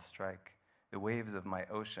are on strike. The waves of my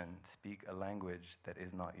ocean speak a language that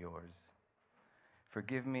is not yours.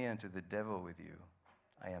 Forgive me and to the devil with you.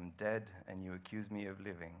 I am dead and you accuse me of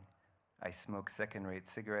living. I smoke second-rate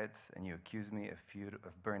cigarettes and you accuse me of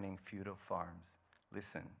burning feudal farms.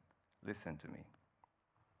 Listen to me."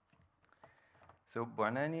 So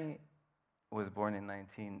Bouanani was born in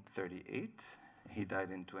 1938. He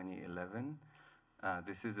died in 2011.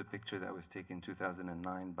 This is a picture that was taken in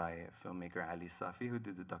 2009 by filmmaker Ali Safi, who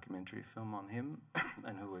did the documentary film on him,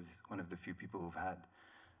 and who was one of the few people who've had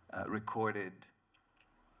recorded,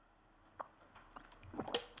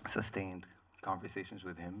 sustained conversations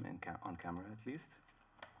with him on camera, at least.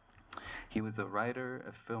 He was a writer,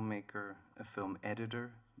 a filmmaker, a film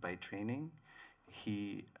editor by training.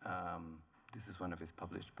 This is one of his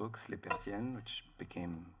published books, Les Persiennes, which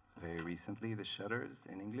became very recently The Shutters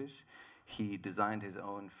in English. He designed his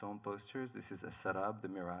own film posters. This is As-Sarab, The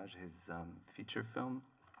Mirage, his feature film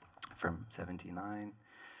from '79.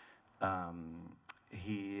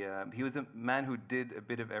 He was a man who did a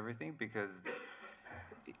bit of everything, because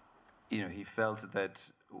you know, he felt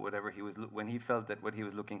that when he felt that what he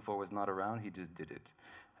was looking for was not around, he just did it.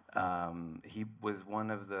 He was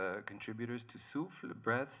one of the contributors to Souffle,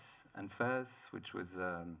 Breaths, and Fez, which was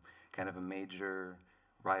kind of a major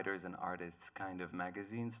writers and artists kind of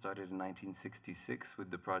magazine, started in 1966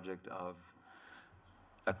 with the project of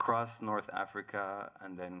across North Africa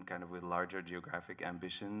and then kind of with larger geographic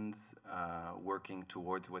ambitions, working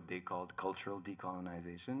towards what they called cultural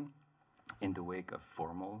decolonization in the wake of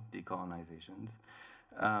formal decolonizations.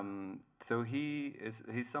 So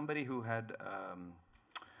he's somebody who had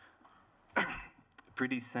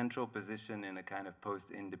pretty central position in a kind of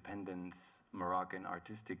post-independence Moroccan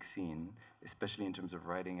artistic scene, especially in terms of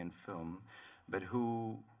writing and film, but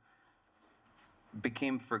who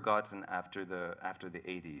became forgotten after the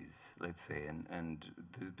 80s, let's say, and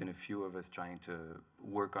there's been a few of us trying to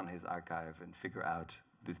work on his archive and figure out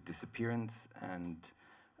this disappearance and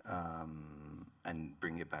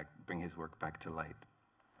bring his work back to light.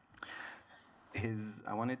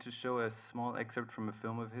 I wanted to show a small excerpt from a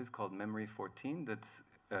film of his called Memory 14 that's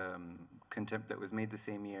that was made the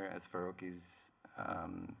same year as Farocki's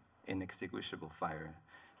Inextinguishable Fire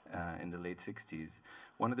in the late 60s.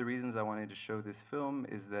 One of the reasons I wanted to show this film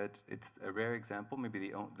is that it's a rare example,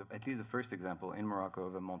 maybe at least the first example in Morocco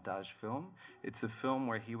of a montage film. It's a film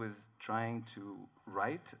where he was trying to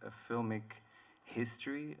write a filmic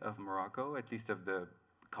history of Morocco, at least of the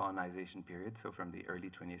colonization period, so from the early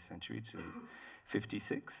 20th century to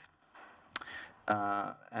 56.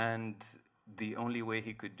 And the only way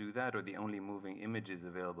he could do that, or the only moving images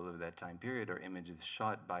available of that time period, are images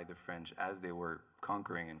shot by the French as they were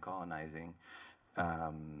conquering and colonizing.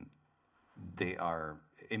 They are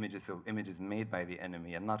images, so images made by the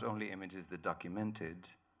enemy, and not only images that documented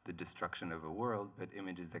the destruction of a world, but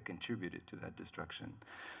images that contributed to that destruction.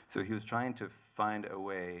 So he was trying to find a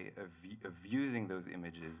way of using those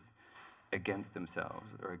images against themselves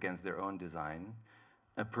or against their own design,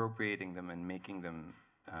 appropriating them and making them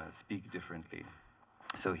speak differently.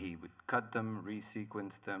 So he would cut them,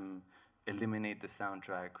 resequence them, eliminate the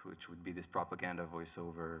soundtrack, which would be this propaganda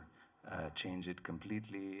voiceover, change it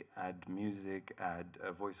completely, add music, add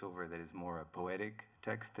a voiceover that is more a poetic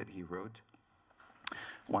text that he wrote.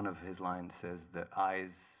 One of his lines says, "The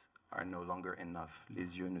eyes are no longer enough,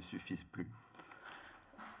 les yeux ne suffisent plus."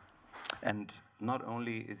 And not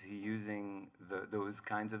only is he using those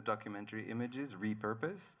kinds of documentary images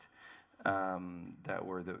repurposed, that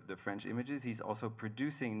were the French images, he's also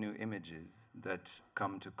producing new images that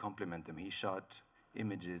come to complement them. He shot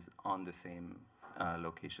images on the same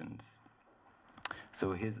locations.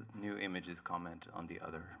 So his new images comment on the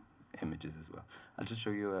other images as well. I'll just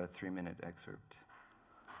show you a 3-minute excerpt.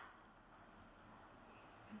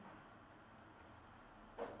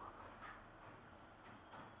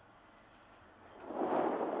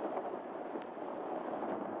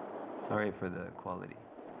 Sorry for the quality.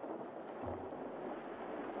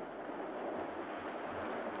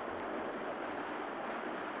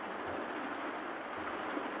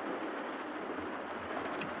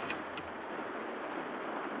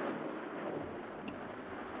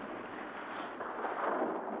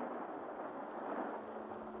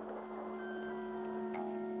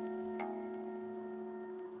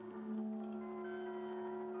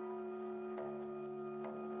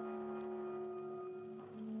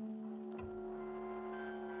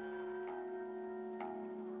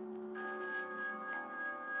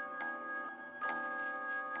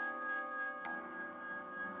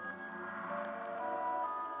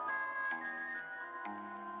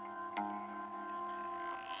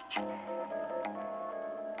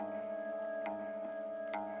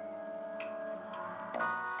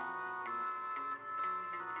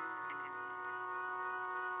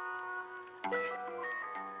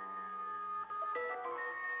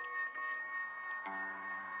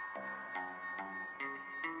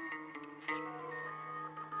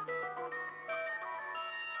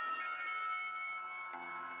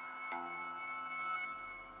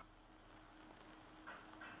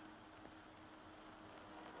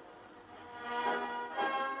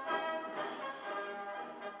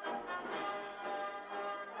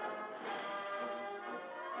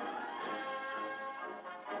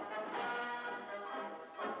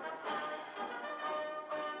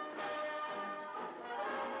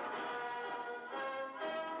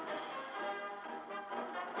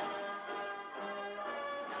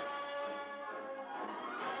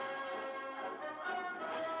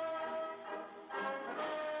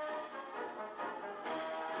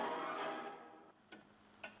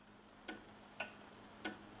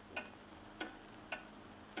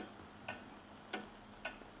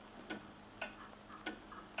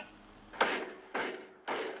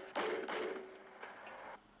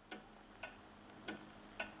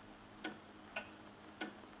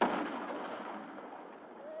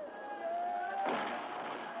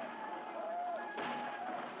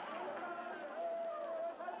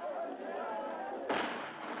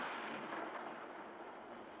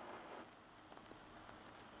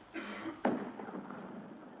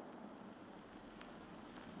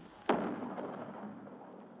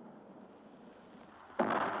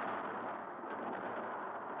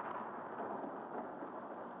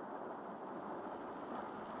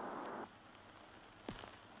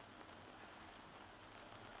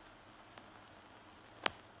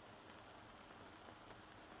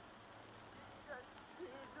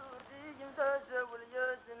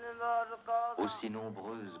 Aussi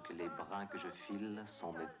nombreuses que les brins que je file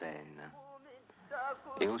sont mes peines,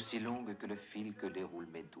 et aussi longues que le fil que déroulent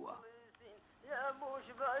mes doigts.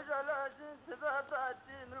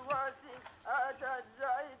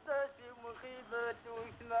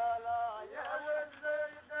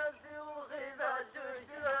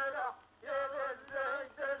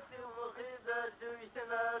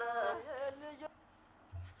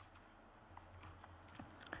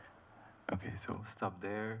 Okay, so we'll stop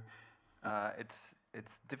there.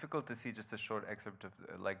 It's difficult to see just a short excerpt of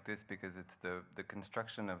like this because it's the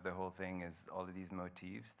construction of the whole thing is all of these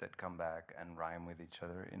motifs that come back and rhyme with each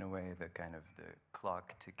other in a way. The kind of the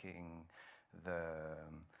clock ticking, the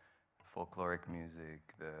folkloric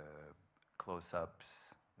music, the close-ups,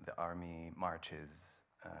 the army marches,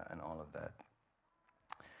 and all of that.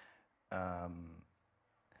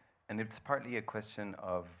 And it's partly a question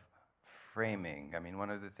of framing. I mean, one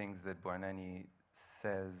of the things that Bouanani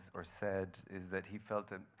says or said is that he felt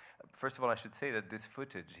that, first of all, I should say that this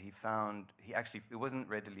footage it wasn't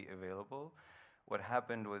readily available. What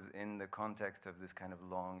happened was in the context of this kind of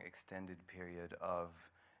long extended period of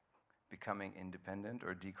becoming independent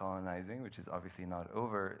or decolonizing, which is obviously not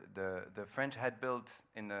over, the French had built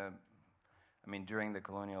during the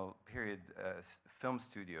colonial period, film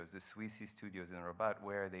studios, the Suisi studios in Rabat,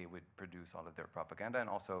 where they would produce all of their propaganda and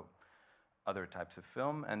also other types of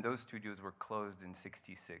film, and those studios were closed in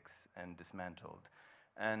 '66 and dismantled.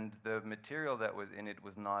 And the material that was in it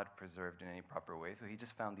was not preserved in any proper way, so he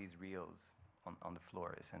just found these reels on the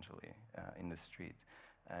floor, essentially, in the street.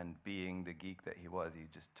 And being the geek that he was, he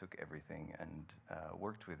just took everything and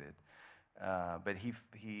worked with it. But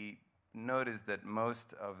he noticed that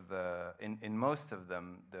in most of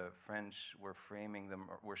them, the French were framing them,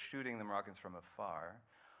 were shooting the Moroccans from afar,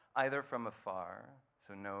 either from afar,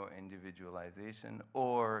 so no individualization,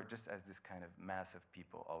 or just as this kind of mass of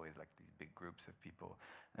people, always like these big groups of people.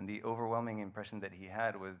 And the overwhelming impression that he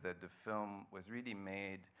had was that the film was really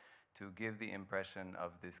made to give the impression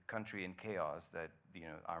of this country in chaos that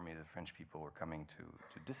armies of French people were coming to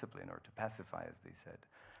discipline or to pacify, as they said.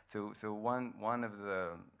 So one of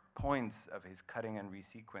the points of his cutting and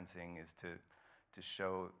resequencing is to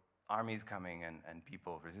show armies coming and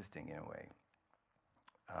people resisting in a way.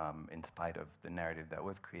 In spite of the narrative that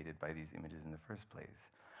was created by these images in the first place.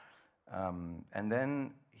 And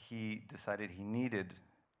then he decided he needed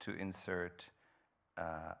to insert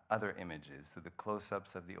other images, so the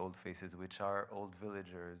close-ups of the old faces, which are old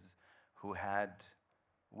villagers who had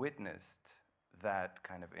witnessed that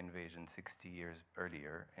kind of invasion 60 years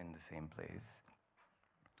earlier in the same place.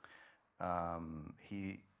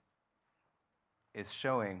 He is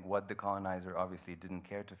showing what the colonizer obviously didn't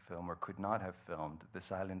care to film or could not have filmed: the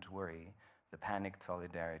silent worry, the panicked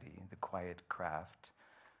solidarity, the quiet craft,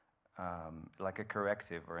 like a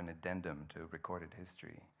corrective or an addendum to recorded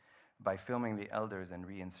history. By filming the elders and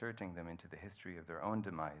reinserting them into the history of their own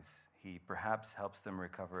demise, he perhaps helps them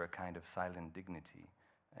recover a kind of silent dignity.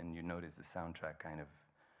 And you notice the soundtrack kind of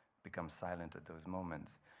becomes silent at those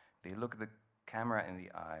moments. They look the camera in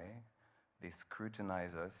the eye. They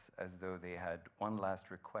scrutinize us as though they had one last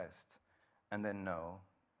request, and then no,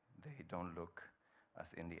 they don't look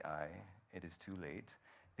us in the eye. It is too late.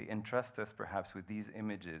 They entrust us perhaps with these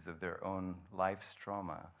images of their own life's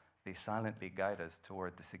trauma. They silently guide us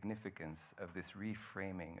toward the significance of this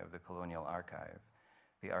reframing of the colonial archive.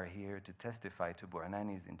 They are here to testify to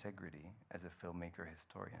Bouanani's integrity as a filmmaker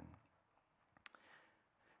historian.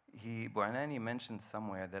 Bouanani mentioned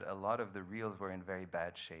somewhere that a lot of the reels were in very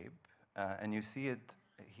bad shape. And you see it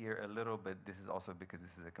here a little bit. This is also because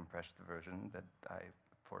this is a compressed version that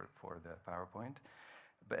for the PowerPoint.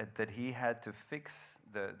 But that he had to fix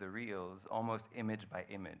the reels almost image by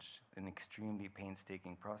image, an extremely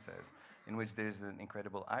painstaking process in which there's an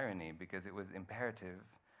incredible irony because it was imperative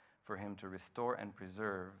for him to restore and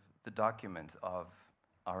preserve the documents of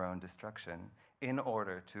our own destruction in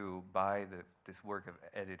order to, by this work of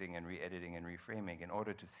editing and re-editing and reframing, in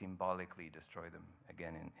order to symbolically destroy them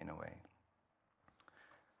again in a way.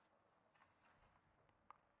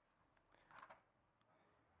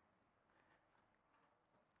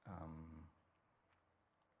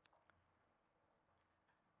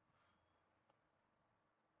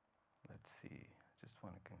 Let's see, I just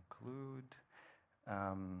want to conclude.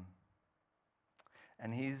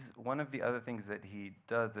 And one of the other things that he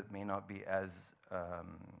does that may not be as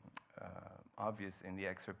obvious in the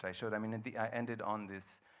excerpt I showed. I mean, I ended on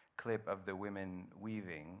this clip of the women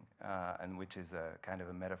weaving, and which is a kind of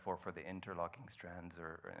a metaphor for the interlocking strands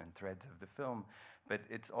and threads of the film. But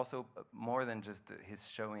it's also more than just his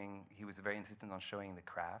showing. He was very insistent on showing the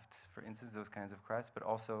crafts, for instance, those kinds of crafts, but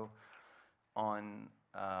also on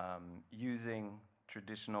using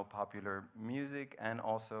traditional popular music, and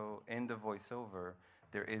also in the voiceover,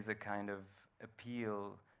 there is a kind of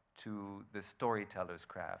appeal to the storyteller's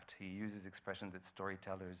craft. He uses expressions that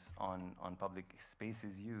storytellers on public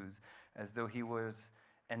spaces use, as though he was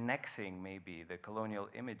annexing maybe the colonial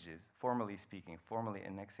images, formally speaking, formally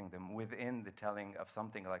annexing them within the telling of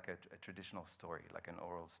something like a traditional story, like an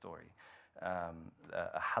oral story. A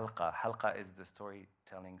halqa. Halqa is the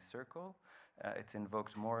storytelling circle. It's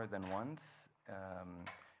invoked more than once,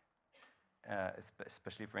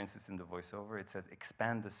 especially, for instance, in the voiceover. It says,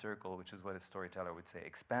 expand the circle, which is what a storyteller would say.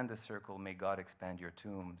 Expand the circle, may God expand your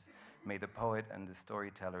tombs. May the poet and the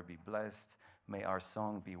storyteller be blessed. May our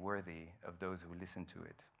song be worthy of those who listen to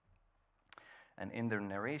it. And in the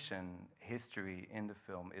narration, history in the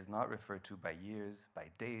film is not referred to by years, by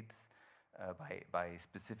dates, by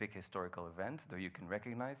specific historical events, though you can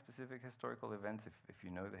recognize specific historical events if you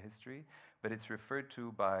know the history, but it's referred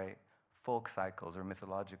to by folk cycles or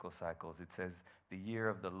mythological cycles. It says the year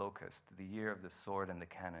of the locust, the year of the sword and the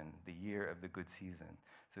cannon, the year of the good season.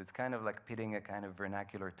 So it's kind of like pitting a kind of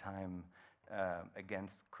vernacular time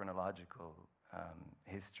against chronological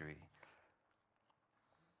history,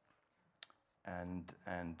 and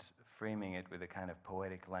framing it with a kind of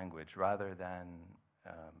poetic language rather than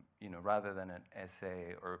rather than an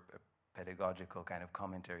essay or a pedagogical kind of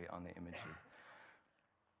commentary on the images.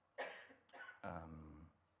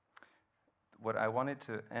 What I wanted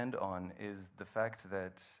to end on is the fact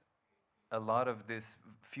that a lot of this,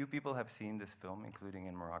 few people have seen this film, including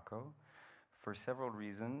in Morocco, for several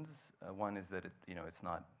reasons. One is that it's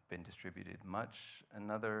not been distributed much.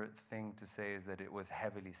 Another thing to say is that it was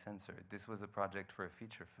heavily censored. This was a project for a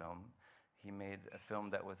feature film. He made a film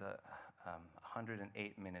that was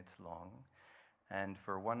 108 minutes long, and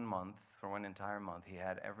for 1 month, for one entire month, he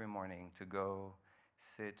had every morning to go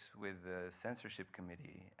sit with the censorship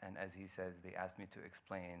committee, and as he says, they asked me to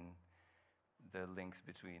explain the links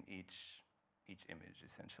between each image,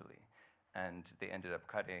 essentially. And they ended up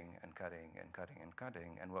cutting and cutting and cutting and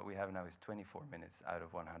cutting, and what we have now is 24 minutes out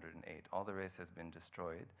of 108. All the rest has been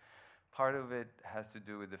destroyed. Part of it has to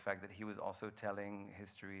do with the fact that he was also telling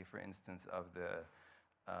history, for instance, of the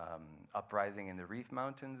uprising in the Reef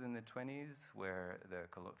Mountains in the 20s, where the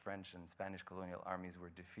French and Spanish colonial armies were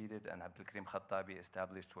defeated, and Abdelkrim Khattabi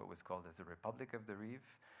established what was called as the Republic of the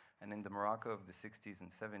Reef. And in the Morocco of the 60s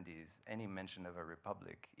and 70s, any mention of a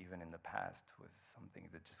republic, even in the past, was something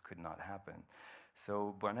that just could not happen.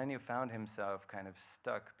 So Bouanani found himself kind of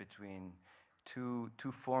stuck between two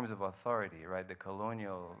forms of authority, right? The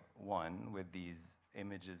colonial one with these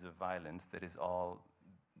images of violence that is all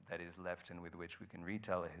that is left and with which we can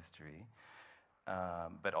retell a history,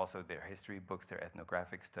 but also their history books, their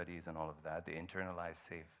ethnographic studies and all of that, the internalized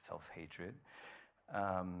self-hatred.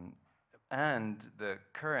 And the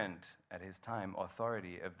current, at his time,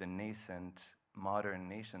 authority of the nascent modern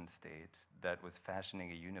nation state that was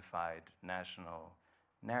fashioning a unified national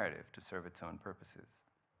narrative to serve its own purposes.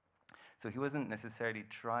 So he wasn't necessarily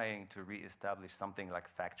trying to reestablish something like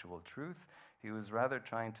factual truth. He was rather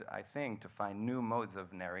trying to, I think, to find new modes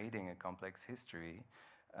of narrating a complex history,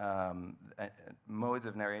 modes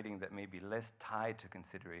of narrating that may be less tied to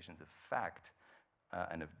considerations of fact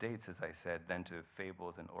and of dates, as I said, than to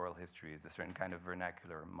fables and oral histories, a certain kind of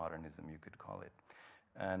vernacular modernism, you could call it.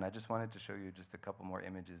 And I just wanted to show you just a couple more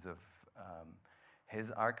images of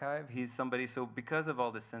his archive. He's somebody, so because of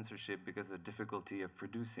all the censorship, because of the difficulty of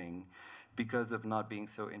producing, because of not being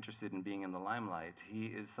so interested in being in the limelight, he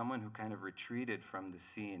is someone who kind of retreated from the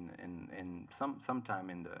scene in sometime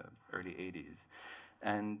in the early 80s.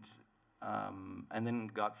 And then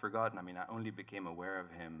got forgotten. I mean, I only became aware of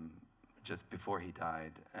him just before he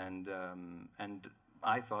died. And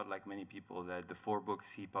I thought, like many people, that the 4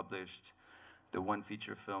 books he published, the 1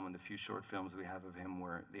 feature film and the few short films we have of him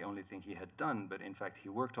were the only thing he had done, but in fact he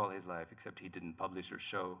worked all his life, except he didn't publish or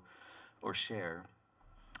show or share.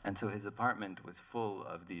 And so his apartment was full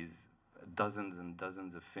of these dozens and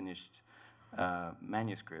dozens of finished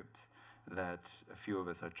manuscripts that a few of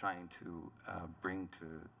us are trying to bring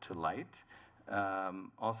to light.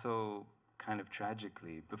 Also, kind of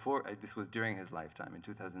tragically, this was during his lifetime, in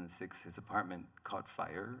 2006, his apartment caught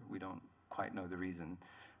fire. We don't quite know the reason,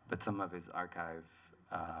 but some of his archive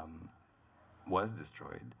was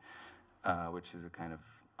destroyed, which is a kind of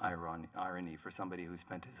irony for somebody who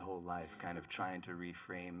spent his whole life kind of trying to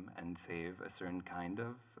reframe and save a certain kind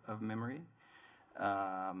of memory.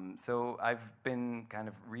 So I've been kind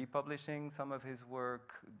of republishing some of his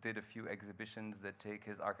work, did a few exhibitions that take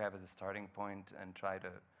his archive as a starting point and try to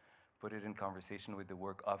put it in conversation with the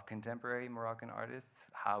work of contemporary Moroccan artists.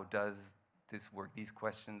 How does this work, these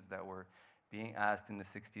questions that were being asked in the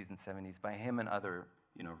 60s and 70s by him and other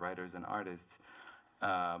writers and artists,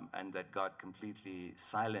 and that got completely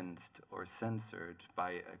silenced or censored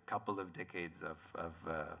by a couple of decades of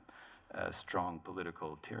strong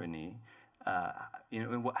political tyranny.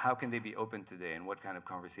 How can they be open today, and what kind of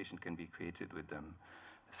conversation can be created with them?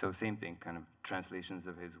 So same thing, kind of translations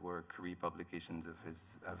of his work, republications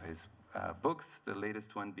of his books, the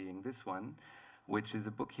latest one being this one, which is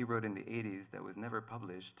a book he wrote in the 80s that was never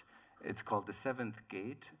published. It's called The Seventh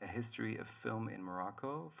Gate, A History of Film in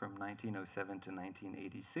Morocco from 1907 to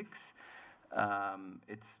 1986.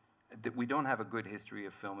 We don't have a good history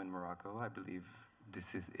of film in Morocco. I believe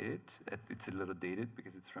this is it. It's a little dated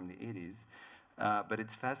because it's from the 80s. But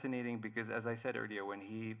it's fascinating because, as I said earlier, when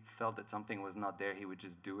he felt that something was not there, he would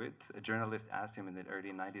just do it. A journalist asked him in the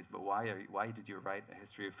early 90s, but why did you write a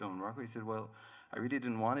history of film in Morocco? He said, well, I really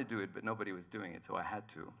didn't want to do it, but nobody was doing it, so I had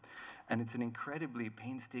to. And it's an incredibly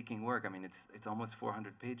painstaking work. I mean, it's almost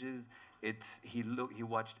 400 pages. He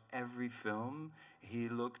watched every film. He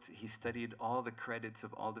studied all the credits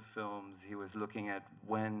of all the films. He was looking at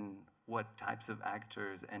what types of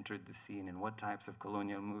actors entered the scene and what types of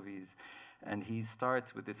colonial movies. And he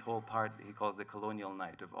starts with this whole part he calls the colonial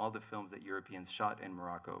night of all the films that Europeans shot in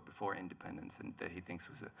Morocco before independence, and that he thinks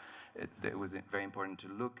that it was very important to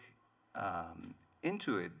look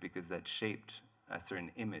into it because that shaped a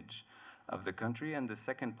certain image of the country. And the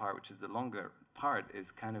second part, which is the longer part,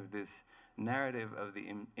 is kind of this narrative of the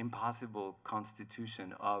impossible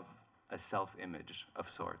constitution of a self-image of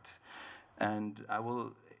sorts. And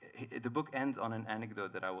the book ends on an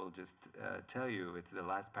anecdote that I will just tell you. It's the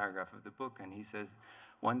last paragraph of the book, and he says,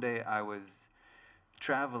 one day I was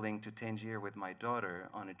traveling to Tangier with my daughter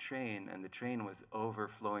on a train, and the train was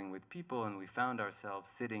overflowing with people, and we found ourselves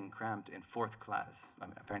sitting cramped in 4th class. I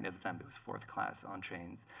mean, apparently at the time there was 4th class on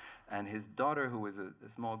trains. And his daughter, who was a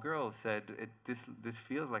small girl, said, this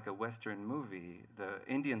feels like a Western movie. The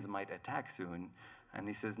Indians might attack soon. And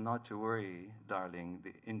he says, not to worry, darling,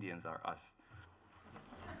 the Indians are us.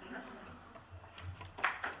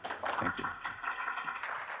 Thank you.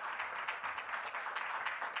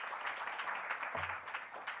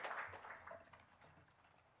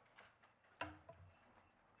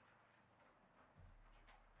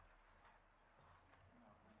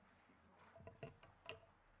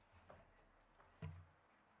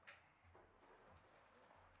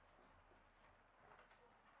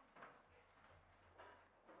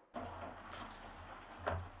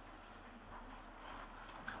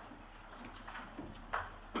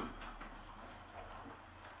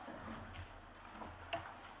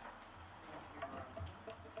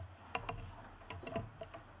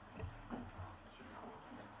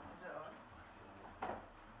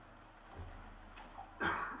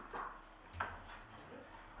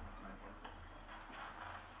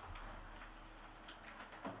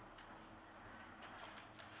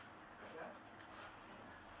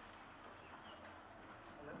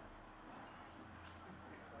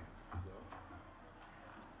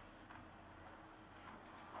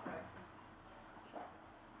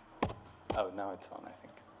 Oh, now it's on, I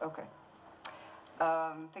think. Okay.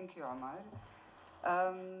 Thank you, Omar.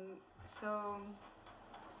 So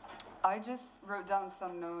I just wrote down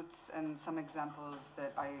some notes and some examples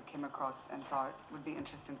that I came across and thought would be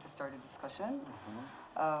interesting to start a discussion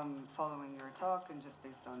following your talk and just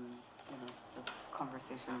based on the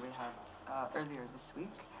conversation we had earlier this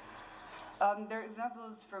week. There are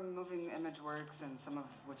examples from moving image works and some of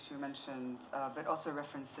which you mentioned, but also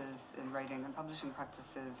references in writing and publishing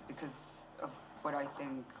practices because of what I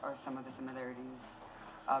think are some of the similarities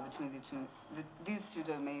between these two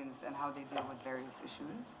domains and how they deal with various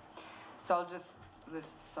issues. So I'll just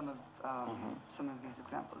list some of these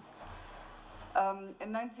examples. In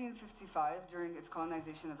 1955, during its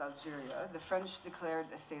colonization of Algeria, the French declared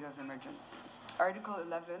a state of emergency. Article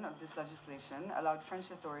 11 of this legislation allowed French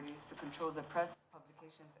authorities to control the press,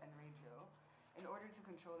 publications, and radio in order to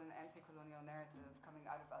control an anti-colonial narrative coming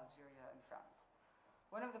out of Algeria and France.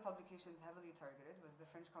 One of the publications heavily targeted was the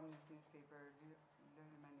French communist newspaper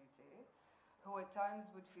L'Humanité, who at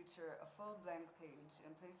times would feature a full blank page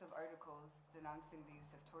in place of articles denouncing the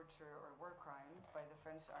use of torture or war crimes by the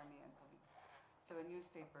French army and police. So a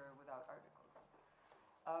newspaper without articles.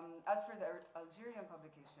 As for the Algerian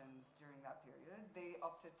publications during that period, they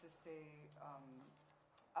opted to stay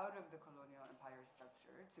out of the colonial empire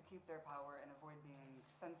structure to keep their power and avoid being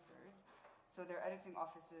censored. So their editing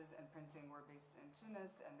offices and printing were based in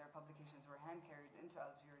Tunis, and their publications were hand-carried into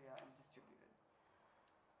Algeria and distributed.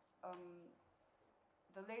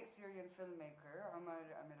 The late Syrian filmmaker, Omar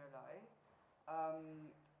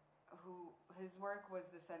his work was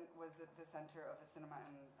at the center of a cinema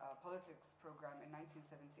and politics program in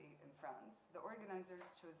 1978 in France. The organizers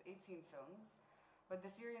chose 18 films, but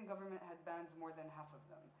the Syrian government had banned more than half of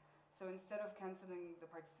them. So instead of canceling the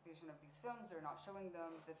participation of these films or not showing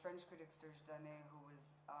them, the French critic Serge Danet, who was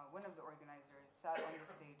one of the organizers, sat on the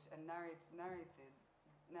stage and narrated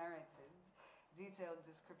detailed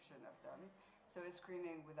description of them, so a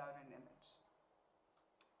screening without an image.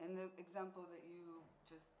 In the example that you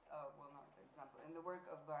just, well, not the example, in the work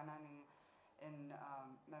of Barnani in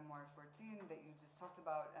Memoir 14 that you just talked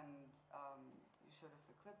about and you showed us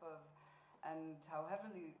a clip of, and how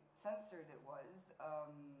heavily censored it was,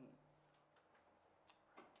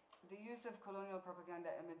 the use of colonial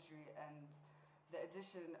propaganda imagery and the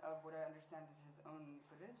addition of what I understand is his own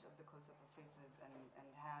footage of the close-up of faces and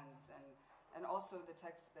hands, and also the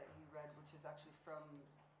text that he read, which is actually from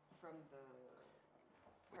the...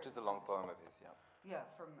 Which is a long poem of his, yeah. Yeah,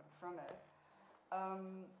 from it.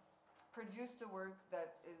 Produced a work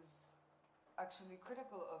that is actually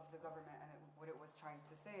critical of the government and what it was trying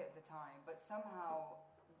to say at the time, but somehow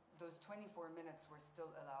those 24 minutes were still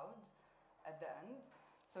allowed at the end.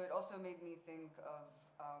 So it also made me think of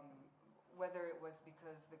whether it was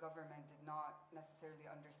because the government did not necessarily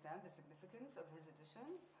understand the significance of his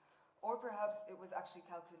additions, or perhaps it was actually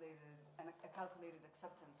calculated, and a calculated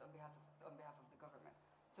acceptance on behalf of the government.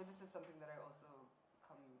 So this is something that I also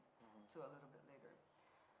come to a little bit later.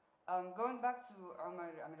 Going back to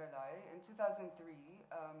Omar Amiralai, in 2003,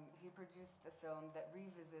 he produced a film that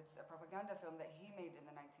revisits a propaganda film that he made in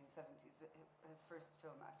the 1970s, his first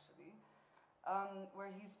film actually, where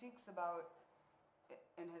he speaks about,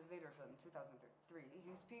 in his later film, 2003,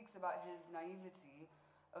 he speaks about his naivety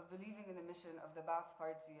of believing in the mission of the Ba'ath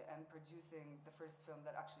Party and producing the first film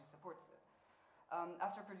that actually supports it.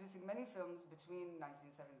 After producing many films between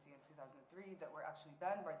 1970 and 2003 that were actually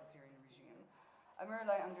banned by the Syrian regime,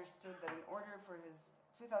 Amiralai understood that in order for his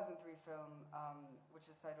 2003 film, which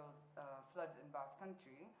is titled Flood in Ba'ath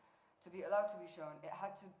Country, to be allowed to be shown, it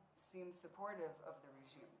had to seem supportive of the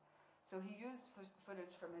regime. So he used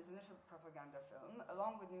footage from his initial propaganda film,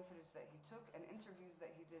 along with new footage that he took and interviews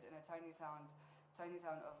that he did in a tiny town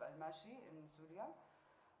of Al-Mashi in Syria.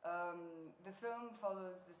 The film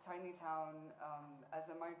follows this tiny town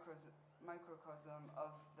as a microcosm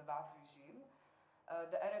of the Ba'ath regime.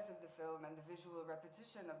 The edit of the film and the visual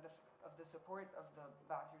repetition of the support of the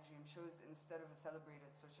Ba'ath regime shows, instead of a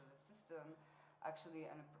celebrated socialist system, actually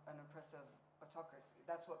an oppressive autocracy.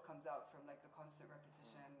 That's what comes out from like the constant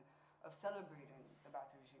repetition of celebrating the Ba'ath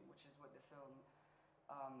regime, which is what the film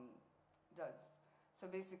does. So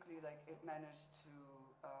basically, like, it managed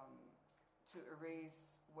to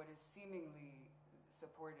erase what is seemingly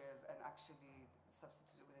supportive and actually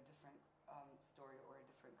substitute it with a different story or a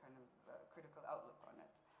different kind of critical outlook on it.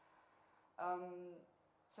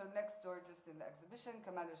 So next door, just in the exhibition,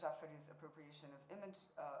 Kamal al-Ja'fari's appropriation of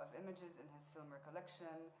images in his film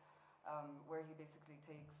Recollection, where he basically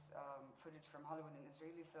takes footage from Hollywood and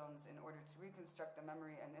Israeli films in order to reconstruct the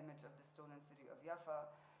memory and image of the stolen city of Jaffa.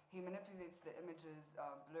 He manipulates the images,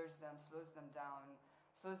 blurs them, slows them down,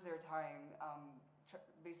 slows their time,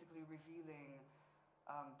 basically revealing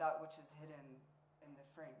that which is hidden in the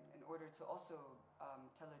frame in order to also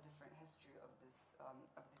tell a different history of these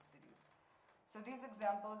cities. So these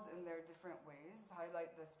examples, in their different ways,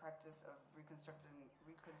 highlight this practice of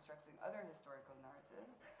reconstructing other historical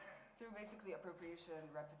narratives through basically appropriation,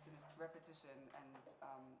 repetition, and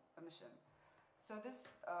omission. So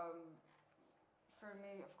this, for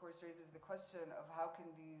me, of course, raises the question of how can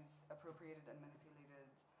these appropriated and manipulated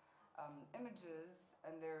images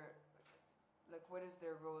and their, like, what is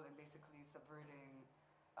their role in basically subverting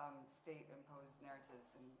state-imposed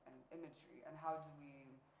narratives and imagery, and how do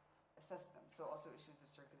we assess them? So also issues of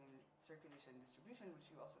circulation and distribution, which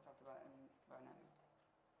you also talked about in Barnani.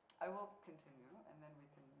 I will continue, and then we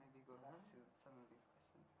can maybe go back to some of these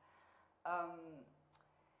questions.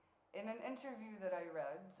 In an interview that I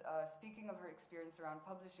read, speaking of her experience around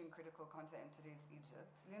publishing critical content in today's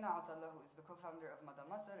Egypt, Lina Atallah, who is the co-founder of Moad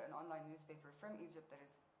Musbahi, an online newspaper from Egypt that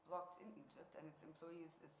is blocked in Egypt, and its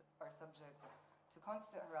employees are subject to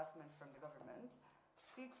constant harassment from the government,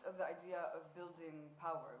 speaks of the idea of building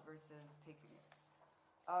power versus taking it.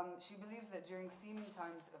 She believes that during seeming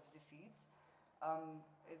times of defeat,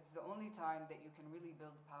 it's the only time that you can really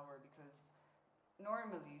build power, because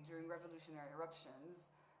normally during revolutionary eruptions,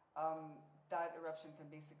 that eruption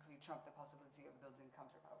can basically trump the possibility of building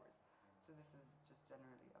counterpowers. So this is just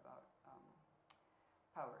generally about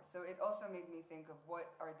power. So it also made me think of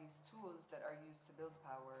what are these tools that are used to build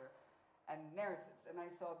power and narratives. And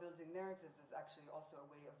I saw building narratives as actually also a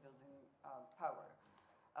way of building power.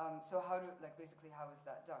 So basically how is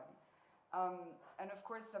that done? And of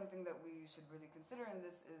course, something that we should really consider in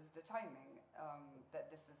this is the timing that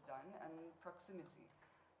this is done and proximity.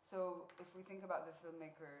 So if we think about the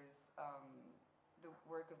filmmakers, the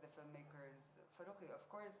work of the filmmakers, Farocki, of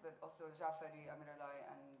course, but also Jafari, Amiralai,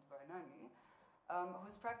 and Barnani,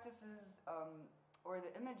 whose practices or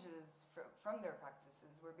the images from their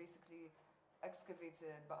practices were basically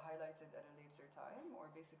excavated but highlighted at a later time, or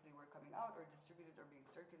basically were coming out or distributed or being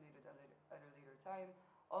circulated at a later time,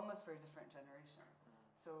 almost for a different generation.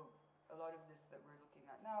 So a lot of this that we're looking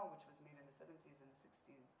at now, which was made in the 70s and the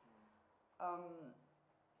 60s.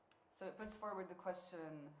 So it puts forward the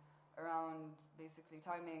question around basically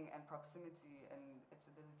timing and proximity and its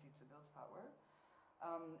ability to build power.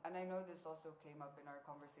 And I know this also came up in our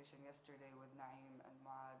conversation yesterday with Naeem and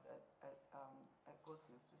Moad at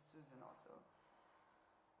Goldsmiths, with Susan also.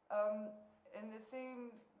 In the same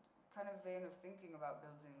kind of vein of thinking about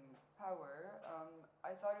building power,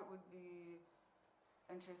 I thought it would be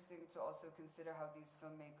interesting to also consider how these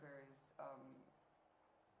filmmakers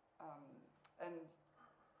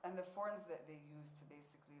and the forms that they use to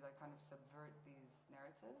basically like kind of subvert these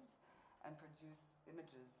narratives and produce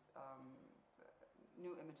images,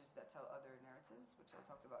 new images that tell other narratives, which I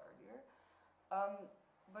talked about earlier,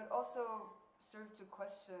 but also serve to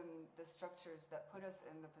question the structures that put us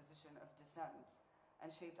in the position of dissent and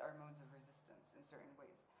shaped our modes of resistance in certain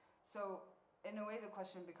ways. So in a way, the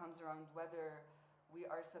question becomes around whether we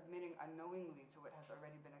are submitting unknowingly to what has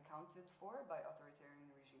already been accounted for by authoritarian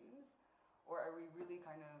regimes, or are we really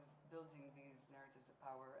kind of building these narratives of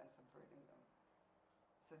power and subverting them?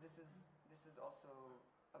 So this is also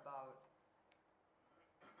about,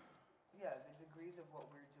 yeah, the degrees of what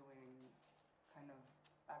we're doing, kind of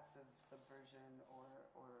acts of subversion or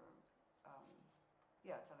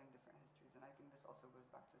telling different histories. And I think this also goes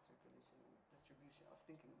back to circulation and distribution, of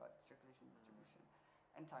thinking about circulation, distribution,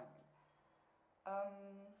 and timing.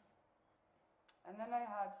 And then I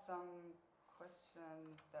had some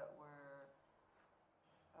questions that were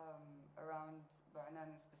around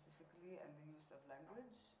Barnani specifically and the use of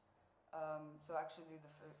language. So actually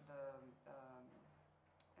the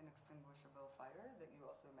inextinguishable fire that you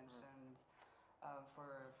also mentioned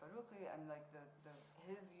for Farocki, and like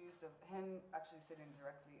his use of him actually sitting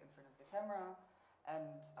directly in front of the camera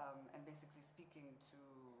and basically speaking to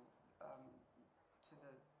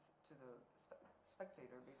the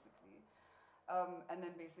spectator basically, and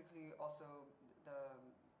then basically also the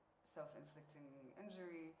self-inflicting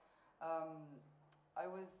injury.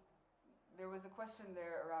 There was a question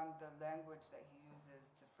there around the language that he uses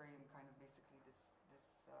to frame kind of basically this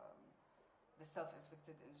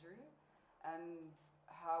self-inflicted injury, and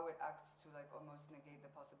how it acts to like almost negate the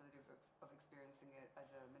possibility of experiencing it as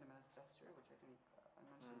a minimalist gesture, which I think I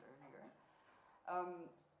mentioned earlier.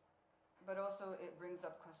 But also it brings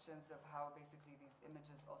up questions of how basically these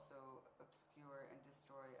images also obscure and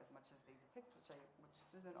destroy as much as they depict, which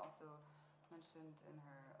Susan also mentioned in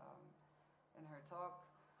her talk.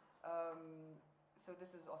 So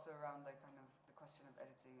this is also around like kind of the question of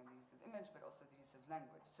editing and the use of image, but also the use of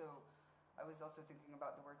language. So I was also thinking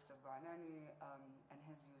about the works of Barnani and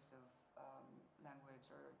his use of language,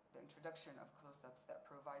 or the introduction of close-ups that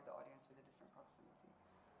provide the audience with a different proximity.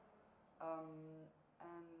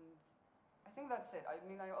 And I think that's it. I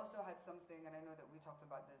mean, I also had something, and I know that we talked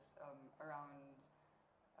about this, around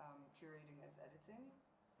curating as editing,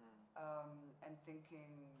 and thinking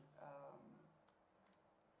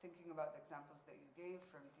about the examples that you gave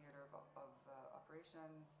from theater of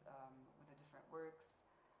operations with the different works,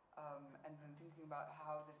 and then thinking about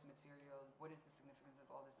how this material, what is the significance of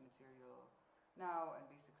all this material now, and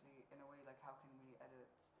basically, in a way, like how can we edit,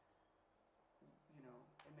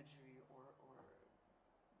 imagery or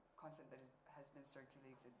content that has been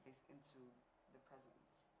circulated into the present.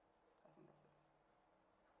 I think that's it.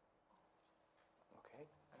 Okay.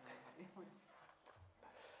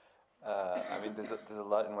 I mean, there's a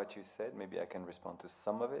lot in what you said. Maybe I can respond to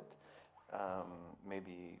some of it.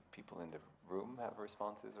 Maybe people in the room have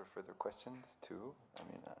responses or further questions too. I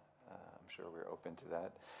mean, I'm sure we're open to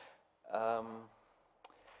that.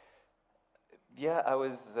 Yeah, I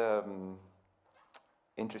was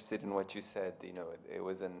interested in what you said. It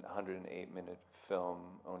was an 108-minute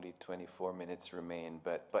film. Only 24 minutes remain,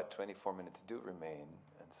 but 24 minutes do remain.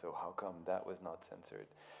 And so, how come that was not censored?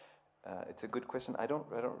 It's a good question. I don't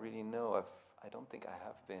really know. I don't think I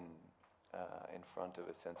have been in front of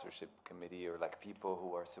a censorship committee, or like people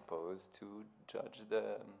who are supposed to judge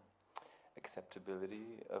the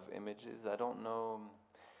acceptability of images. I don't know.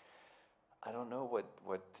 I don't know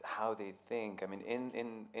how they think. I mean,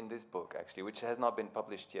 in this book, actually, which has not been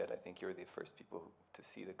published yet, I think you're the first people to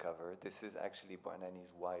see the cover. This is actually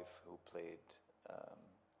Bouanani's wife who played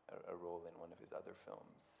a role in one of his other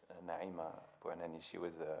films. Naeem Bouanani, she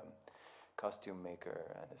was a costume maker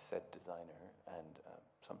and a set designer and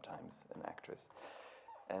sometimes an actress.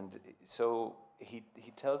 And so he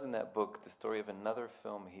tells in that book the story of another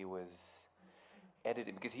film he was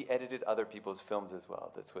edited, because he edited other people's films as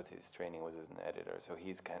well. That's what his training was, as an editor. So he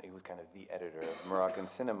was kind of the editor of Moroccan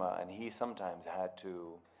cinema, and he sometimes had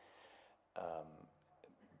to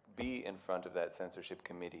be in front of that censorship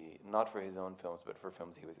committee, not for his own films, but for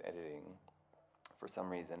films he was editing for some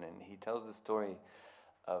reason. And he tells the story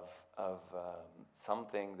of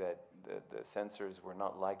something that the censors were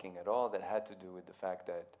not liking at all, that had to do with the fact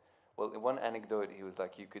that, well, in one anecdote, he was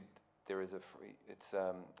like, there is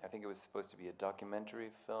I think it was supposed to be a documentary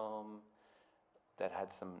film that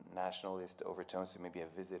had some nationalist overtones, so maybe a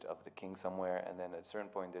visit of the king somewhere, and then at a certain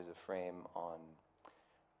point there's a frame on,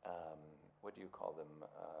 what do you call them,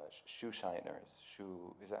 shoe shiners,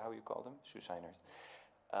 is that how you call them? Shoe shiners.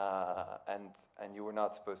 And you were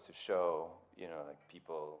not supposed to show, like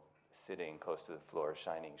people sitting close to the floor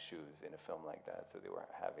shining shoes in a film like that, so they were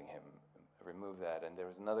having him remove that. And there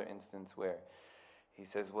was another instance where he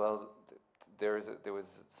says, well, there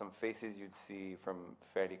was some faces you'd see from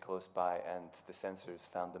fairly close by, and the censors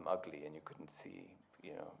found them ugly, and you couldn't see,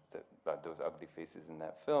 those ugly faces in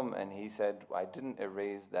that film. And he said, I didn't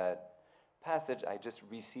erase that passage, I just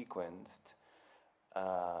resequenced,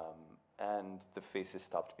 and the faces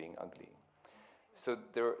stopped being ugly. So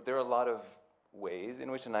there are a lot of ways in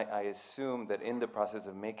which, and I assume that in the process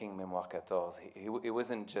of making Mémoire 14, it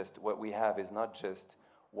wasn't just, what we have is not just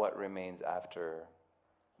what remains after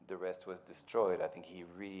the rest was destroyed. I think he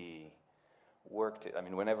reworked it. I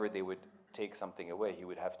mean, whenever they would take something away, he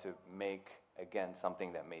would have to make, again,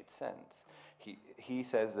 something that made sense. He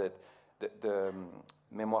says that the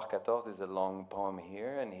Mémoire 14 is a long poem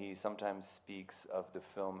here, and he sometimes speaks of the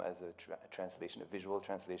film as a translation, a visual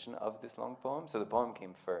translation of this long poem. So the poem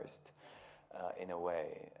came first, in a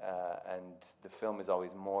way, and the film is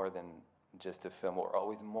always more than just a film, or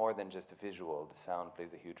always more than just a visual. The sound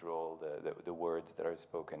plays a huge role, the words that are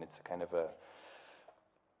spoken. It's kind of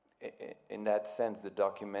in that sense, the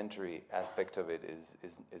documentary aspect of it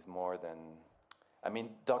is more than, I mean,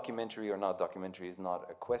 documentary or not documentary is not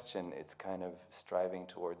a question. It's kind of striving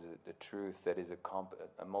towards the truth that is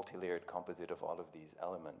a multi-layered composite of all of these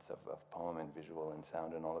elements of poem and visual and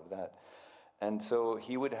sound and all of that. And so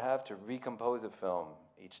he would have to recompose a film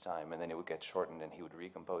each time, and then it would get shortened, and he would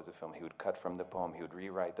recompose the film. He would cut from the poem. He would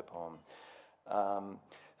rewrite the poem.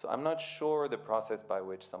 So I'm not sure the process by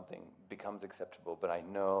which something becomes acceptable, but I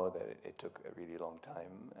know that it took a really long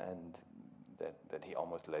time, and that he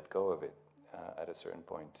almost let go of it at a certain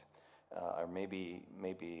point. Or maybe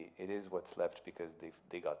it is what's left because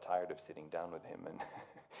they got tired of sitting down with him,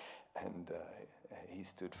 and he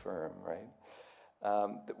stood firm, right?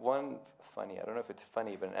 One funny, I don't know if it's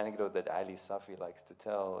funny, but an anecdote that Ali Safi likes to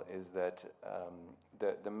tell is that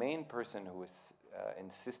the main person who was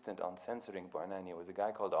insistent on censoring Bouanani was a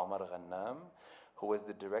guy called Omar, who was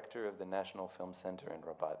the director of the National Film Center in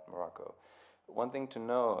Rabat, Morocco. One thing to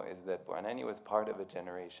know is that Bouanani was part of a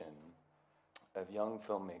generation of young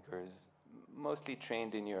filmmakers, mostly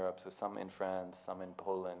trained in Europe, so some in France, some in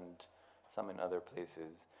Poland, some in other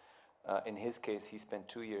places. In his case, he spent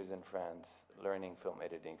 2 years in France learning film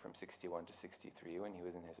editing from 61 to 63 when he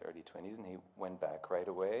was in his early 20s, and he went back right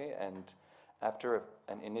away. And after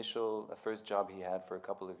a first job he had for a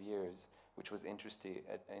couple of years, which was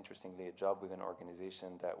interestingly a job with an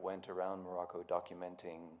organization that went around Morocco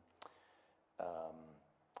documenting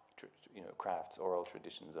crafts, oral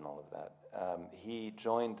traditions, and all of that. He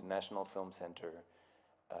joined the National Film Center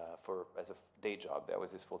as a day job. That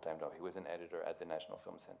was his full-time job. He was an editor at the National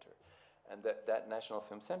Film Center. And that National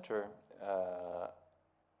Film Center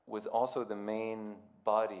was also the main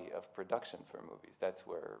body of production for movies. That's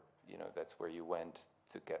where you went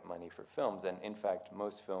to get money for films. And in fact,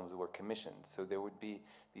 most films were commissioned. So there would be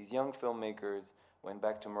these young filmmakers went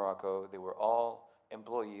back to Morocco. They were all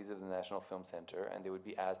employees of the National Film Center, and they would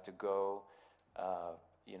be asked to go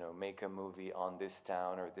make a movie on this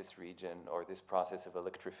town or this region or this process of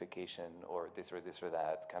electrification or this or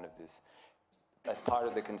that, kind of this, as part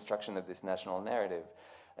of the construction of this national narrative.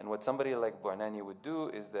 And what somebody like Bouanani would do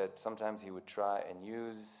is that sometimes he would try and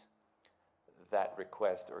use that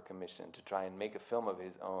request or commission to try and make a film of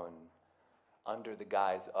his own under the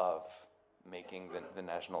guise of making the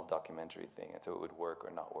national documentary thing. And so it would work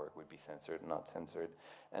or not work, would be censored, not censored.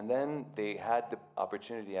 And then they had the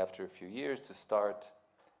opportunity after a few years to start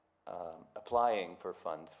applying for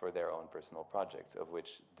funds for their own personal projects, of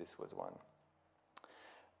which this was one.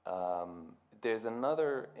 There's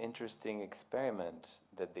another interesting experiment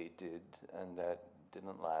that they did and that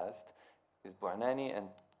didn't last, is Bouhnani and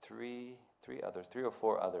three or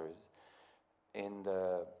four others in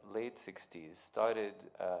the late 60s started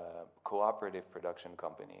a cooperative production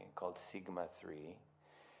company called Sigma 3.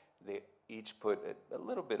 They each put a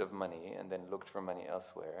little bit of money and then looked for money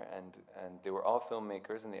elsewhere, and they were all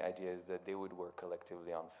filmmakers, and the idea is that they would work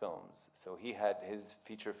collectively on films. So he had his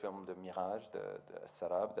feature film, the Mirage, the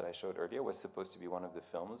Sarab that I showed earlier, was supposed to be one of the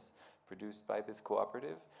films produced by this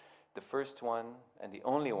cooperative. The first one and the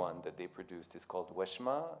only one that they produced is called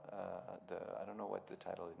Weshma. I don't know what the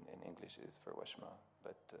title in English is for Weshma,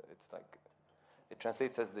 but it's like, it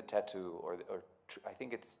translates as the tattoo, or I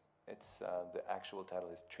think it's the actual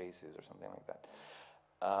title is Traces or something like that.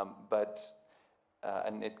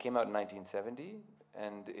 And it came out in 1970,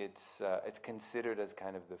 and it's considered as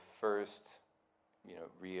kind of the first,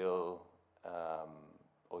 real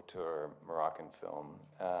auteur Moroccan film.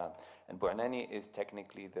 And Bouhnani is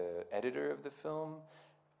technically the editor of the film.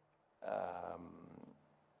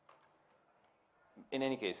 In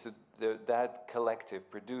any case, so that collective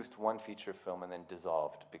produced one feature film and then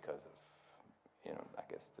dissolved because of, I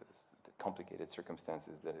guess the complicated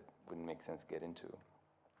circumstances that it wouldn't make sense to get into.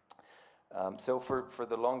 So for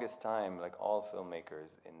the longest time, like all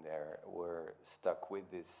filmmakers in there were stuck with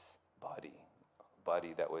this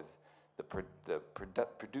body that was the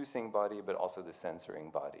producing body, but also the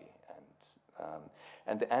censoring body.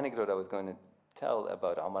 And the anecdote I was going to tell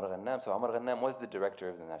about Omar Ghannam, so Omar Ghannam was the director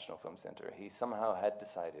of the National Film Center. He somehow had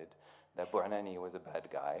decided that Bouhnani was a bad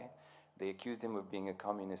guy. They accused him of being a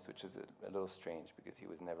communist, which is a little strange because he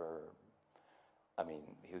was never,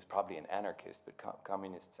 he was probably an anarchist, but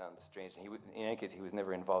communist sounds strange. In any case, he was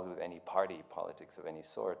never involved with any party politics of any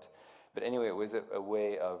sort. But anyway, it was a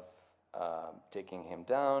way of taking him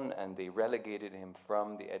down, and they relegated him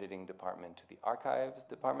from the editing department to the archives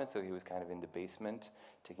department, so he was kind of in the basement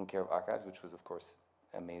taking care of archives, which was, of course,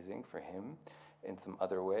 amazing for him in some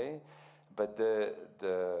other way. But the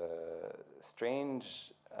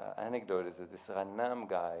strange anecdote is that this Ghannam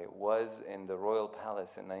guy was in the royal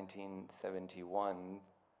palace in 1971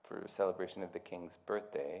 for a celebration of the king's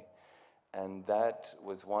birthday, and that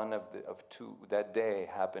was one of two. That day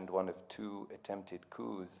happened one of two attempted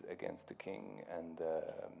coups against the king, and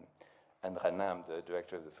Ghannam, the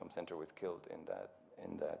director of the film center, was killed in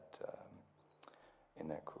that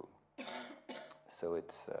coup. So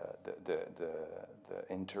it's the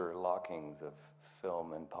interlockings of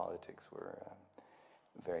film and politics were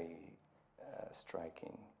very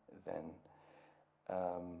striking then.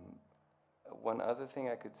 One other thing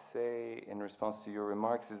I could say in response to your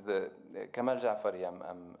remarks is the Kamal Ja'fari,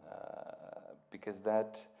 because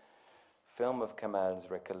that film of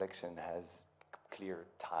Kamal's recollection has clear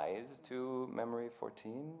ties to Memory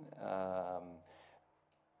 14.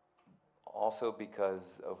 Also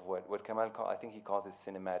because of what Kamal I think he calls his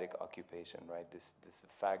cinematic occupation, right? This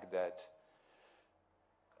fact that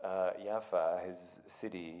Jaffa, his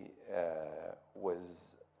city,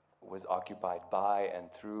 was occupied by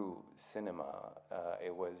and through cinema.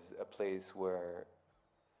 It was a place where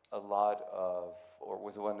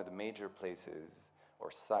was one of the major places or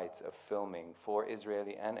sites of filming for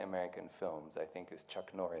Israeli and American films. I think it's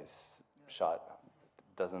Chuck Norris shot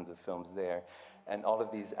dozens of films there, and all of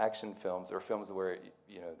these action films or films where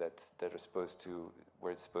that are supposed to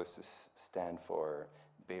stand for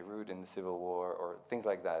Beirut in the Civil War or things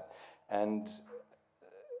like that, and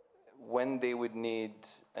when they would need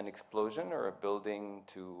an explosion or a building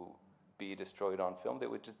to be destroyed on film, they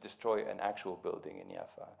would just destroy an actual building in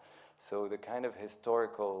Jaffa. So the kind of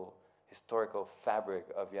historical fabric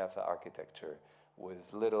of Jaffa architecture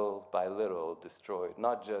was little by little destroyed,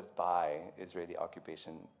 not just by Israeli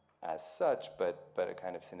occupation as such, but a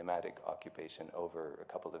kind of cinematic occupation over a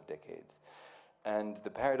couple of decades. And the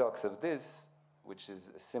paradox of this, which is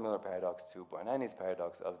a similar paradox to Bouhnani's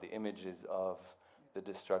paradox of the images of the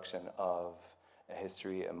destruction of a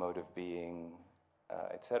history, a mode of being,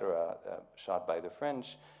 etc., shot by the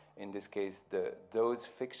French. In this case, those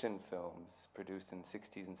fiction films produced in the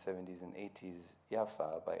 60s and 70s and 80s,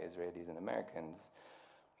 Jaffa, by Israelis and Americans,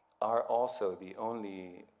 are also the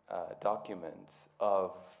only documents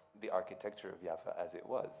of the architecture of Jaffa as it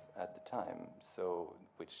was at the time. So,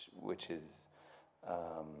 which is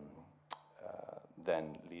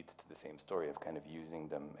then leads to the same story of kind of using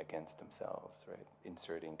them against themselves, right?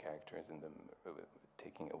 Inserting characters in them,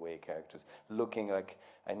 taking away characters, looking like,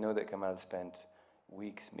 I know that Kamal spent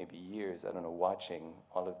weeks, maybe years, I don't know, watching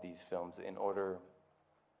all of these films in order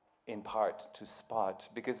in part to spot,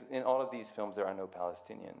 because in all of these films there are no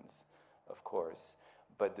Palestinians, of course,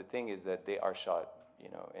 but the thing is that they are shot, you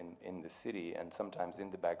know, in the city, and sometimes in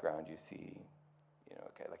the background you see, you know,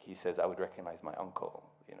 okay, like he says, I would recognize my uncle,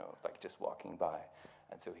 you know, like just walking by.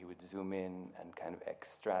 And so he would zoom in and kind of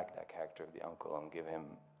extract that character of the uncle and give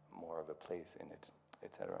him more of a place in it,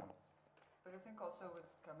 etc. But I think also with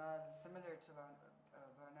Kamal, similar to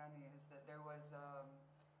Barnani, is that there was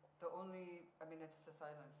the only, I mean, it's a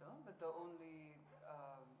silent film, but the only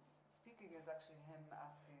speaking is actually him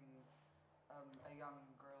asking a young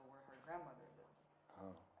girl where her grandmother lives.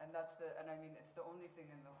 Oh. And that's and I mean, it's the only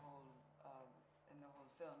thing in the whole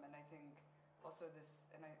film. And I think also this,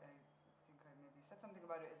 and I think I maybe said something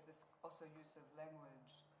about it, is this also use of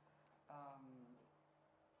language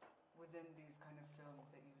within these kind of films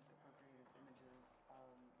that use appropriated images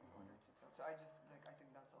in order to tell. So I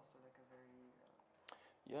think that's also like a very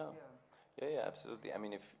yeah, absolutely. I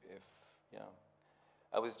mean, if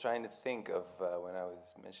I was trying to think of when I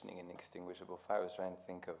was mentioning Inextinguishable Fire, I was trying to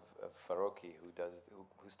think of Farocki,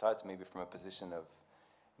 who starts maybe from a position of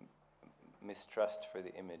mistrust for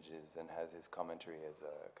the images and has his commentary as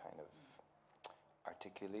a kind of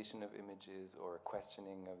articulation of images or a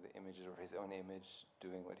questioning of the images or his own image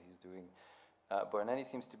doing what he's doing. Barnani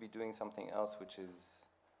seems to be doing something else, which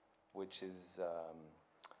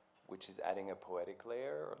is adding a poetic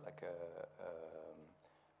layer, or like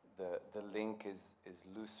the link is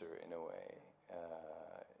looser in a way.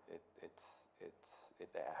 It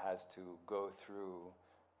has to go through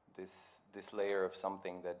this layer of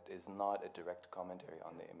something that is not a direct commentary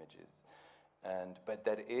on the images, but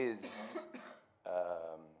that is.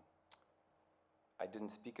 I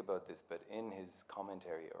didn't speak about this, but in his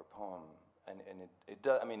commentary or poem, and it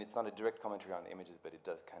does. I mean, it's not a direct commentary on the images, but it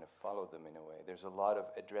does kind of follow them in a way. There's a lot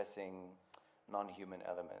of addressing non-human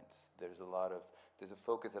elements. There's a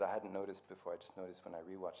focus that I hadn't noticed before. I just noticed when I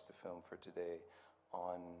rewatched the film for today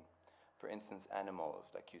on, for instance, animals.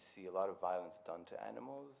 Like you see a lot of violence done to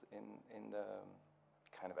animals in the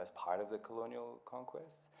kind of as part of the colonial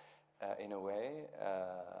conquest. In a way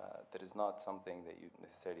that is not something that you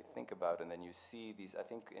necessarily think about, and then you see these. I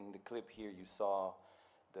think in the clip here you saw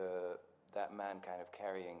that man kind of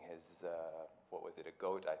carrying his what was it, a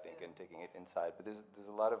goat, I think, and taking it inside. But there's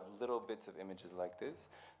a lot of little bits of images like this,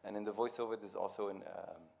 and in the voiceover there's also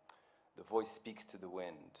the voice speaks to the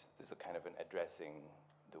wind. There's a kind of an addressing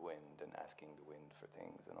the wind and asking the wind for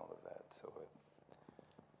things and all of that. So.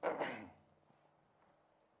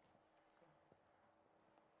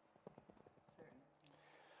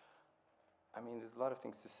 I mean, there's a lot of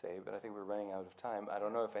things to say, but I think we're running out of time. I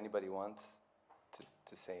don't know if anybody wants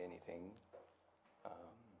to say anything.